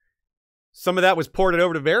some of that was ported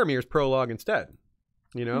over to Varamir's prologue instead.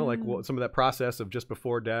 Like some of that process of just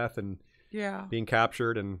before death and being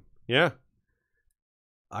captured, and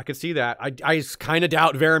I could see that. I kind of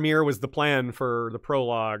doubt Varamir was the plan for the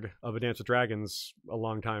prologue of A Dance with Dragons a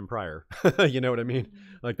long time prior. You know what I mean?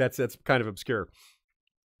 Like, that's kind of obscure.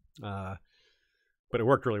 But it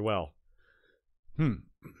worked really well. So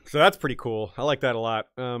that's pretty cool. I like that a lot.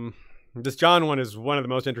 This Jon one is one of the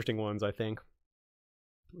most interesting ones, I think.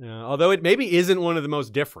 Although it maybe isn't one of the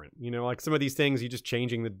most different. Like some of these things, you just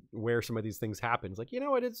changing where some of these things happen. It's like,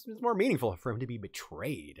 it's more meaningful for him to be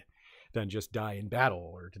betrayed than just die in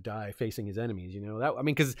battle or to die facing his enemies,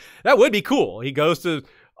 because that would be cool. He goes to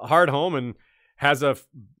Hardhome and has a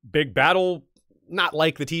big battle, not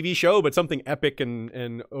like the TV show, but something epic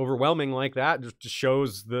and overwhelming like that. Just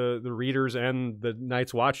shows the readers and the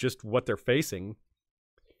Night's Watch just what they're facing.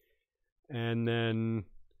 And then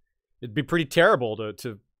it'd be pretty terrible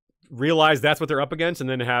to realize that's what they're up against and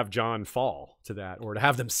then have Jon fall to that, or to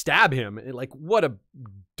have them stab him. Like, what a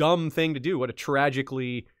dumb thing to do. What a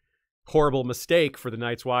tragically horrible mistake for the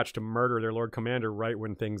Night's Watch to murder their Lord Commander right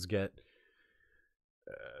when things get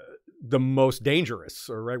the most dangerous,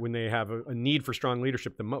 or right when they have a need for strong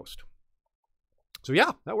leadership the most. So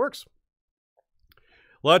yeah, that works.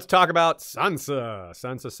 Let's talk about Sansa.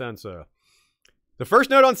 Sansa. The first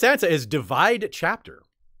note on Sansa is divide chapter.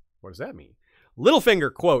 What does that mean?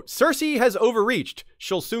 Littlefinger, quote, Cersei has overreached.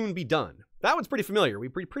 She'll soon be done. That one's pretty familiar. We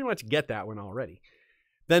pretty much get that one already.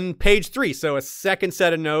 Then page 3, so a second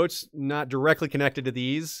set of notes, not directly connected to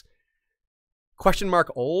these. Question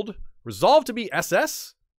mark old, resolve to be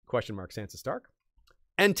SS, question mark Sansa Stark,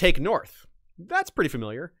 and take north. That's pretty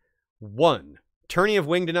familiar. 1, tourney of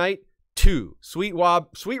wing tonight. 2, Sweet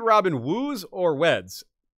Robin woos or weds.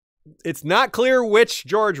 It's not clear which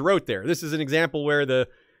George wrote there. This is an example where the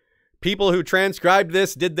people who transcribed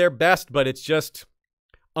this did their best, but it's just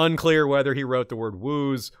unclear whether he wrote the word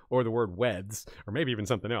woos or the word weds, or maybe even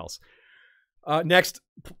something else. Next,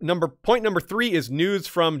 point number 3 is news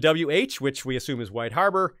from WH, which we assume is White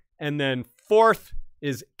Harbor. And then 4th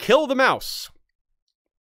is kill the mouse.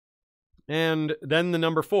 And then the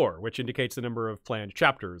number 4, which indicates the number of planned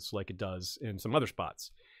chapters, like it does in some other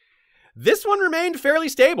spots. This one remained fairly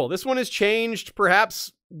stable. This one has changed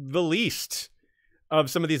perhaps the least of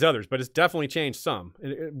some of these others, but it's definitely changed some.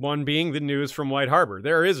 One being the news from White Harbor.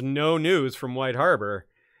 There is no news from White Harbor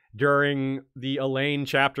during the Elaine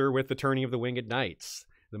chapter with the Tourney of the Winged Knights,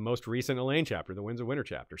 the most recent Elaine chapter, the Winds of Winter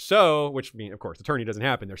chapter. So, which means, of course, the tourney doesn't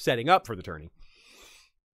happen. They're setting up for the tourney.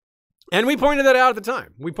 And we pointed that out at the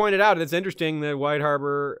time. We pointed out it's interesting that White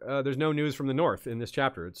Harbor, there's no news from the north in this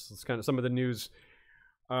chapter. It's kind of some of the news,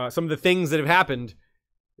 some of the things that have happened,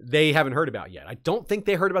 they haven't heard about yet. I don't think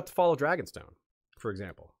they heard about the fall of Dragonstone, for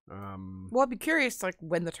example. Well, I'd be curious, like,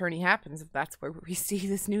 when the tourney happens, if that's where we see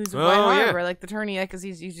this news of White Harbor. Yeah. Like, the tourney, because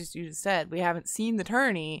you just said, we haven't seen the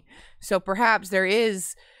tourney. So perhaps there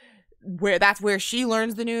is that's where she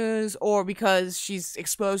learns the news, or because she's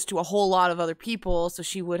exposed to a whole lot of other people, so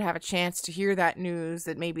she would have a chance to hear that news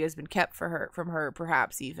that maybe has been kept from her,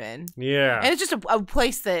 perhaps even. Yeah. And it's just a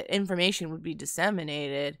place that information would be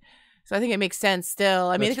disseminated. So I think it makes sense still.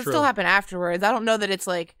 I mean, it could still happen afterwards. I don't know that it's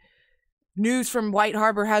like news from White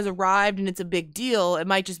Harbor has arrived and it's a big deal. It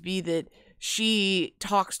might just be that she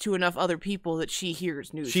talks to enough other people that she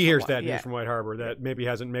hears news. She hears that news from White Harbor that maybe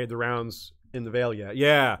hasn't made the rounds in the Vale yet.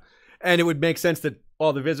 Yeah. And it would make sense that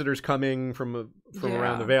all the visitors coming from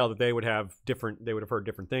around the Vale, that they would have heard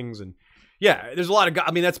different things. And yeah, there's a lot of, I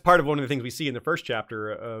mean, that's part of one of the things we see in the first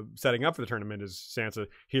chapter setting up for the tournament is Sansa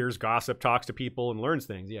hears gossip, talks to people, and learns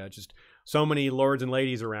things. Yeah, just so many lords and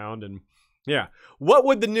ladies around. And yeah, what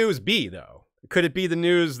would the news be, though? Could it be the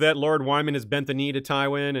news that Lord Wyman has bent the knee to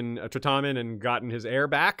Tywin and Tommen and gotten his heir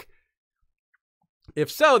back? If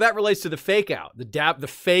so, that relates to the fake out, the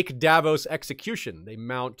fake Davos execution. They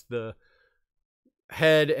mount the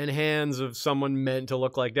head and hands of someone meant to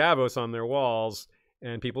look like Davos on their walls,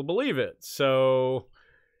 and people believe it. So,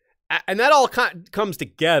 and that all comes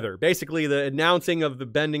together. Basically, the announcing of the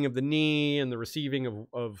bending of the knee and the receiving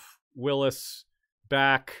of Willis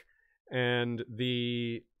back and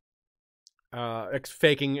the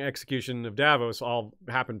faking execution of Davos all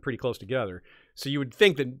happened pretty close together. So you would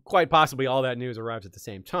think that quite possibly all that news arrives at the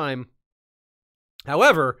same time.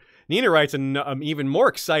 However, Nina writes an even more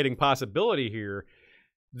exciting possibility here,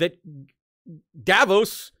 that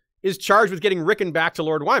Davos is charged with getting Rickon back to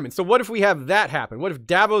Lord Wyman. So what if we have that happen? What if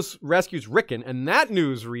Davos rescues Rickon and that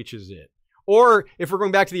news reaches it? Or if we're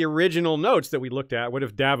going back to the original notes that we looked at, what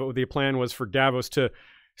if the plan was for Davos to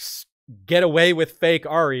get away with fake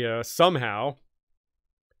Arya somehow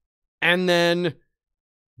and then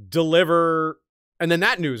deliver, and then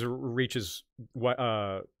that news reaches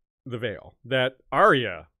the Vale that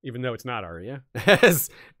Arya, even though it's not Arya, is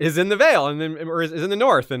in the Vale and then or is in the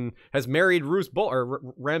north and has married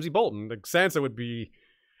Ramsay Bolton. Like Sansa would be,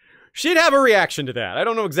 she'd have a reaction to that. I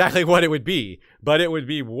don't know exactly what it would be, but it would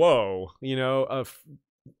be whoa, you know, of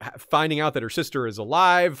finding out that her sister is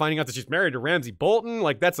alive, finding out that she's married to Ramsay Bolton.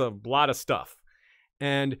 Like that's a lot of stuff.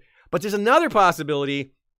 But there's another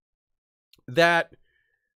possibility that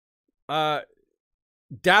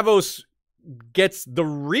Davos gets the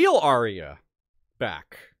real Arya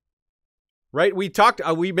back, right? We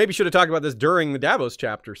maybe should have talked about this during the Davos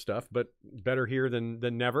chapter stuff, but better here than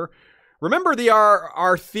never. Remember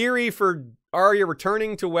our theory for Arya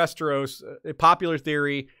returning to Westeros, a popular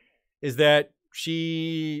theory, is that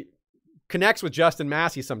she connects with Justin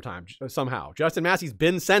Massey somehow. Justin Massey's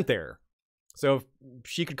been sent there. So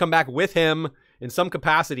she could come back with him in some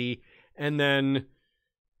capacity, and then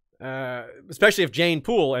especially if Jane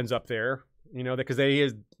Poole ends up there, you know, because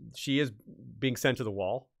she is being sent to the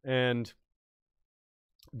Wall, and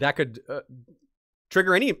that could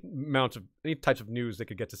trigger any types of news that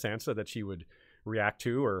could get to Sansa that she would react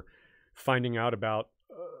to, or finding out about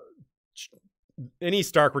any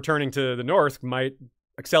Stark returning to the North might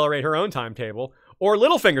accelerate her own timetable, or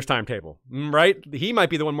Littlefinger's timetable, right? He might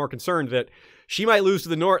be the one more concerned that she might lose to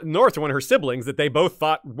the North to one of her siblings that they both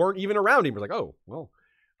thought weren't even around him. We're like, oh, well,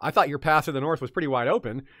 I thought your path to the North was pretty wide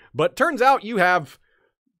open, but turns out you have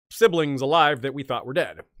siblings alive that we thought were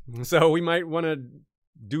dead. So we might want to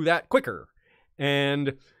do that quicker.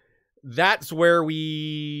 And that's where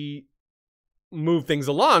we move things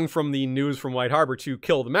along from the news from White Harbor to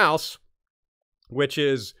Kill the Mouse, which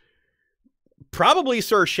is probably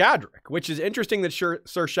Sir Shadrick, which is interesting that Sir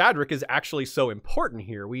Shadrick is actually so important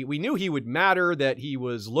here. We knew he would matter, that he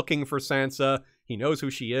was looking for Sansa. He knows who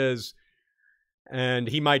she is. And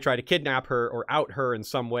he might try to kidnap her or out her in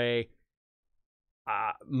some way.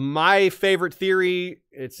 My favorite theory,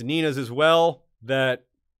 it's Nina's as well, that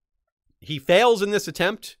he fails in this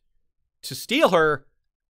attempt to steal her,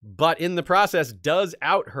 but in the process does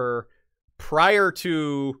out her prior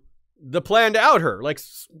to the plan to out her. Like,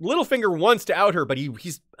 Littlefinger wants to out her, but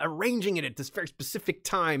he's arranging it at this very specific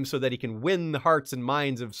time so that he can win the hearts and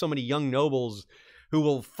minds of so many young nobles who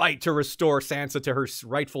will fight to restore Sansa to her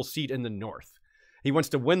rightful seat in the North. He wants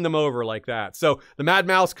to win them over like that. So the Mad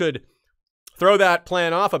Mouse could throw that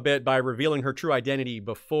plan off a bit by revealing her true identity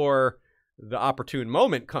before the opportune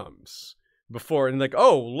moment comes. And like,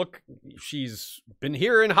 oh, look, she's been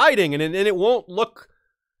here in hiding. And it won't look,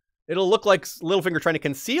 it'll look like Littlefinger trying to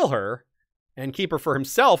conceal her and keep her for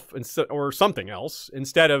himself or something else,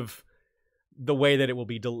 instead of the way that it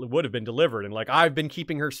would have been delivered. And like, I've been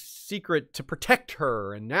keeping her secret to protect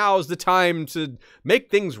her, and now's the time to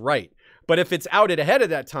make things right. But if it's outed ahead of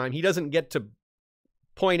that time, he doesn't get to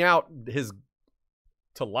point out his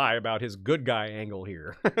to lie about his good guy angle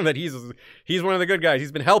here. That he's one of the good guys.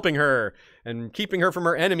 He's been helping her and keeping her from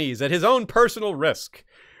her enemies at his own personal risk.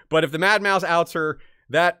 But if the Mad Mouse outs her,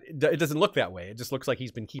 it doesn't look that way. It just looks like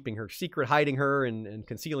he's been keeping her secret, hiding her, and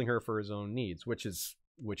concealing her for his own needs, which is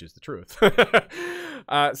the truth.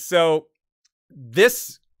 So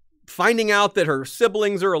this finding out that her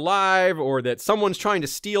siblings are alive, or that someone's trying to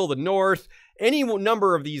steal the North, any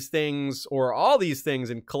number of these things, or all these things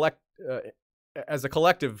in as a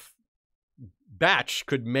collective batch,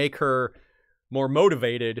 could make her more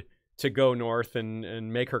motivated to go north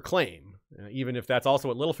and make her claim. Even if that's also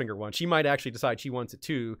what Littlefinger wants, she might actually decide she wants it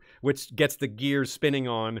too, which gets the gears spinning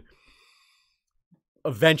on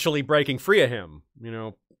eventually breaking free of him,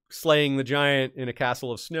 slaying the giant in a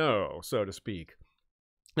castle of snow, so to speak.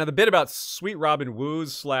 Now, the bit about Sweet Robin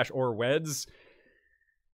woos / or weds,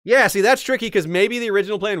 yeah, see, that's tricky, because maybe the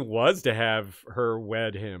original plan was to have her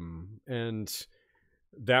wed him, and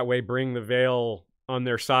that way bring the Vale on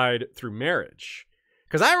their side through marriage.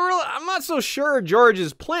 Because I'm not so sure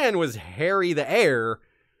George's plan was Harry the Heir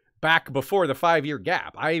back before the 5-year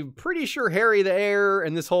gap. I'm pretty sure Harry the Heir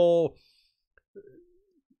and this whole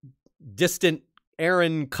distant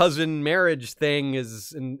Aaron cousin marriage thing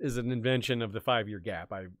is an invention of the 5-year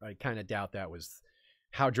gap. I kind of doubt that was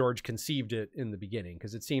how George conceived it in the beginning,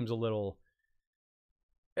 because it seems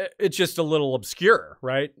it's just a little obscure,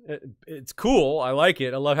 right? It's cool. I like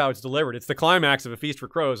it. I love how it's delivered. It's the climax of A Feast for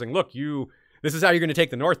Crows, and look, this is how you're going to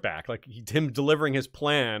take the North back. Like, him delivering his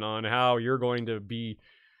plan on how you're going to be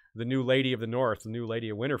the new Lady of the North, the new Lady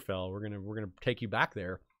of Winterfell. We're gonna take you back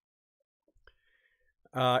there.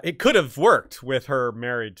 It could have worked with her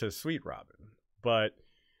married to Sweet Robin, but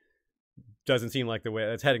doesn't seem like the way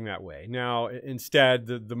that's heading that way. Now, instead,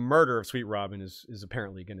 the murder of Sweet Robin is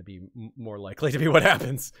apparently going to be more likely to be what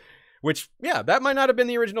happens. Which, yeah, that might not have been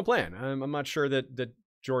the original plan. I'm not sure that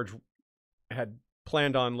George had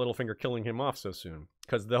planned on Littlefinger killing him off so soon,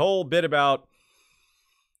 because the whole bit about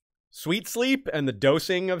Sweet Sleep and the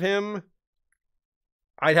dosing of him,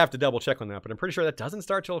 I'd have to double check on that, but I'm pretty sure that doesn't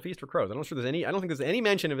start till A Feast for Crows. I don't think there's any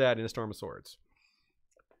mention of that in A Storm of Swords.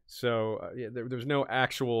 So yeah, there's no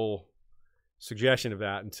actual suggestion of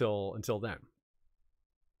that until then.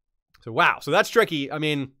 So wow, so that's tricky. I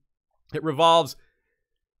mean, it revolves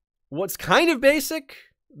what's kind of basic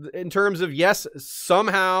in terms of, yes,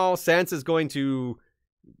 somehow Sansa's going to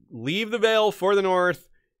leave the Vale for the North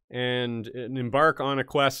and embark on a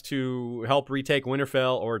quest to help retake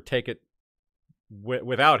Winterfell, or take it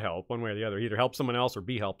without help, one way or the other. Either help someone else or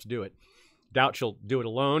be helped to do it. Doubt she'll do it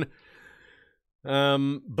alone.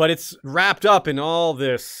 But it's wrapped up in all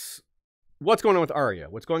this. What's going on with Arya?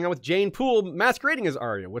 What's going on with Jane Poole masquerading as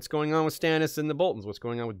Arya? What's going on with Stannis and the Boltons? What's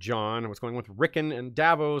going on with Jon? What's going on with Rickon and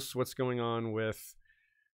Davos? What's going on with,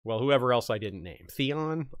 well, whoever else I didn't name?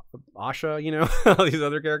 Theon? Asha? All these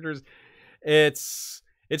other characters. It's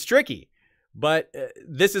tricky. But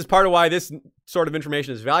this is part of why this sort of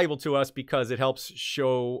information is valuable to us, because it helps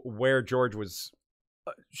show where George was,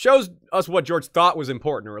 shows us what George thought was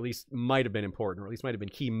important, or at least might have been important, or at least might have been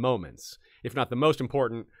key moments, if not the most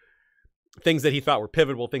important, things that he thought were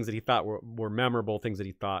pivotal, things that he thought were memorable, things that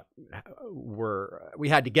he thought we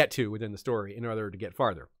had to get to within the story in order to get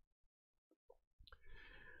farther.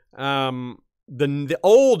 The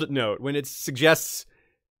old note, when it suggests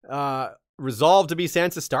resolved to be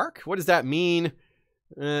Sansa Stark, what does that mean?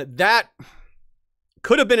 That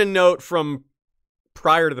could have been a note from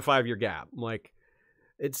prior to the 5-year gap. Like,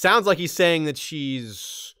 it sounds like he's saying that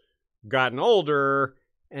she's gotten older,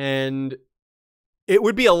 and it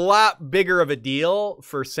would be a lot bigger of a deal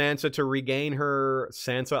for Sansa to regain her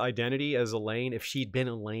Sansa identity as Elaine if she'd been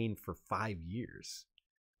Elaine for 5 years,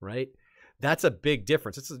 right? That's a big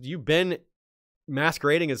difference. You've been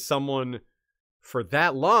masquerading as someone for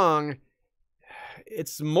that long.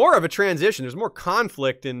 It's more of a transition. There's more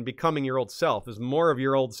conflict in becoming your old self. There's more of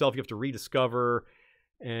your old self you have to rediscover,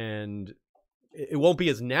 and it won't be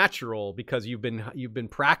as natural because you've been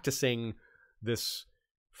practicing this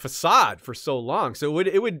facade for so long. So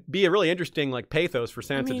it would be a really interesting pathos for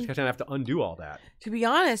Sansa to kind of have to undo all that. To be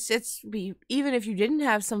honest, even if you didn't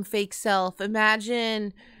have some fake self,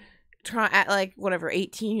 imagine at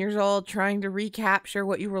 18 years old trying to recapture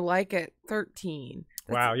what you were like at 13.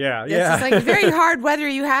 Wow, yeah. It's very hard whether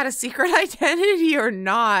you had a secret identity or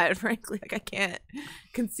not. Frankly, I can't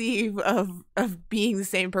conceive of being the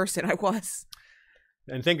same person I was.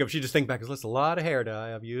 And she just think back, there's a lot of hair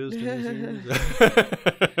dye I've used in these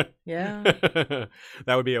years. Yeah.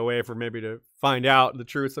 That would be a way for maybe to find out the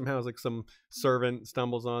truth somehow. It's like some servant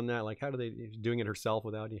stumbles on that. Like, how do they doing it herself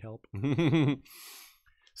without any help?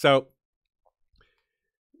 So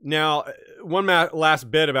Now, one last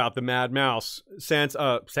bit about the Mad Mouse. Not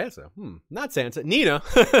Sansa. Nina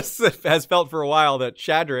has felt for a while that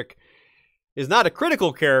Shadrick is not a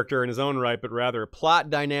critical character in his own right, but rather a plot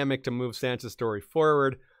dynamic to move Sansa's story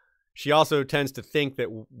forward. She also tends to think that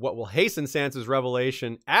what will hasten Sansa's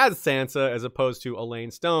revelation as Sansa, as opposed to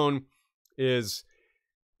Elaine Stone, is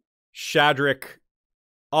Shadrick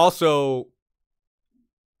also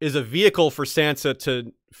is a vehicle for Sansa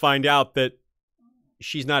to find out that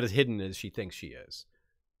she's not as hidden as she thinks she is.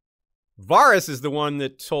 Varys is the one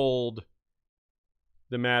that told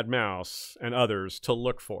the Mad Mouse and others to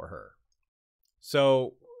look for her.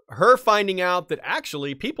 So her finding out that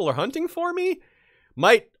actually people are hunting for me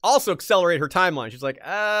might also accelerate her timeline. She's like,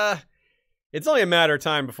 it's only a matter of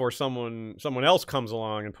time before someone else comes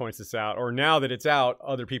along and points this out. Or now that it's out,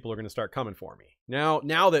 other people are going to start coming for me. Now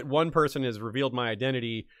that one person has revealed my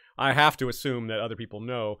identity, I have to assume that other people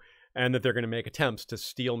know, and that they're going to make attempts to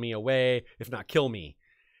steal me away, if not kill me.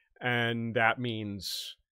 And that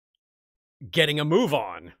means getting a move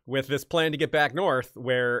on with this plan to get back north,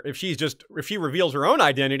 where if she reveals her own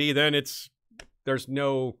identity, then there's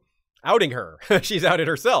no outing her. She's outed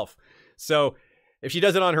herself. So if she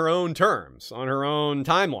does it on her own terms, on her own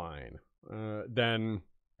timeline, then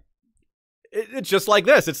it's just like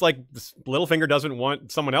this. It's like Littlefinger doesn't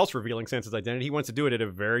want someone else revealing Sansa's identity. He wants to do it at a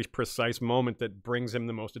very precise moment that brings him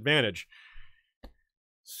the most advantage.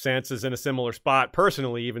 Sansa's in a similar spot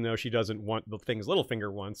personally, even though she doesn't want the things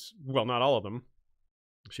Littlefinger wants. Well, not all of them.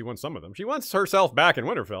 She wants some of them. She wants herself back in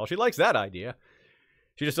Winterfell. She likes that idea.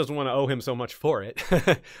 She just doesn't want to owe him so much for it.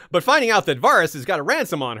 But finding out that Varys has got a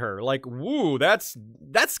ransom on her, like, woo, that's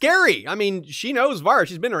scary. I mean, she knows Varys.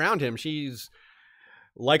 She's been around him. She's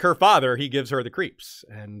like her father. He gives her the creeps,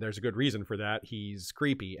 and there's a good reason for that. He's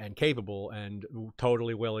creepy and capable and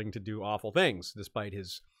totally willing to do awful things, despite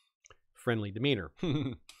his friendly demeanor.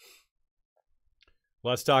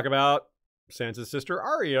 Let's talk about Sansa's sister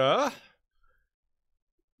Arya.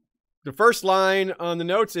 The first line on the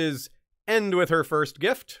notes is, end with her first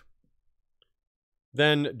gift,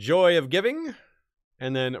 then joy of giving,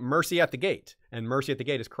 and then mercy at the gate. And mercy at the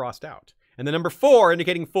gate is crossed out. And the number 4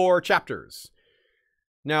 indicating 4 chapters.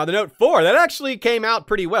 Now, the note 4, that actually came out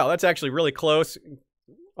pretty well. That's actually really close.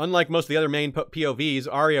 Unlike most of the other main POVs,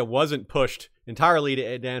 Arya wasn't pushed entirely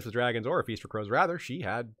to Dance with Dragons or A Feast for Crows. Rather, she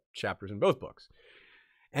had chapters in both books.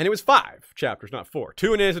 And it was 5 chapters, not 4.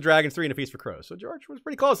 2 in Dance with Dragons, 3 in A Feast for Crows. So George was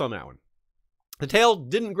pretty close on that one. The tale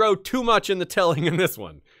didn't grow too much in the telling in this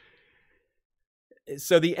one.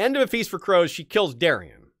 So the end of A Feast for Crows, she kills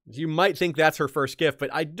Darion. You might think that's her first gift,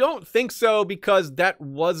 but I don't think so, because that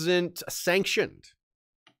wasn't sanctioned.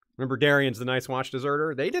 Remember, Darion's the Night's Watch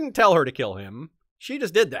deserter? They didn't tell her to kill him. She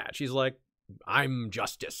just did that. She's like, I'm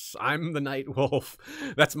justice. I'm the Night Wolf.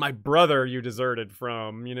 That's my brother you deserted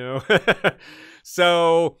from, you know?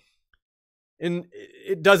 So,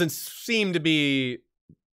 it doesn't seem to be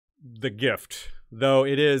the gift, though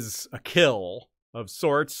it is a kill of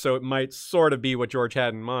sorts, so it might sort of be what George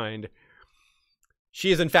had in mind.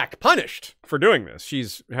 She is in fact punished for doing this.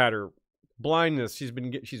 She's had her blindness, she's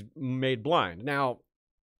made blind. Now,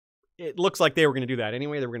 it looks like they were going to do that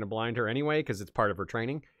anyway. They were going to blind her anyway because it's part of her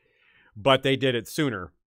training, but they did it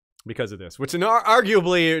sooner because of this, which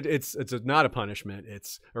arguably it's not a punishment,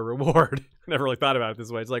 it's a reward. I never really thought about it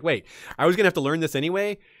this way. It's like, wait, I was going to have to learn this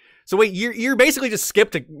anyway? So wait, you're basically just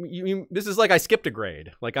skipped this is like I skipped a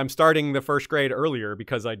grade. Like I'm starting the first grade earlier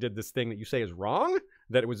because I did this thing that you say is wrong,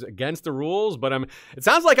 that it was against the rules, but it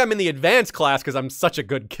sounds like I'm in the advanced class because I'm such a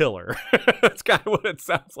good killer. That's kind of what it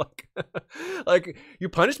sounds like. Like, you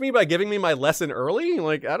punished me by giving me my lesson early?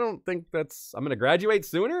 Like, I don't think I'm going to graduate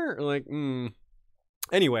sooner? Like,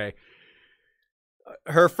 Anyway,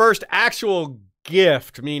 her first actual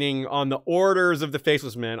gift, meaning on the orders of the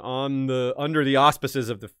Faceless Men, under the auspices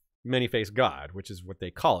of the Many-Faced God, which is what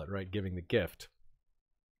they call it, right? Giving the gift.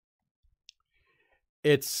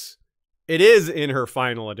 It is in her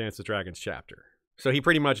final A Dance with Dragons chapter. So he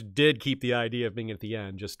pretty much did keep the idea of being at the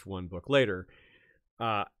end just one book later.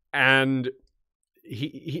 And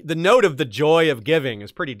the note of the joy of giving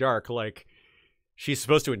is pretty dark. Like, she's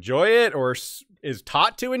supposed to enjoy it or is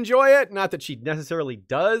taught to enjoy it. Not that she necessarily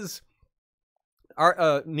does.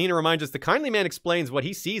 Nina reminds us the kindly man explains what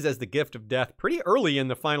he sees as the gift of death pretty early in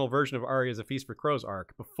the final version of Arya's A Feast for Crows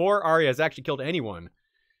arc, before Arya has actually killed anyone,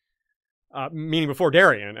 meaning before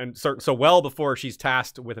Darion, and so well before she's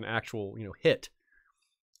tasked with an actual hit.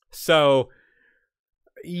 So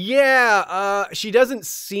yeah, she doesn't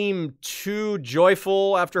seem too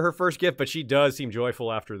joyful after her first gift, but she does seem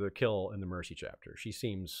joyful after the kill in the Mercy chapter. She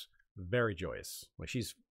seems very joyous. Like,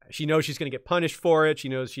 she's She knows she's going to get punished for it. She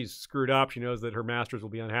knows she's screwed up. She knows that her masters will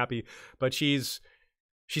be unhappy, but she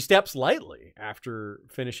steps lightly after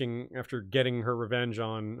getting her revenge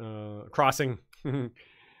on crossing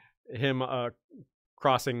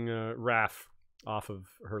Raph off of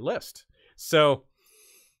her list. So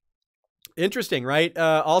interesting, right?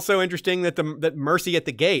 Also interesting that that Mercy at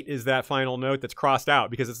the Gate is that final note that's crossed out,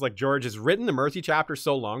 because it's like George has written the Mercy chapter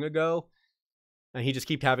so long ago, and he just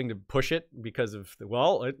keeps having to push it because of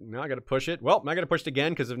now I got to push it. Well, I got to push it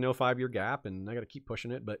again because of no 5-year gap, and I got to keep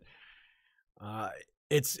pushing it. But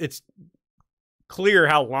it's clear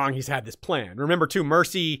how long he's had this plan. Remember too,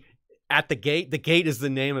 Mercy at the Gate. The Gate is the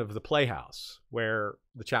name of the playhouse where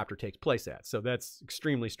the chapter takes place at. So that's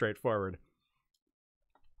extremely straightforward.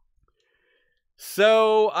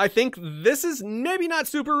 So I think this is maybe not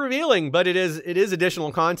super revealing, but it is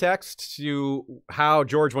additional context to how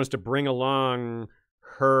George wants to bring along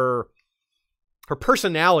her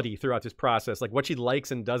personality throughout this process, like what she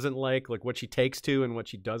likes and doesn't like what she takes to and what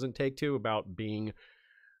she doesn't take to about being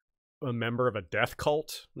a member of a death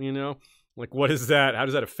cult, like what is that? How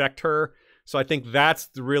does that affect her? So I think that's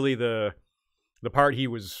really the part he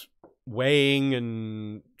was weighing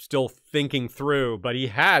and still thinking through, but he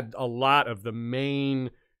had a lot of the main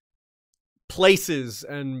places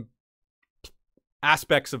and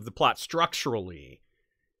aspects of the plot structurally.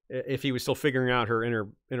 If he was still figuring out her inner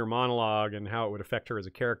monologue and how it would affect her as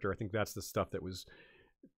a character, I think that's the stuff that was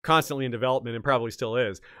constantly in development and probably still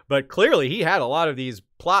is. But clearly he had a lot of these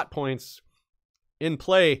plot points in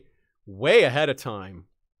play way ahead of time,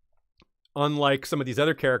 unlike some of these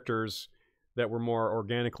other characters that were more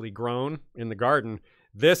organically grown in the garden.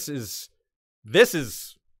 This is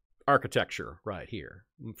architecture right here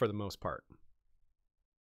for the most part.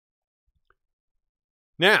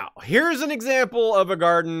 Now, here's an example of a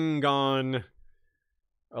garden gone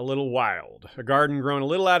a little wild. A garden grown a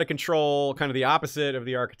little out of control, kind of the opposite of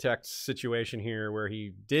the architect's situation here, where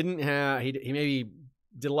he maybe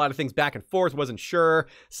did a lot of things back and forth, wasn't sure,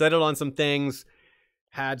 settled on some things,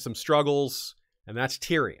 had some struggles, and that's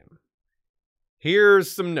Tyrion.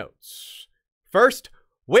 Here's some notes. First,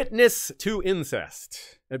 witness to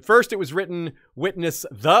incest. At first, it was written witness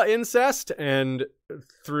the incest, and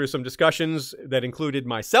through some discussions that included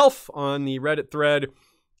myself on the Reddit thread,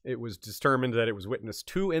 it was determined that it was witness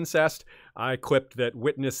to incest. I quipped that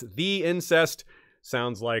witness the incest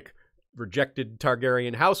sounds like rejected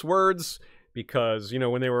Targaryen house words, because, when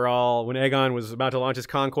Aegon was about to launch his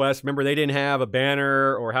conquest, remember they didn't have a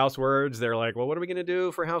banner or house words. They're like, well, what are we going to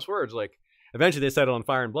do for house words? Like, eventually they settled on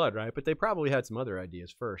fire and blood, right? But they probably had some other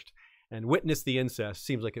ideas first. And witness the incest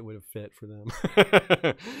seems like it would have fit for them.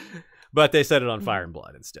 But they set it on fire and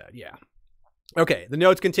blood instead. Yeah. Okay, the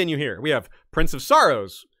notes continue here. We have Prince of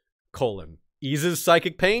Sorrows, : eases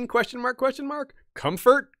psychic pain, ?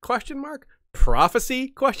 Comfort, ?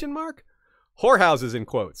 Prophecy, ? Whorehouses, in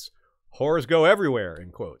quotes. Whores go everywhere,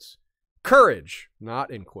 in quotes. Courage,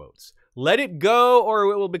 not in quotes. Let it go or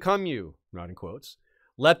it will become you, not in quotes.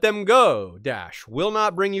 Let them go, will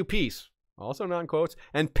not bring you peace, also not in quotes.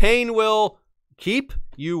 And pain will keep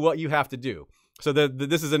you what you have to do. So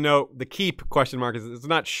this is a note, the keep ? is it's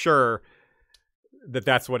not sure that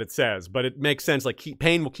that's what it says, but it makes sense. Like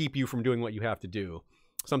pain will keep you from doing what you have to do.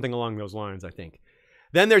 Something along those lines, I think.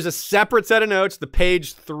 Then there's a separate set of notes, the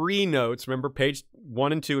page 3 notes. Remember, page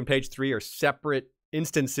 1 and 2 and page 3 are separate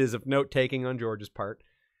instances of note-taking on George's part.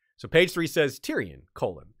 So page 3 says, Tyrion, :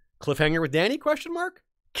 cliffhanger with Dany, ?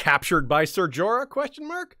 Captured by Ser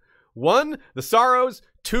Jorah, ? 1, the Sorrows.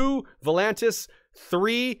 2, Volantis.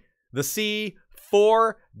 3, the Sea.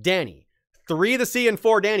 4, Dany. 3, the Sea, and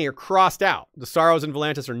 4, Dany are crossed out. The Sorrows and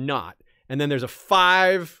Volantis are not. And then there's a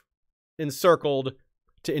 5 encircled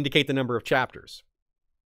to indicate the number of chapters.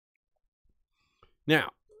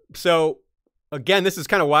 Now, so again, this is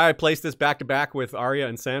kind of why I placed this back to back with Arya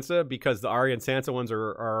and Sansa, because the Arya and Sansa ones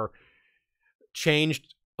are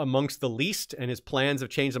changed amongst the least, and his plans have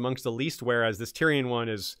changed amongst the least, whereas this Tyrion one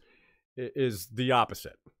is the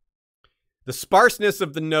opposite. The sparseness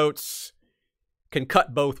of the notes can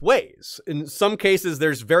cut both ways. In some cases,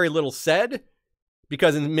 there's very little said,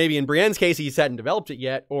 because maybe in Brienne's case, he hadn't developed it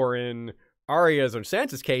yet, or in Arya's or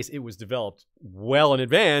Sansa's case, it was developed well in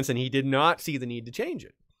advance, and he did not see the need to change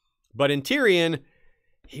it. But in Tyrion,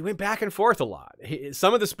 he went back and forth a lot.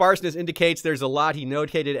 Some of the sparseness indicates there's a lot he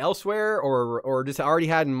notated elsewhere, or just already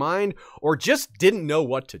had in mind, or just didn't know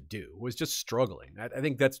what to do, was just struggling. I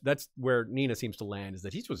think that's where Nina seems to land, is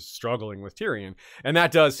that he was struggling with Tyrion. And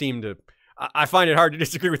that does seem to, I find it hard to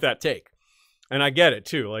disagree with that take. And I get it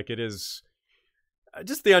too. Like, it is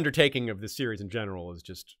just the undertaking of this series in general is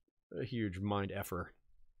just a huge mind effer.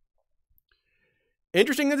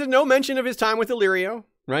 interesting that there's no mention of his time with Illyrio,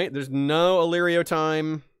 right? There's no Illyrio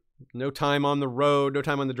time, no time on the road, no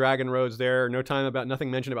time on the dragon roads there,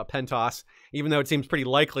 nothing mentioned about Pentos, even though it seems pretty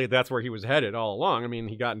likely that's where he was headed all along. I mean,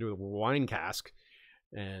 he got into a wine cask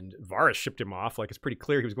and Varys shipped him off. Like, it's pretty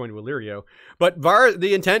clear he was going to Illyrio. But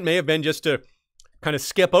the intent may have been just to kind of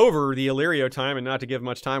skip over the Illyrio time and not to give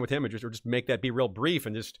much time with him, or just make that be real brief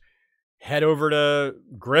and just head over to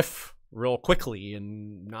Griff real quickly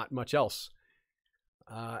and not much else.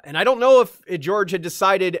 And I don't know if George had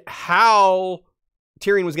decided how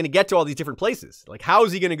Tyrion was going to get to all these different places. Like, how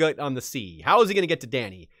is he going to get on the sea? How is he going to get to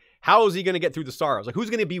Dany? How is he going to get through the Sorrows? Like, who's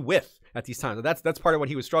going to be with at these times? That's part of what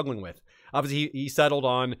he was struggling with. Obviously, he settled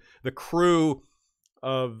on the crew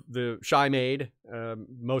of the Shy Maid,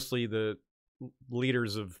 mostly the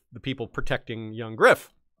leaders of the people protecting young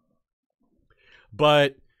Griff.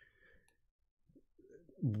 But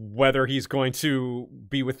whether he's going to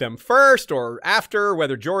be with them first or after,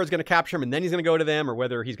 whether Jorah's going to capture him and then he's going to go to them, or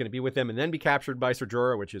whether he's going to be with them and then be captured by Ser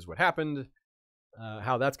Jorah, which is what happened,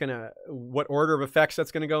 what order of effects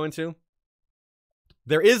that's going to go into.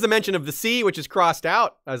 There is the mention of the sea, which is crossed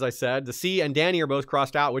out. As I said, the sea and Dany are both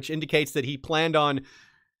crossed out, which indicates that he planned on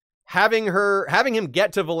having him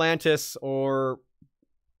get to Volantis, or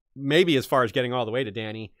maybe as far as getting all the way to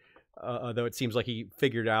Dany, though it seems like he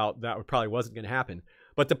figured out that probably wasn't going to happen.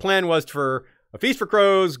 But the plan was for a Feast for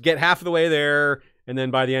Crows, get half of the way there, and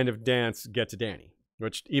then by the end of Dance, get to Dany,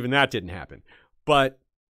 which even that didn't happen. But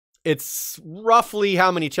it's roughly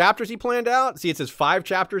how many chapters he planned out. See, it says 5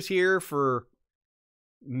 chapters here for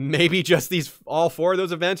maybe just all 4 of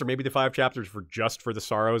those events, or maybe the 5 chapters for the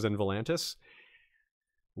Sorrows and Volantis,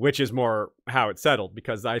 which is more how it settled,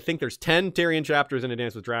 because I think there's 10 Tyrion chapters in A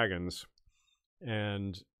Dance with Dragons.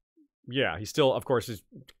 And yeah, he still, of course,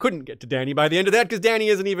 couldn't get to Dany by the end of that, because Dany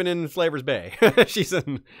isn't even in Flavors Bay. She's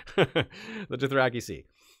in the Dothraki Sea.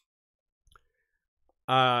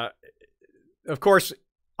 Of course,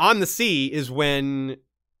 on the sea is when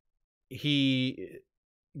he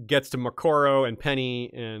gets to Makoro and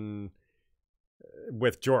Penny and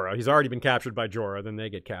with Jorah. He's already been captured by Jorah, then they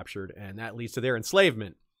get captured, and that leads to their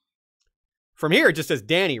enslavement. From here, it just says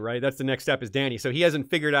Dany, right? That's the next step, is Dany. So he hasn't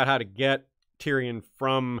figured out how to get Tyrion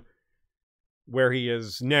from where he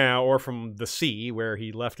is now, or from the sea where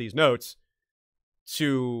he left these notes,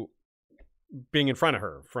 to being in front of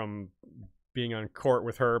her, from being on court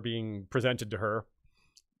with her, being presented to her.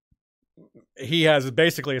 He has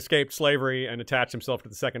basically escaped slavery and attached himself to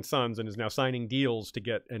the Second Sons, and is now signing deals to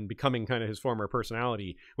get and becoming kind of his former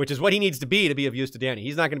personality, which is what he needs to be of use to Dany.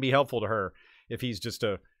 He's not going to be helpful to her if he's just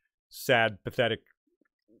a sad, pathetic,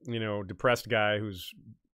 depressed guy who's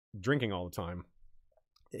drinking all the time.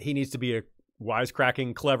 He needs to be a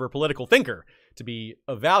wisecracking, clever political thinker to be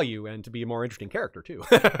of value and to be a more interesting character too.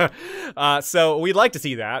 So we'd like to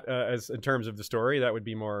see that as in terms of the story. That would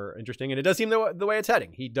be more interesting. And it does seem the way it's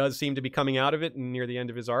heading. He does seem to be coming out of it near the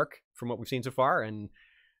end of his arc from what we've seen so far. And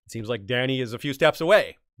it seems like Dany is a few steps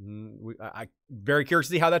away. I'm very curious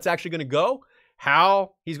to see how that's actually going to go,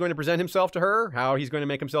 how he's going to present himself to her, how he's going to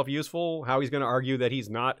make himself useful, how he's going to argue that he's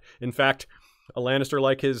not, in fact, a Lannister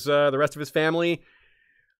like the rest of his family.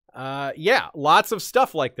 Yeah, lots of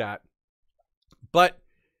stuff like that. But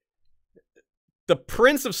the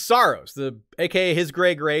Prince of Sorrows, aka His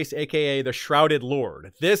Grey Grace, aka the Shrouded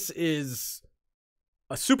Lord, this is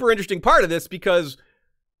a super interesting part of this, because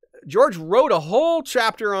George wrote a whole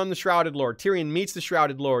chapter on the Shrouded Lord. Tyrion meets the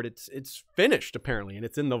Shrouded Lord. It's finished, apparently, and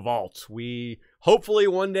it's in the vault. We hopefully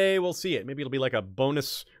one day we'll see it. Maybe it'll be like a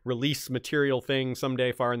bonus release material thing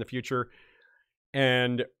someday far in the future.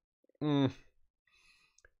 And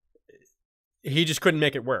he just couldn't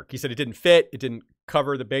make it work. He said it didn't fit. It didn't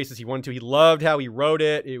cover the bases he wanted to. He loved how he wrote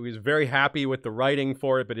it. He was very happy with the writing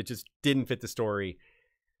for it, but it just didn't fit the story.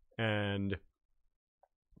 And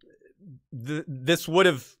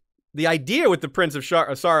the idea with the Prince of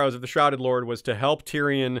Sorrows of the Shrouded Lord was to help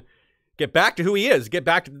Tyrion get back to who he is, get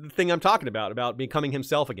back to the thing I'm talking about becoming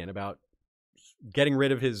himself again, about getting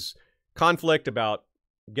rid of his conflict, about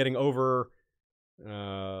getting over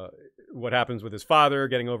what happens with his father,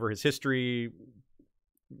 getting over his history,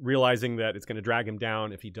 realizing that it's going to drag him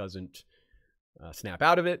down if he doesn't snap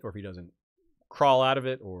out of it, or if he doesn't crawl out of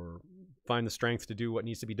it, or find the strength to do what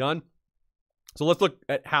needs to be done. So let's look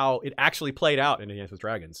at how it actually played out in A Dance with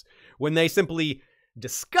Dragons, when they simply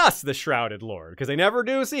discuss the Shrouded Lord, because they never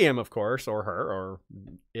do see him, of course, or her, or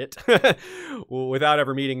it, without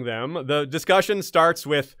ever meeting them. The discussion starts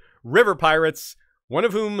with river pirates, one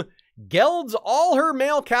of whom gelds all her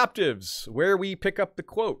male captives, where we pick up the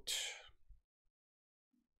quote.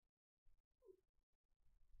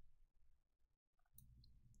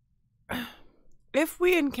 If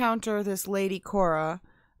we encounter this Lady Cora,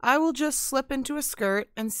 I will just slip into a skirt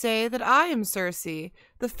and say that I am Cersei,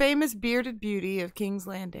 the famous bearded beauty of King's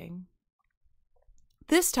Landing.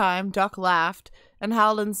 This time Duck laughed, and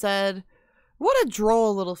Haldon said, "What a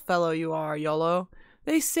droll little fellow you are, Iolo.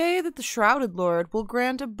 They say that the Shrouded Lord will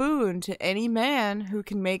grant a boon to any man who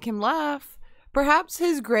can make him laugh. Perhaps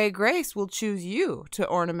his Grey Grace will choose you to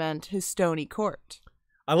ornament his stony court."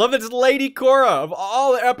 I love that it's Lady Cora of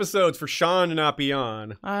all the episodes for Sean to not be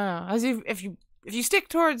on. I know. If you stick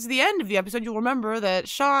towards the end of the episode, you'll remember that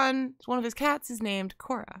Sean, one of his cats, is named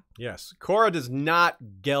Cora. Yes, Cora does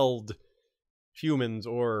not geld humans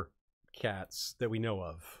or cats that we know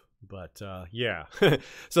of. But, yeah.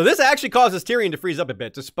 So this actually causes Tyrion to freeze up a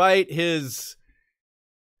bit, despite his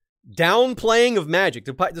downplaying of magic,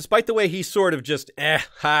 despite the way he sort of just,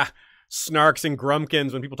 snarks and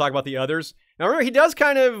grumpkins when people talk about the others. Now, remember, he does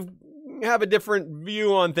kind of have a different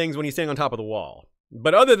view on things when he's standing on top of the wall.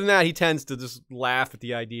 But other than that, he tends to just laugh at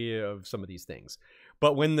the idea of some of these things.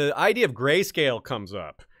 But when the idea of grayscale comes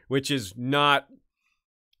up, which is not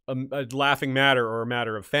a laughing matter or a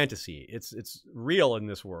matter of fantasy, it's real in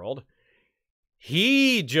this world,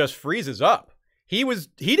 he just freezes up. He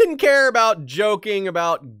didn't care about joking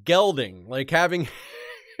about gelding, like having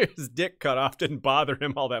his dick cut off didn't bother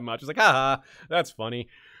him all that much. He's like, haha, that's funny.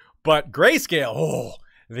 But grayscale,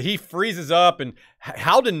 he freezes up, and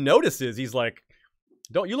Haldon notices. He's like,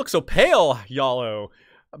 "Don't you look so pale, Iolo?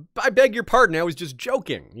 I beg your pardon, I was just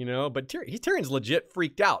joking, you know?" But Tyrion's legit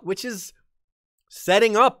freaked out, which is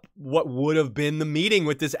setting up what would have been the meeting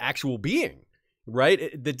with this actual being,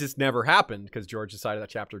 right? That just never happened because George decided that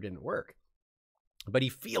chapter didn't work. But he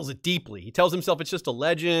feels it deeply. He tells himself it's just a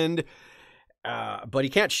legend, but he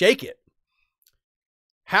can't shake it.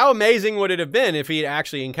 How amazing would it have been if he had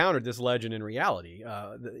actually encountered this legend in reality?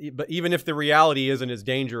 But even if the reality isn't as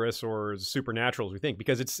dangerous or as supernatural as we think,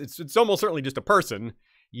 because it's almost certainly just a person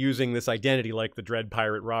using this identity like the Dread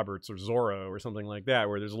Pirate Roberts or Zorro or something like that,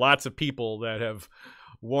 where there's lots of people that have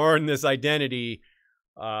worn this identity,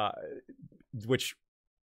 which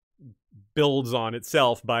builds on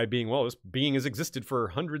itself by being, well, this being has existed for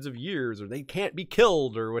hundreds of years, or they can't be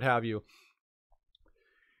killed, or what have you.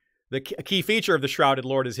 The key feature of the Shrouded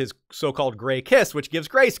Lord is his so-called gray kiss, which gives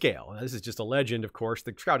grayscale. Now, this is just a legend, of course.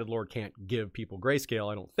 The Shrouded Lord can't give people grayscale,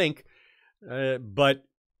 I don't think. But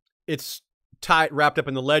it's wrapped up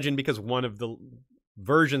in the legend because one of the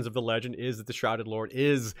versions of the legend is that the Shrouded Lord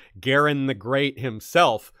is Garren the Great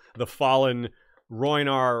himself, the fallen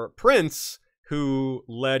Rhoynar prince who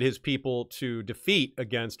led his people to defeat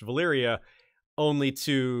against Valyria, only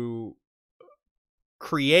to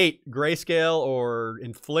create grayscale or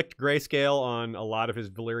inflict grayscale on a lot of his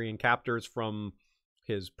Valyrian captors from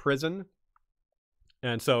his prison.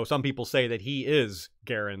 And so some people say that he is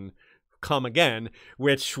Garren come again,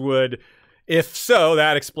 which would, if so,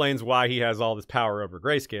 that explains why he has all this power over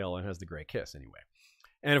grayscale and has the gray kiss anyway.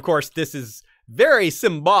 And of course, this is very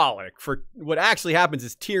symbolic for what actually happens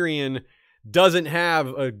is Tyrion doesn't have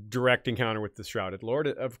a direct encounter with the Shrouded Lord.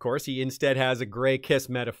 Of course, he instead has a gray kiss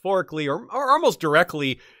metaphorically or almost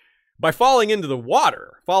directly by falling into the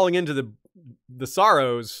water, falling into the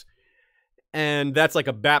sorrows. And that's like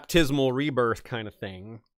a baptismal rebirth kind of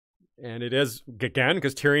thing. And it is, again,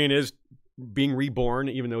 because Tyrion is being reborn,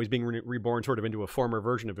 even though he's being reborn sort of into a former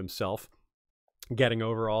version of himself, getting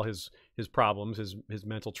over all his problems, his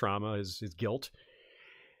mental trauma, his guilt.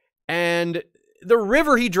 And the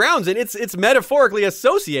river he drowns in, it's metaphorically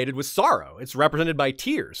associated with sorrow. It's represented by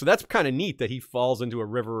tears. So that's kind of neat that he falls into a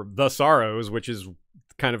river of the sorrows, which is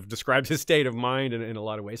kind of describes his state of mind in a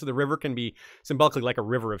lot of ways. So the river can be symbolically like a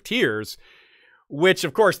river of tears, which,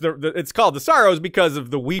 of course, it's called the sorrows because of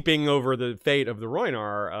the weeping over the fate of the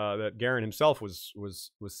Rhoynar that Garren himself was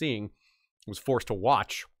forced to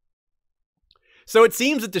watch. So it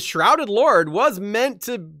seems that the Shrouded Lord was meant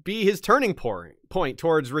to be his turning point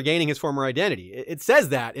towards regaining his former identity. It says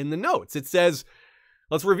that in the notes. It says,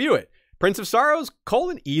 let's review it. Prince of Sorrows,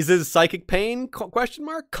 eases psychic pain, ?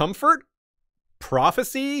 Comfort,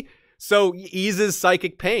 prophecy. So eases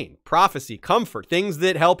psychic pain, prophecy, comfort, things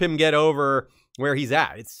that help him get over where he's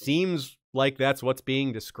at. It seems like that's what's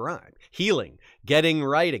being described. Healing, getting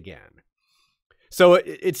right again. So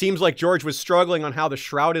it seems like George was struggling on how the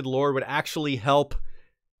Shrouded Lord would actually help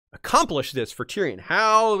accomplish this for Tyrion.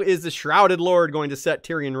 How is the Shrouded Lord going to set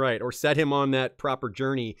Tyrion right or set him on that proper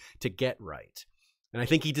journey to get right? And I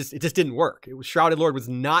think it just didn't work. Shrouded Lord was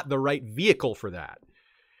not the right vehicle for that.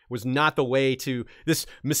 It was not the way to this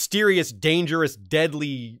mysterious, dangerous,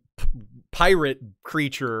 deadly pirate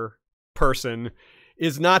creature person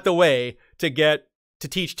is not the way to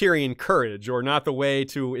teach Tyrion courage or not the way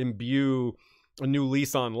to imbue a new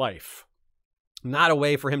lease on life. Not a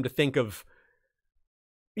way for him to think of,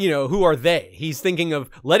 you know, who are they? He's thinking of,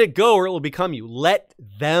 let it go or it will become you. Let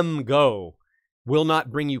them go will not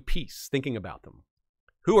bring you peace, thinking about them.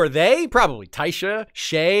 Who are they? Probably Tysha,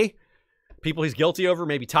 Shay, people he's guilty over,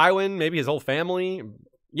 maybe Tywin, maybe his whole family.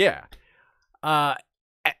 Yeah.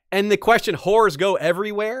 And the question, whores go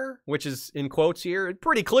everywhere, which is in quotes here,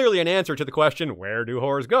 pretty clearly an answer to the question, where do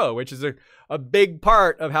whores go? Which is a big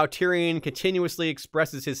part of how Tyrion continuously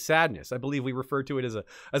expresses his sadness. I believe we referred to it as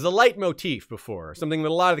a leitmotif before, something that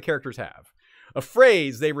a lot of the characters have. A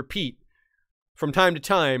phrase they repeat from time to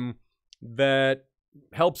time that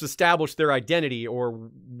helps establish their identity or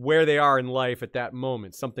where they are in life at that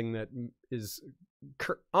moment, something that is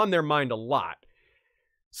on their mind a lot.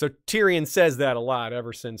 So Tyrion says that a lot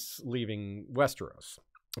ever since leaving Westeros.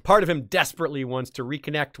 A part of him desperately wants to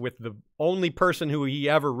reconnect with the only person who he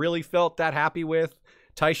ever really felt that happy with,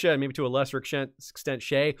 Tysha, and maybe to a lesser extent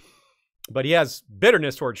Shay. But he has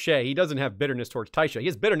bitterness towards Shay. He doesn't have bitterness towards Tysha. He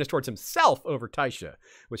has bitterness towards himself over Tysha.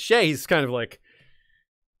 With Shay, he's kind of like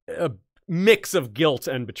a mix of guilt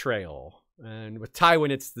and betrayal. And with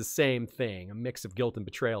Tywin, it's the same thing, a mix of guilt and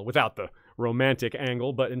betrayal without the romantic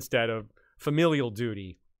angle, but instead of familial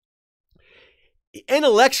duty.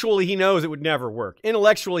 Intellectually, he knows it would never work.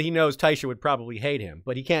 Intellectually, he knows Tysha would probably hate him,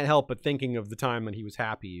 but he can't help but thinking of the time when he was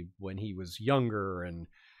happy, when he was younger and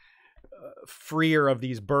freer of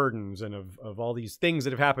these burdens and of all these things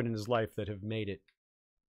that have happened in his life that have made it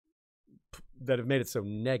so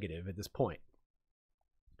negative at this point.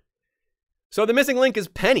 So the missing link is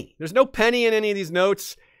Penny. There's no Penny in any of these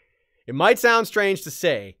notes. It might sound strange to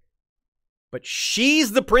say, but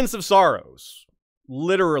she's the Prince of Sorrows.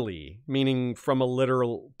 Literally, meaning from a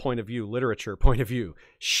literal point of view, literature point of view.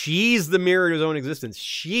 She's the mirror to his own existence.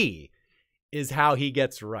 She is how he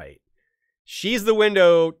gets right. She's the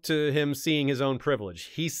window to him seeing his own privilege.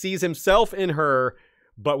 He sees himself in her,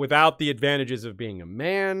 but without the advantages of being a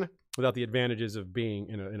man, without the advantages of being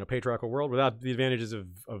in a patriarchal world, without the advantages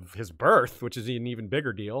of his birth, which is an even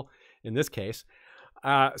bigger deal in this case.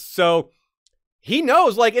 So he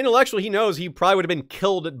knows, like intellectually, he knows he probably would have been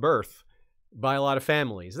killed at birth by a lot of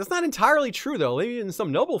families. That's not entirely true, though. Maybe even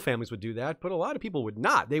some noble families would do that, but a lot of people would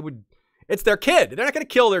not. It's their kid. They're not going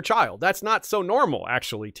to kill their child. That's not so normal,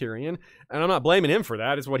 actually, Tyrion. And I'm not blaming him for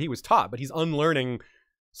that. It's what he was taught, but he's unlearning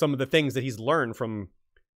some of the things that he's learned from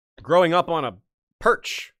growing up on a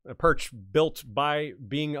perch built by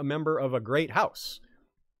being a member of a great house.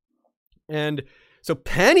 And so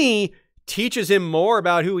Penny teaches him more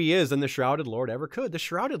about who he is than the Shrouded Lord ever could. The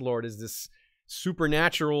Shrouded Lord is this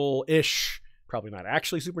supernatural-ish, probably not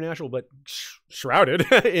actually supernatural, but shrouded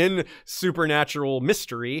in supernatural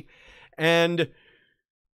mystery. And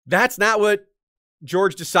that's not what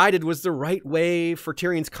George decided was the right way for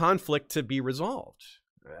Tyrion's conflict to be resolved.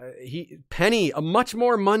 Penny, a much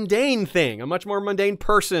more mundane thing, a much more mundane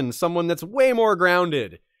person, someone that's way more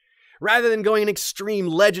grounded. Rather than going an extreme,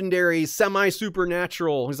 legendary,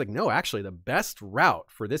 semi-supernatural, he's like, no, actually, the best route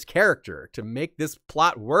for this character to make this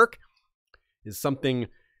plot work is something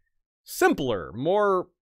simpler, more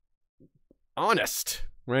honest,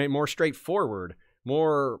 right? More straightforward,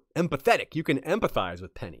 more empathetic. You can empathize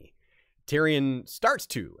with Penny. Tyrion starts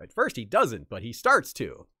to. At first he doesn't, but he starts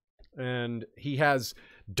to. And he has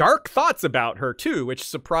dark thoughts about her too, which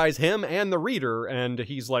surprise him and the reader. And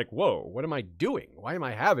he's like, whoa, what am I doing? Why am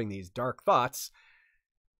I having these dark thoughts?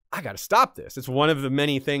 I got to stop this. It's one of the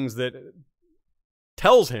many things that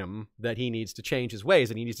tells him that he needs to change his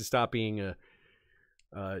ways and he needs to stop being a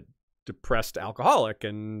depressed alcoholic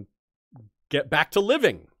and get back to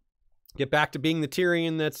living, get back to being the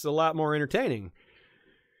Tyrion that's a lot more entertaining.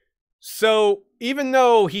 So even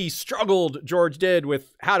though he struggled, George did,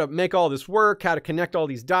 with how to make all this work, how to connect all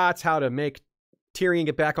these dots, how to make Tyrion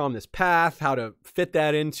get back on this path, how to fit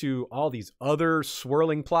that into all these other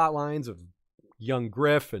swirling plot lines of young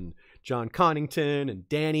Griff and John Connington and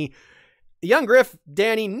Dany. Young Griff,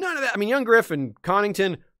 Dany, none of that. I mean, young Griff and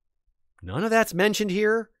Connington, none of that's mentioned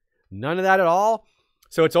here. None of that at all.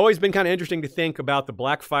 So it's always been kind of interesting to think about the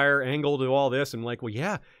Blackfire angle to all this. And like, well,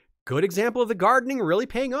 yeah, good example of the gardening really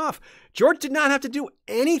paying off. George did not have to do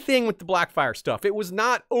anything with the Blackfire stuff. It was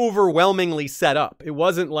not overwhelmingly set up. It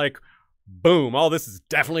wasn't like, boom, all this is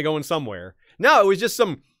definitely going somewhere. No, it was just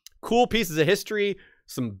some cool pieces of history,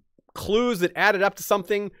 some clues that added up to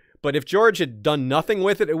something. But if George had done nothing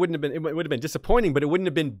with it, it would have been disappointing, but it wouldn't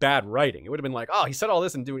have been bad writing. It would have been like, oh, he said all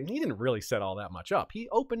this and he didn't really set all that much up. He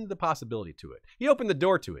opened the possibility to it. He opened the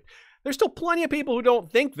door to it. There's still plenty of people who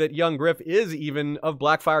don't think that young Griff is even of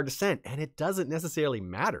Blackfire descent, and it doesn't necessarily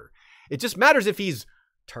matter. It just matters if he's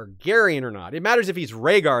Targaryen or not. It matters if he's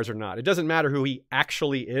Rhaegar's or not. It doesn't matter who he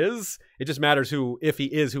actually is. It just matters if he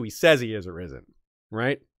is who he says he is or isn't,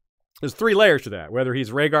 right? There's 3 layers to that, whether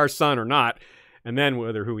he's Rhaegar's son or not, and then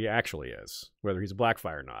who he actually is, whether he's a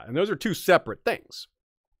Blackfire or not. And those are 2 separate things.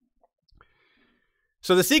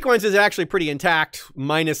 So the sequence is actually pretty intact,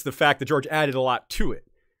 minus the fact that George added a lot to it.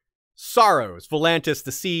 Sorrows, Volantis,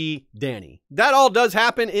 the Sea, Dany. That all does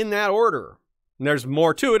happen in that order. And there's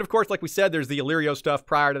more to it, of course. Like we said, there's the Illyrio stuff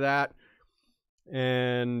prior to that.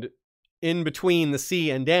 And in between the Sea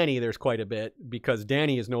and Dany, there's quite a bit, because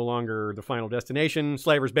Dany is no longer the final destination.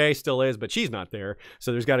 Slaver's Bay still is, but she's not there.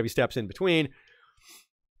 So there's got to be steps in between.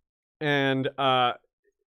 And, actually,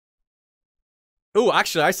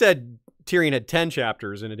 I said Tyrion had 10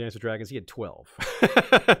 chapters in A Dance with Dragons. He had 12.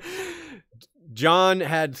 Jon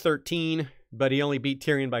had 13. But he only beat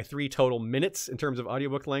Tyrion by 3 total minutes in terms of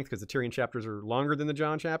audiobook length, because the Tyrion chapters are longer than the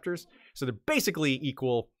Jon chapters. So they're basically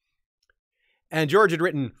equal. And George had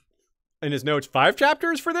written in his notes 5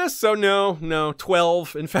 chapters for this. So no,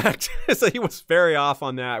 12, in fact. So he was very off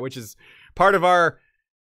on that, which is part of our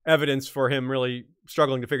evidence for him really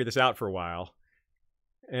struggling to figure this out for a while.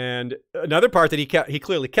 And another part that he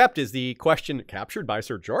clearly kept is the question captured by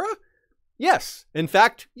Ser Jorah. Yes, in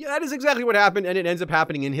fact, that is exactly what happened, and it ends up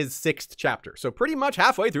happening in his 6th chapter. So pretty much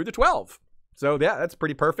halfway through the 12. So yeah, that's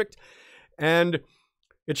pretty perfect. And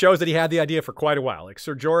it shows that he had the idea for quite a while. Like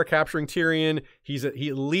Ser Jorah capturing Tyrion, he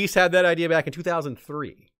at least had that idea back in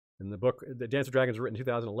 2003. And the book, The Dance of Dragons, was written in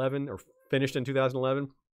 2011, or finished in 2011.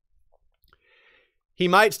 He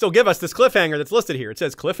might still give us this cliffhanger that's listed here. It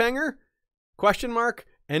says cliffhanger, ?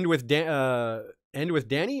 End with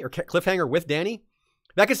Dany, or cliffhanger with Dany.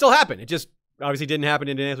 That could still happen. It just obviously didn't happen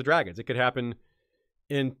in Dance with Dragons. It could happen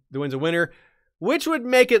in The Winds of Winter, which would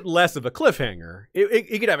make it less of a cliffhanger.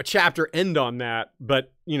 It could have a chapter end on that,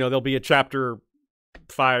 but, there'll be a chapter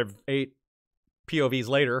 5, 8 POVs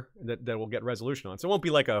later that will get resolution on. So it won't be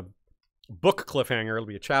like a book cliffhanger. It'll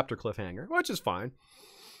be a chapter cliffhanger, which is fine.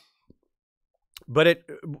 But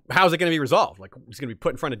how's it going to be resolved? Like, it's going to be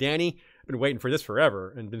put in front of Dany. I've been waiting for this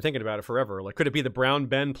forever and been thinking about it forever. Like, could it be the Brown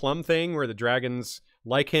Ben Plum thing where the dragons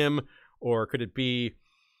like him? Or could it be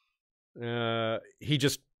he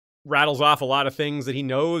just rattles off a lot of things that he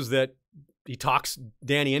knows, that he talks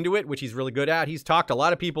Dany into it, which he's really good at. He's talked a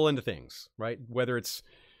lot of people into things, right? Whether it's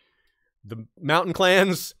the mountain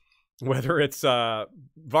clans, whether it's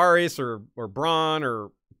Varys or Bronn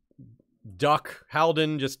or Duck,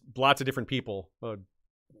 Haldon, just lots of different people.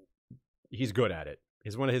 He's good at it.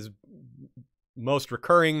 It's one of his most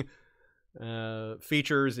recurring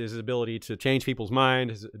features is his ability to change people's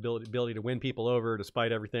mind, his ability to win people over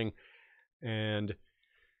despite everything. And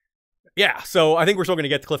yeah, so I think we're still going to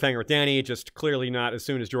get the cliffhanger with Dany, just clearly not as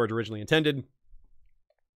soon as George originally intended.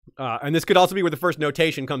 And this could also be where the first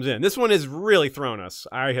notation comes in. This one has really thrown us.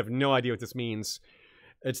 I have no idea what this means.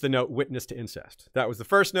 It's the note witness to incest. That was the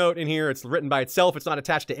first note in here. It's written by itself. It's not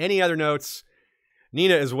attached to any other notes.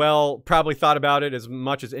 Nina as well probably thought about it as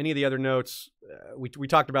much as any of the other notes. We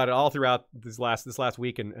talked about it all throughout this last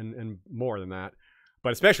week and more than that.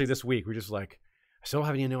 But especially this week, we're just like, I still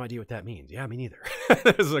have no idea what that means. Yeah, me neither.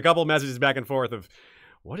 There's a couple of messages back and forth of,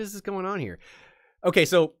 what is this going on here? Okay,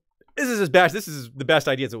 so this is the best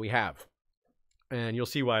ideas that we have. And you'll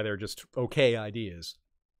see why they're just okay ideas.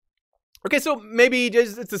 Okay, so maybe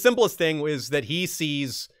it's the simplest thing is that he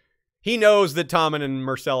knows that Tommen and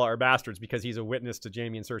Myrcella are bastards because he's a witness to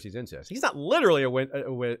Jaime and Cersei's incest. He's not literally a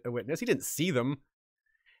witness. He didn't see them,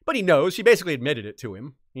 but he knows. She basically admitted it to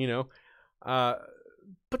him,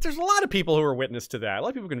 But there's a lot of people who are witness to that. A lot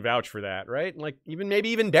of people can vouch for that, right? Like maybe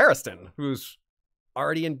even Barristan, who's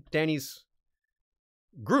already in Dany's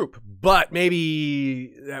group. But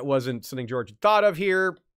maybe that wasn't something George thought of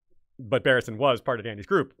here. But Barristan was part of Dany's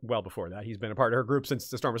group well before that. He's been a part of her group since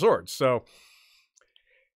the Storm of Swords. So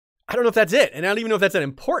I don't know if that's it. And I don't even know if that's that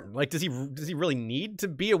important. Like, does he really need to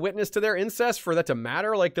be a witness to their incest for that to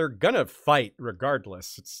matter? Like, they're going to fight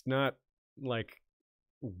regardless. It's not like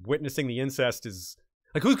witnessing the incest is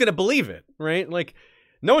like, who's going to believe it, right? Like,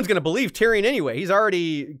 no one's going to believe Tyrion anyway. He's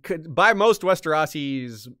already, in most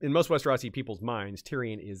Westerosi people's minds,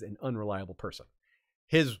 Tyrion is an unreliable person.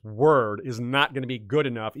 His word is not going to be good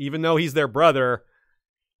enough, even though he's their brother,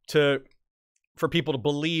 for people to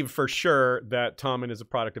believe for sure that Tommen is a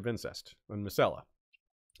product of incest and Myrcella.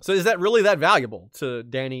 So is that really that valuable to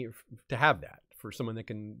Dany to have that, for someone that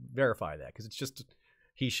can verify that? Because it's just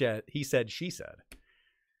he said, she said.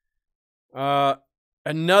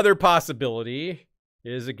 Another possibility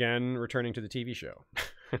is, again, returning to the TV show.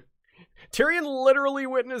 Tyrion literally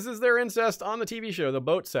witnesses their incest on the TV show, the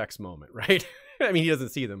boat sex moment, right? I mean, he doesn't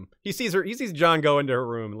see them. He sees her. He sees Jon go into her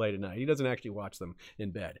room late at night. He doesn't actually watch them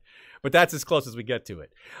in bed. But that's as close as we get to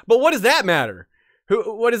it. But what does that matter?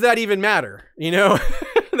 What does that even matter? You know,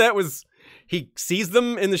 he sees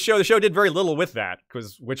them in the show. The show did very little with that,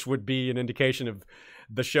 which would be an indication of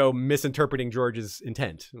the show misinterpreting George's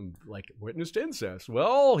intent. Like, witness to incest.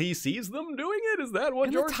 Well, he sees them doing it. Is that what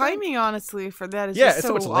and George the timing, honestly, for that is yeah, just it's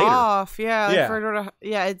so much later. off. Yeah,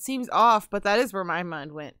 Yeah. It seems off, but that is where my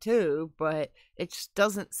mind went too. But it just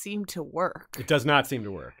doesn't seem to work. It does not seem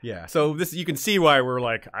to work. Yeah. So you can see why we're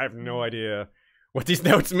like, I have no idea what these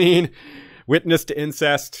notes mean. Witness to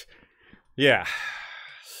incest. Yeah.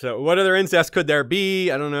 So what other incest could there be?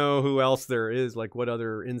 I don't know who else there is. Like, what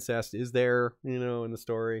other incest is there, in the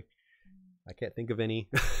story? I can't think of any.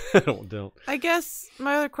 I don't. I guess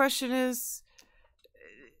my other question is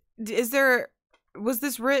was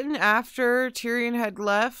this written after Tyrion had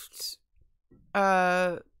left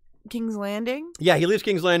King's Landing? Yeah, he leaves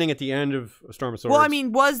King's Landing at the end of A Storm of Swords. Well, I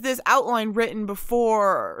mean, was this outline written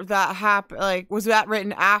before that happened? Like, was that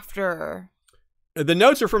written after? The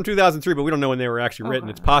notes are from 2003, but we don't know when they were actually written.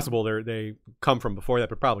 Okay. It's possible they come from before that,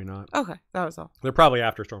 but probably not. Okay, that was all. They're probably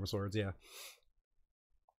after Storm of Swords, yeah.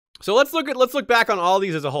 So let's look back on all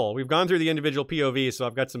these as a whole. We've gone through the individual POVs, so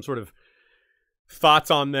I've got some sort of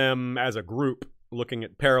thoughts on them as a group, looking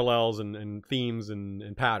at parallels and themes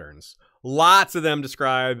and patterns. Lots of them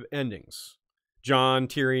describe endings. Jon,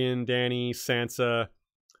 Tyrion, Dany, Sansa,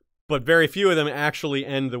 but very few of them actually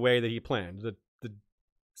end the way that he planned. The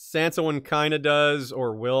Sansa one kind of does,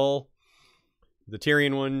 or will. The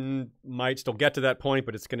Tyrion one might still get to that point,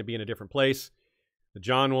 but it's going to be in a different place. The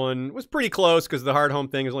Jon one was pretty close because the hard home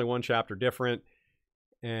thing is only one chapter different.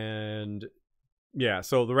 And yeah,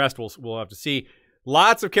 so the rest we'll have to see.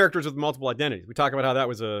 Lots of characters with multiple identities. We talk about how that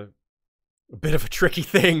was a bit of a tricky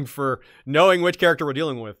thing for knowing which character we're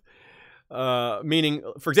dealing with. Meaning,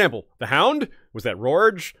 for example, the Hound, was that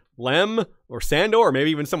Rorge, Lem, or Sandor, or maybe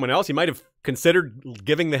even someone else? He might have considered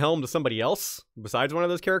giving the helm to somebody else besides one of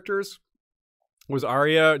those characters. Was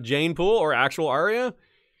Arya Jane Poole or actual Arya?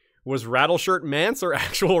 Was Rattleshirt Mance or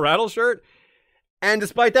actual Rattleshirt? And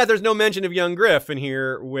despite that, there's no mention of young Griff in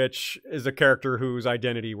here, which is a character whose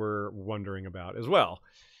identity we're wondering about as well.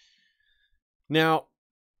 Now,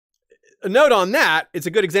 a note on that, it's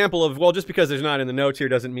a good example of, well, just because there's not in the notes here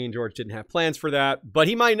doesn't mean George didn't have plans for that, but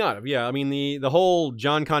he might not have. Yeah, I mean, the whole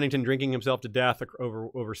John Connington drinking himself to death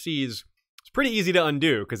overseas, it's pretty easy to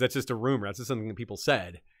undo because that's just a rumor. That's just something that people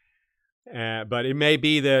said. But it may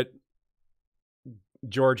be that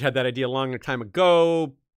George had that idea a long time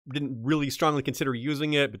ago, didn't really strongly consider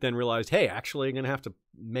using it, but then realized, hey, actually, I'm going to have to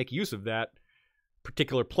make use of that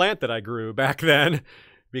particular plant that I grew back then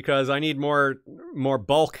because I need more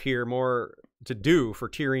bulk here, more to do for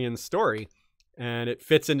Tyrion's story. And it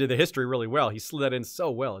fits into the history really well. He slid that in so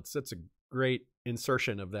well. It's a great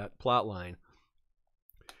insertion of that plot line.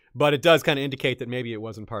 But it does kind of indicate that maybe it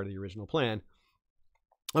wasn't part of the original plan.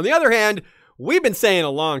 On the other hand, we've been saying a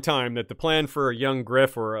long time that the plan for a young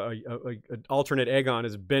Griff or an alternate Aegon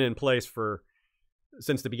has been in place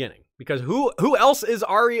since the beginning. Because who else is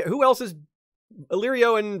Arya? Who else is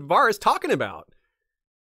Illyrio and Varys talking about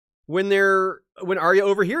when Arya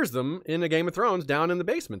overhears them in a Game of Thrones down in the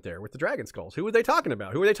basement there with the dragon skulls? Who are they talking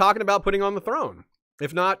about? Who are they talking about putting on the throne,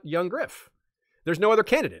 if not young Griff? There's no other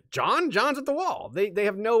candidate. John's at the wall. They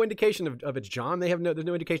have no indication of it's Jon. There's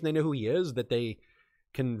no indication they know who he is, that they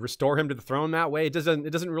can restore him to the throne that way. It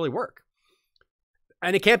doesn't really work.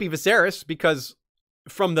 And it can't be Viserys because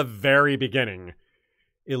from the very beginning,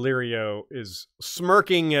 Illyrio is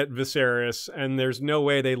smirking at Viserys, and there's no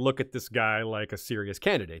way they look at this guy like a serious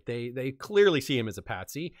candidate. They clearly see him as a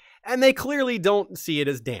patsy, and they clearly don't see it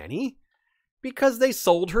as Dany because they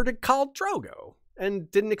sold her to Khal Drogo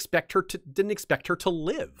and didn't expect her to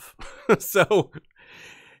live. So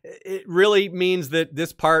it really means that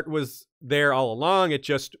this part was there all along. It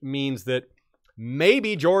just means that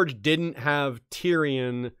maybe George didn't have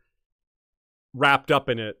Tyrion wrapped up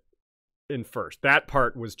in it in first. That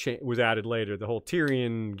part was added later. The whole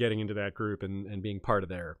Tyrion getting into that group and being part of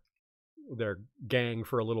their gang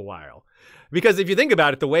for a little while. Because if you think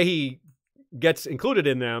about it, the way he gets included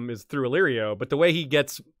in them is through Illyrio, but the way he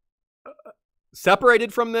gets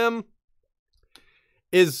separated from them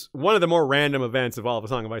is one of the more random events of all of A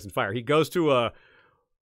Song of Ice and Fire. He goes to a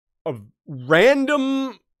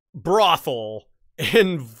random brothel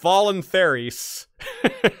in Voluntheris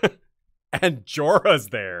and Jorah's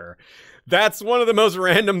there. That's one of the most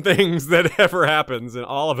random things that ever happens in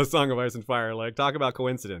all of A Song of Ice and Fire. Like, talk about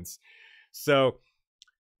coincidence. So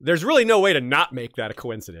there's really no way to not make that a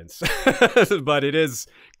coincidence. But it is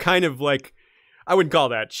kind of like I wouldn't call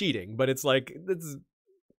that cheating, but it's like,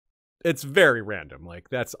 it's very random. Like,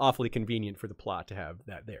 that's awfully convenient for the plot to have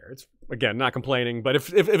that there. It's, again, not complaining, but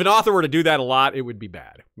if an author were to do that a lot, it would be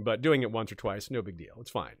bad. But doing it once or twice, no big deal. It's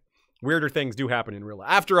fine. Weirder things do happen in real life.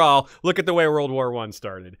 After all, look at the way World War I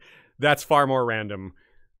started. That's far more random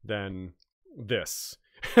than this.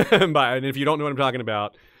 And if you don't know what I'm talking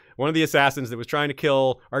about, one of the assassins that was trying to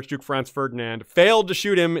kill Archduke Franz Ferdinand failed to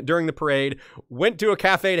shoot him during the parade, went to a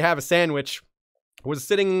cafe to have a sandwich, was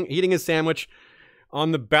sitting eating his sandwich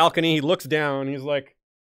on the balcony. He looks down. He's like,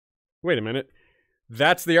 wait a minute.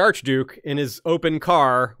 That's the Archduke in his open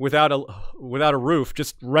car without a roof,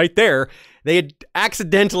 just right there. They had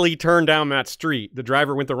accidentally turned down that street. The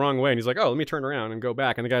driver went the wrong way, and he's like, oh, let me turn around and go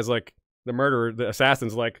back. And the guy's like, the murderer, the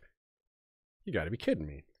assassin's like, you got to be kidding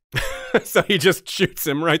me. So he just shoots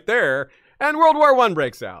him right there, and World War I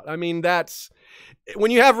breaks out. I mean, that's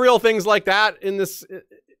when you have real things like that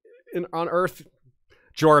on Earth.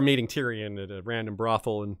 Jorah meeting Tyrion at a random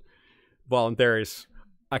brothel in Voluntaries.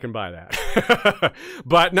 I can buy that.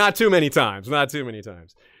 But not too many times. Not too many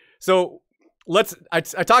times. So I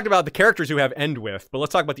talked about the characters who have end with, but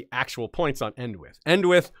let's talk about the actual points on end with. End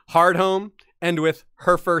with Hardhome, end with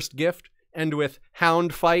Her First Gift, end with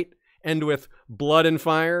Hound Fight, end with Blood and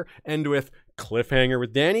Fire, end with Cliffhanger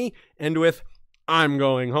with Dany, end with I'm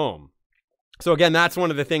Going Home. So again, that's one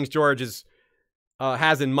of the things George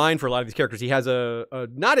has in mind for a lot of these characters. He has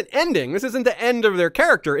not an ending. This isn't the end of their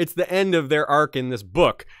character. It's the end of their arc in this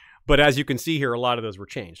book. But as you can see here, a lot of those were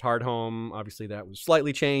changed. Hardhome, obviously that was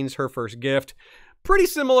slightly changed. Her First Gift, pretty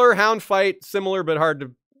similar. Hound Fight, similar, but hard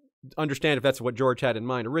to understand if that's what George had in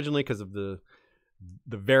mind originally because of the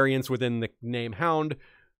variance within the name Hound.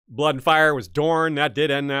 Blood and Fire was Dorne. That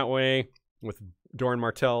did end that way with Dorne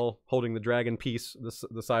Martell holding the dragon piece,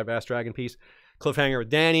 the Sivas dragon piece. Cliffhanger with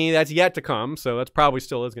Dany, that's yet to come, so that's probably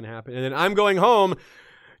still is going to happen. And then I'm Going Home.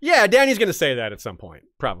 Yeah, Dany's going to say that at some point,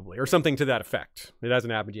 probably, or something to that effect. It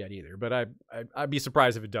hasn't happened yet either, but I'd be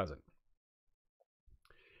surprised if it doesn't.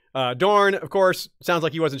 Dorne, of course, sounds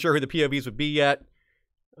like he wasn't sure who the POVs would be yet.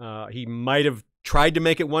 He might have tried to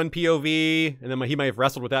make it one POV, and then he might have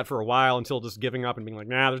wrestled with that for a while until just giving up and being like,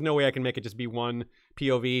 nah, there's no way I can make it just be one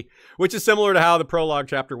POV, which is similar to how the prologue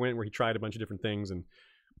chapter went, where he tried a bunch of different things and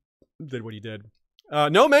did what he did.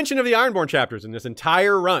 No mention of the Ironborn chapters in this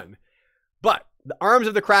entire run, but the Arms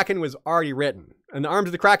of the Kraken was already written. And the Arms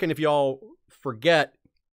of the Kraken, if y'all forget,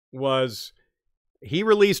 he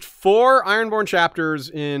released 4 Ironborn chapters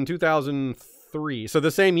in 2003. So the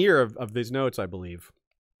same year of these notes, I believe,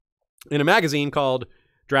 in a magazine called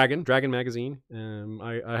Dragon Magazine.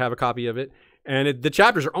 I have a copy of it. And the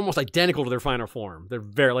chapters are almost identical to their final form. They're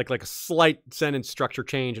very like a slight sentence structure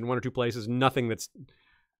change in 1 or 2 places, nothing that's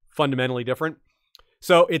fundamentally different.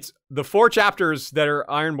 So it's the 4 chapters that are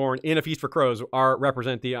Ironborn in A Feast for Crows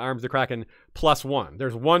represent the Arms of the Kraken +1.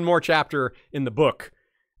 There's 1 more chapter in the book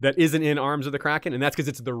that isn't in Arms of the Kraken, and that's because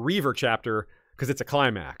it's the Reaver chapter, because it's a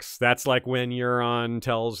climax. That's like when Euron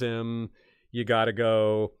tells him, you got to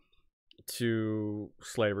go to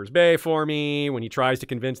Slaver's Bay for me, when he tries to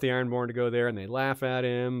convince the Ironborn to go there, and they laugh at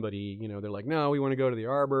him, but they're like, no, we want to go to the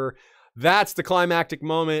Arbor. That's the climactic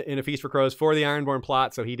moment in A Feast for Crows for the Ironborn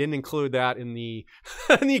plot, so he didn't include that in the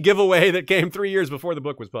in the giveaway that came 3 years before the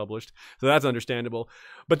book was published. So that's understandable.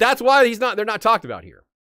 But that's why they're not talked about here.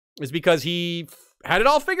 Is because he had it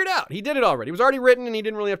all figured out. He did it already. It was already written and he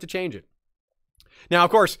didn't really have to change it. Now,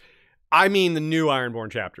 of course, I mean the new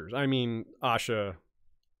Ironborn chapters. I mean Asha,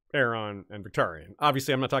 Aeron, and Victarion.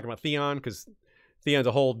 Obviously, I'm not talking about Theon because Theon's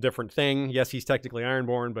a whole different thing. Yes, he's technically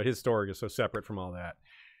Ironborn, but his story is so separate from all that.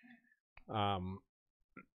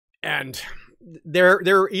 And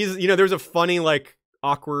there is, there's a funny, like,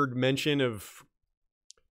 awkward mention of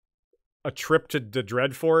a trip to the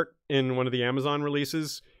Dreadfort in one of the Amazon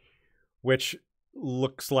releases, which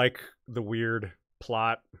looks like the weird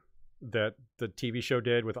plot that the TV show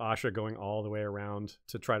did with Asha going all the way around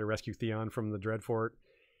to try to rescue Theon from the Dreadfort,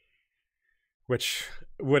 which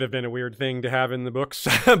would have been a weird thing to have in the books,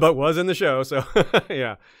 but was in the show. So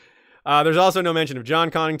yeah. There's also no mention of John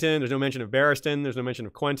Connington. There's no mention of Barristan. There's no mention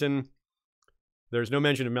of Quentin. There's no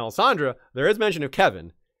mention of Melisandre. There is mention of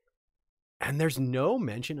Kevin. And there's no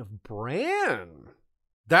mention of Bran.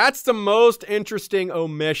 That's the most interesting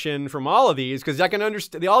omission from all of these, because I can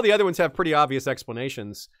understand all the other ones have pretty obvious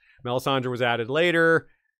explanations. Melisandre was added later.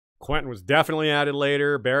 Quentin was definitely added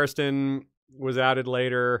later. Barristan was added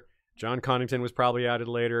later. John Connington was probably added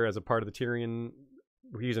later as a part of the Tyrion.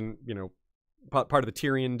 He's in, part of the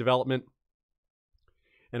Tyrion development.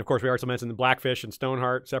 And of course, we also mentioned the Blackfish and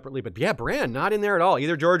Stoneheart separately. But yeah, Bran, not in there at all.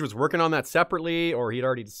 Either George was working on that separately, or he'd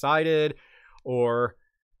already decided, or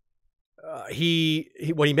what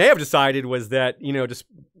he may have decided was that, just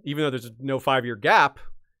even though there's no 5-year gap,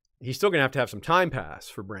 he's still going to have some time pass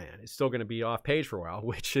for Bran. It's still going to be off page for a while,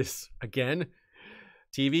 which is, again,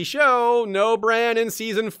 TV show, no Bran in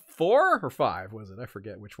season 4 or 5, was it? I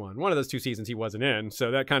forget which one. One of those 2 seasons he wasn't in.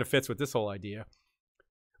 So that kind of fits with this whole idea,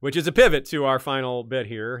 which is a pivot to our final bit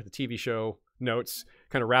here, the TV show notes,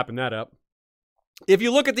 kind of wrapping that up. If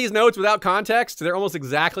you look at these notes without context, they're almost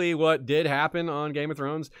exactly what did happen on Game of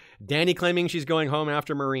Thrones. Dany claiming she's going home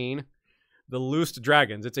after Meereen. The loosed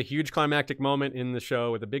dragons. It's a huge climactic moment in the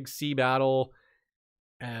show with a big sea battle.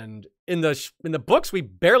 And in the books, we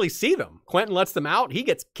barely see them. Quentin lets them out. He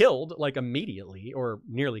gets killed, like, immediately, or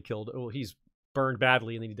nearly killed. Well, he's burned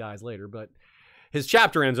badly and then he dies later. But his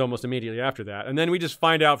chapter ends almost immediately after that. And then we just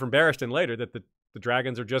find out from Barristan later that the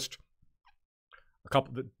dragons are just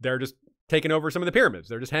they're just taking over some of the pyramids.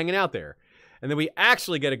 They're just hanging out there. And then we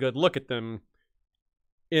actually get a good look at them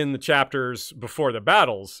in the chapters before the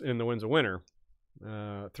battles in the Winds of Winter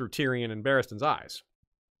through Tyrion and Barristan's eyes.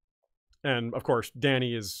 And, of course,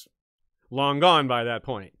 Dany is long gone by that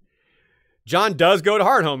point. Jon does go to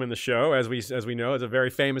Hardhome in the show, as we know. It's a very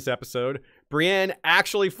famous episode. Brienne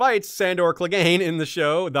actually fights Sandor Clegane in the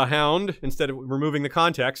show, the Hound. Instead of removing the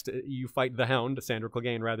context, you fight the Hound, Sandor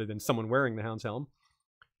Clegane, rather than someone wearing the Hound's helm.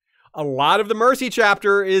 A lot of the Mercy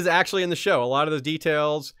chapter is actually in the show. A lot of those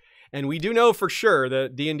details. And we do know for sure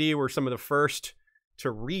that D&D were some of the first to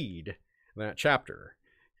read that chapter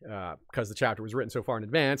because the chapter was written so far in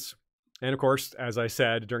advance. And, of course, as I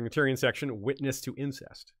said during the Tyrion section, witness to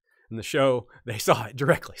incest. In the show, they saw it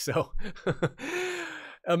directly. So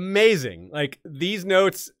amazing. Like, these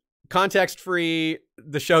notes, context-free,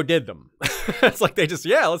 the show did them. It's like they just,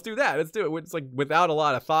 yeah, let's do that. Let's do it. It's like without a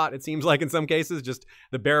lot of thought, it seems like in some cases, just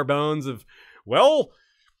the bare bones of, well,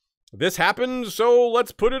 this happened, so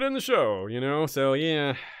let's put it in the show, So,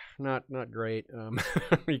 yeah, not great.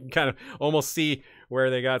 You can kind of almost see where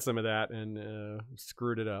they got some of that and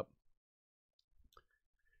screwed it up.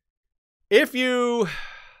 If you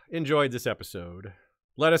enjoyed this episode,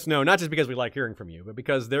 let us know, not just because we like hearing from you, but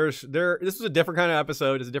because this is a different kind of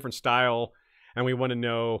episode, it's a different style, and we want to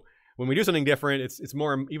know when we do something different, it's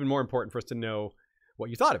even more important for us to know what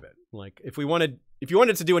you thought of it. Like if you wanted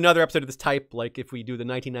to do another episode of this type, like if we do the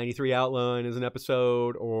 1993 outline as an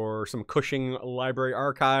episode or some Cushing Library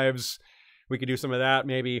Archives, we could do some of that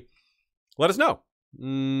maybe. Let us know.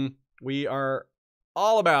 We are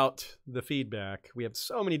all about the feedback. We have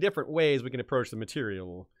so many different ways we can approach the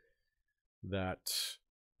material that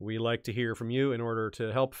we like to hear from you in order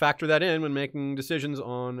to help factor that in when making decisions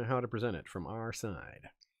on how to present it from our side.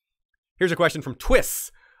 Here's a question from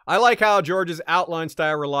Twiss. I like how George's outline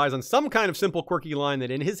style relies on some kind of simple, quirky line that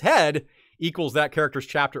in his head equals that character's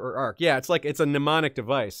chapter or arc. Yeah, it's a mnemonic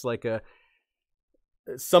device, like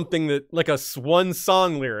something that, like a one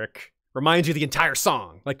song lyric reminds you of the entire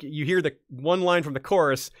song. Like you hear the one line from the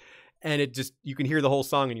chorus and you can hear the whole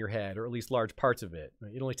song in your head, or at least large parts of it.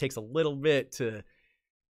 It only takes a little bit to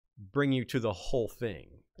bring you to the whole thing.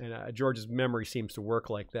 And George's memory seems to work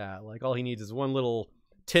like that. Like all he needs is one little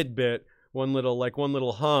tidbit, one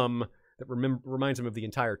little hum that reminds him of the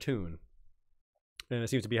entire tune. And it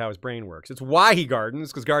seems to be how his brain works. It's why he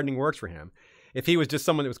gardens, because gardening works for him. If he was just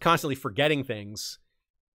someone that was constantly forgetting things,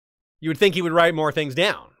 you would think he would write more things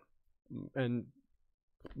down.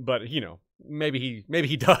 But maybe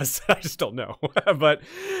he does. I just don't know. But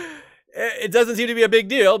it doesn't seem to be a big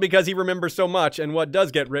deal because he remembers so much, and what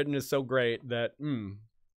does get written is so great that who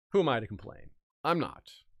am I to complain? I'm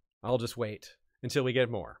not. I'll just wait until we get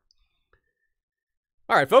more.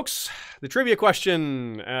 All right, folks. The trivia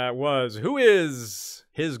question was, who is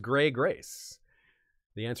His Grey Grace?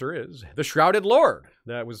 The answer is the Shrouded Lord.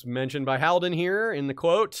 That was mentioned by Haldon here in the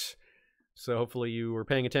quote. So hopefully you were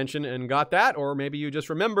paying attention and got that, or maybe you just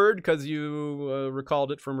remembered because you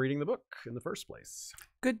recalled it from reading the book in the first place.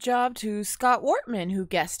 Good job to Scott Wortman, who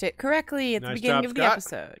guessed it correctly at the beginning of the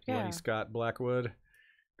episode. Yeah. Bloody Scott Blackwood.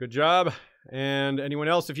 Good job. And anyone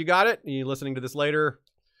else, if you got it, you listening to this later,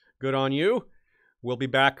 good on you. We'll be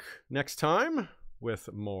back next time with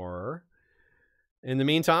more. In the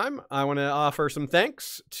meantime, I want to offer some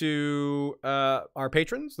thanks to our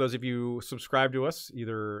patrons. Those of you subscribe to us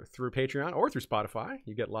either through Patreon or through Spotify.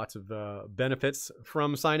 You get lots of benefits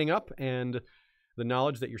from signing up and the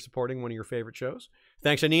knowledge that you're supporting one of your favorite shows.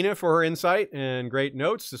 Thanks to Nina for her insight and great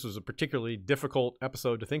notes. This was a particularly difficult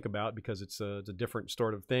episode to think about because it's a different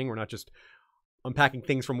sort of thing. We're not just unpacking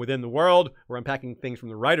things from within the world. We're unpacking things from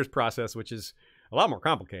the writer's process, which is a lot more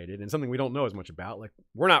complicated and something we don't know as much about. Like,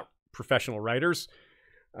 we're not professional writers.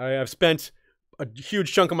 I've spent a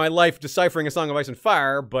huge chunk of my life deciphering A Song of Ice and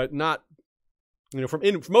Fire, but not you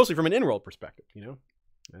know, mostly from an in-world perspective, you know.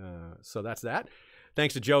 So that's that.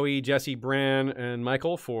 Thanks to Joey, Jesse, Bran, and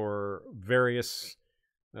Michael for various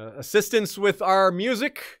assistance with our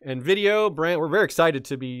music and video. Bran, we're very excited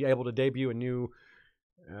to be able to debut a new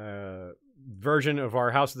version of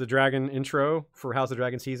our House of the Dragon intro for House of the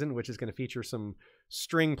Dragon season, which is going to feature some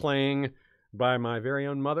string playing by my very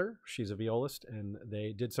own mother. She's a violist, and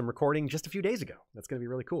they did some recording just a few days ago. That's going to be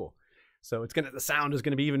really cool. So the sound is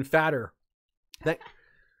going to be even fatter.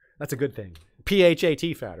 That's a good thing.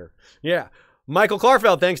 PHAT fatter. Yeah. Michael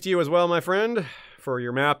Klarfeld, thanks to you as well, my friend, for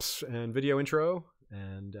your maps and video intro.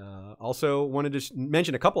 And also wanted to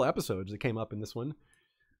mention a couple episodes that came up in this one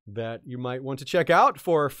that you might want to check out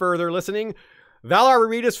for further listening. Valar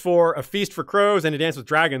Rereadus for A Feast for Crows and A Dance with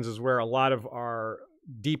Dragons is where a lot of our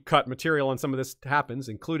deep cut material on some of this happens,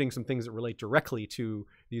 including some things that relate directly to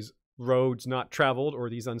these roads not traveled or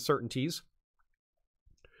these uncertainties.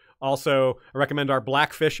 Also, I recommend our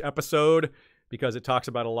Blackfish episode because it talks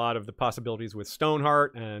about a lot of the possibilities with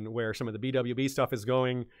Stoneheart and where some of the BWB stuff is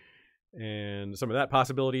going and some of that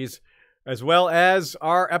possibilities, as well as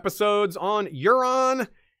our episodes on Euron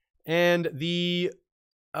and the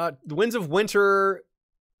Winds of Winter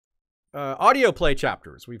audio play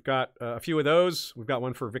chapters. We've got a few of those. We've got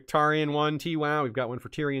one for Victarion 1 TWOW. We've got one for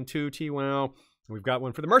Tyrion 2 TWOW. We've got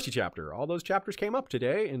one for the Mercy chapter. All those chapters came up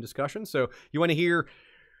today in discussion. So you want to hear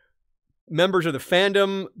members of the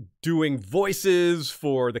fandom doing voices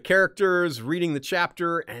for the characters, reading the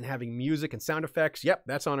chapter, and having music and sound effects. Yep,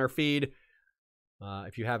 that's on our feed.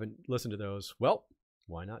 If you haven't listened to those, well,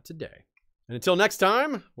 why not today? And until next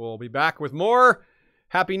time, we'll be back with more.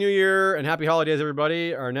 Happy New Year and happy holidays,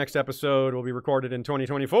 everybody. Our next episode will be recorded in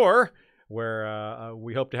 2024, where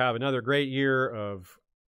we hope to have another great year of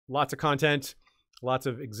lots of content, lots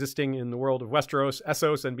of existing in the world of Westeros,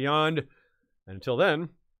 Essos, and beyond. And until then,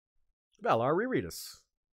 Valar Rereadus.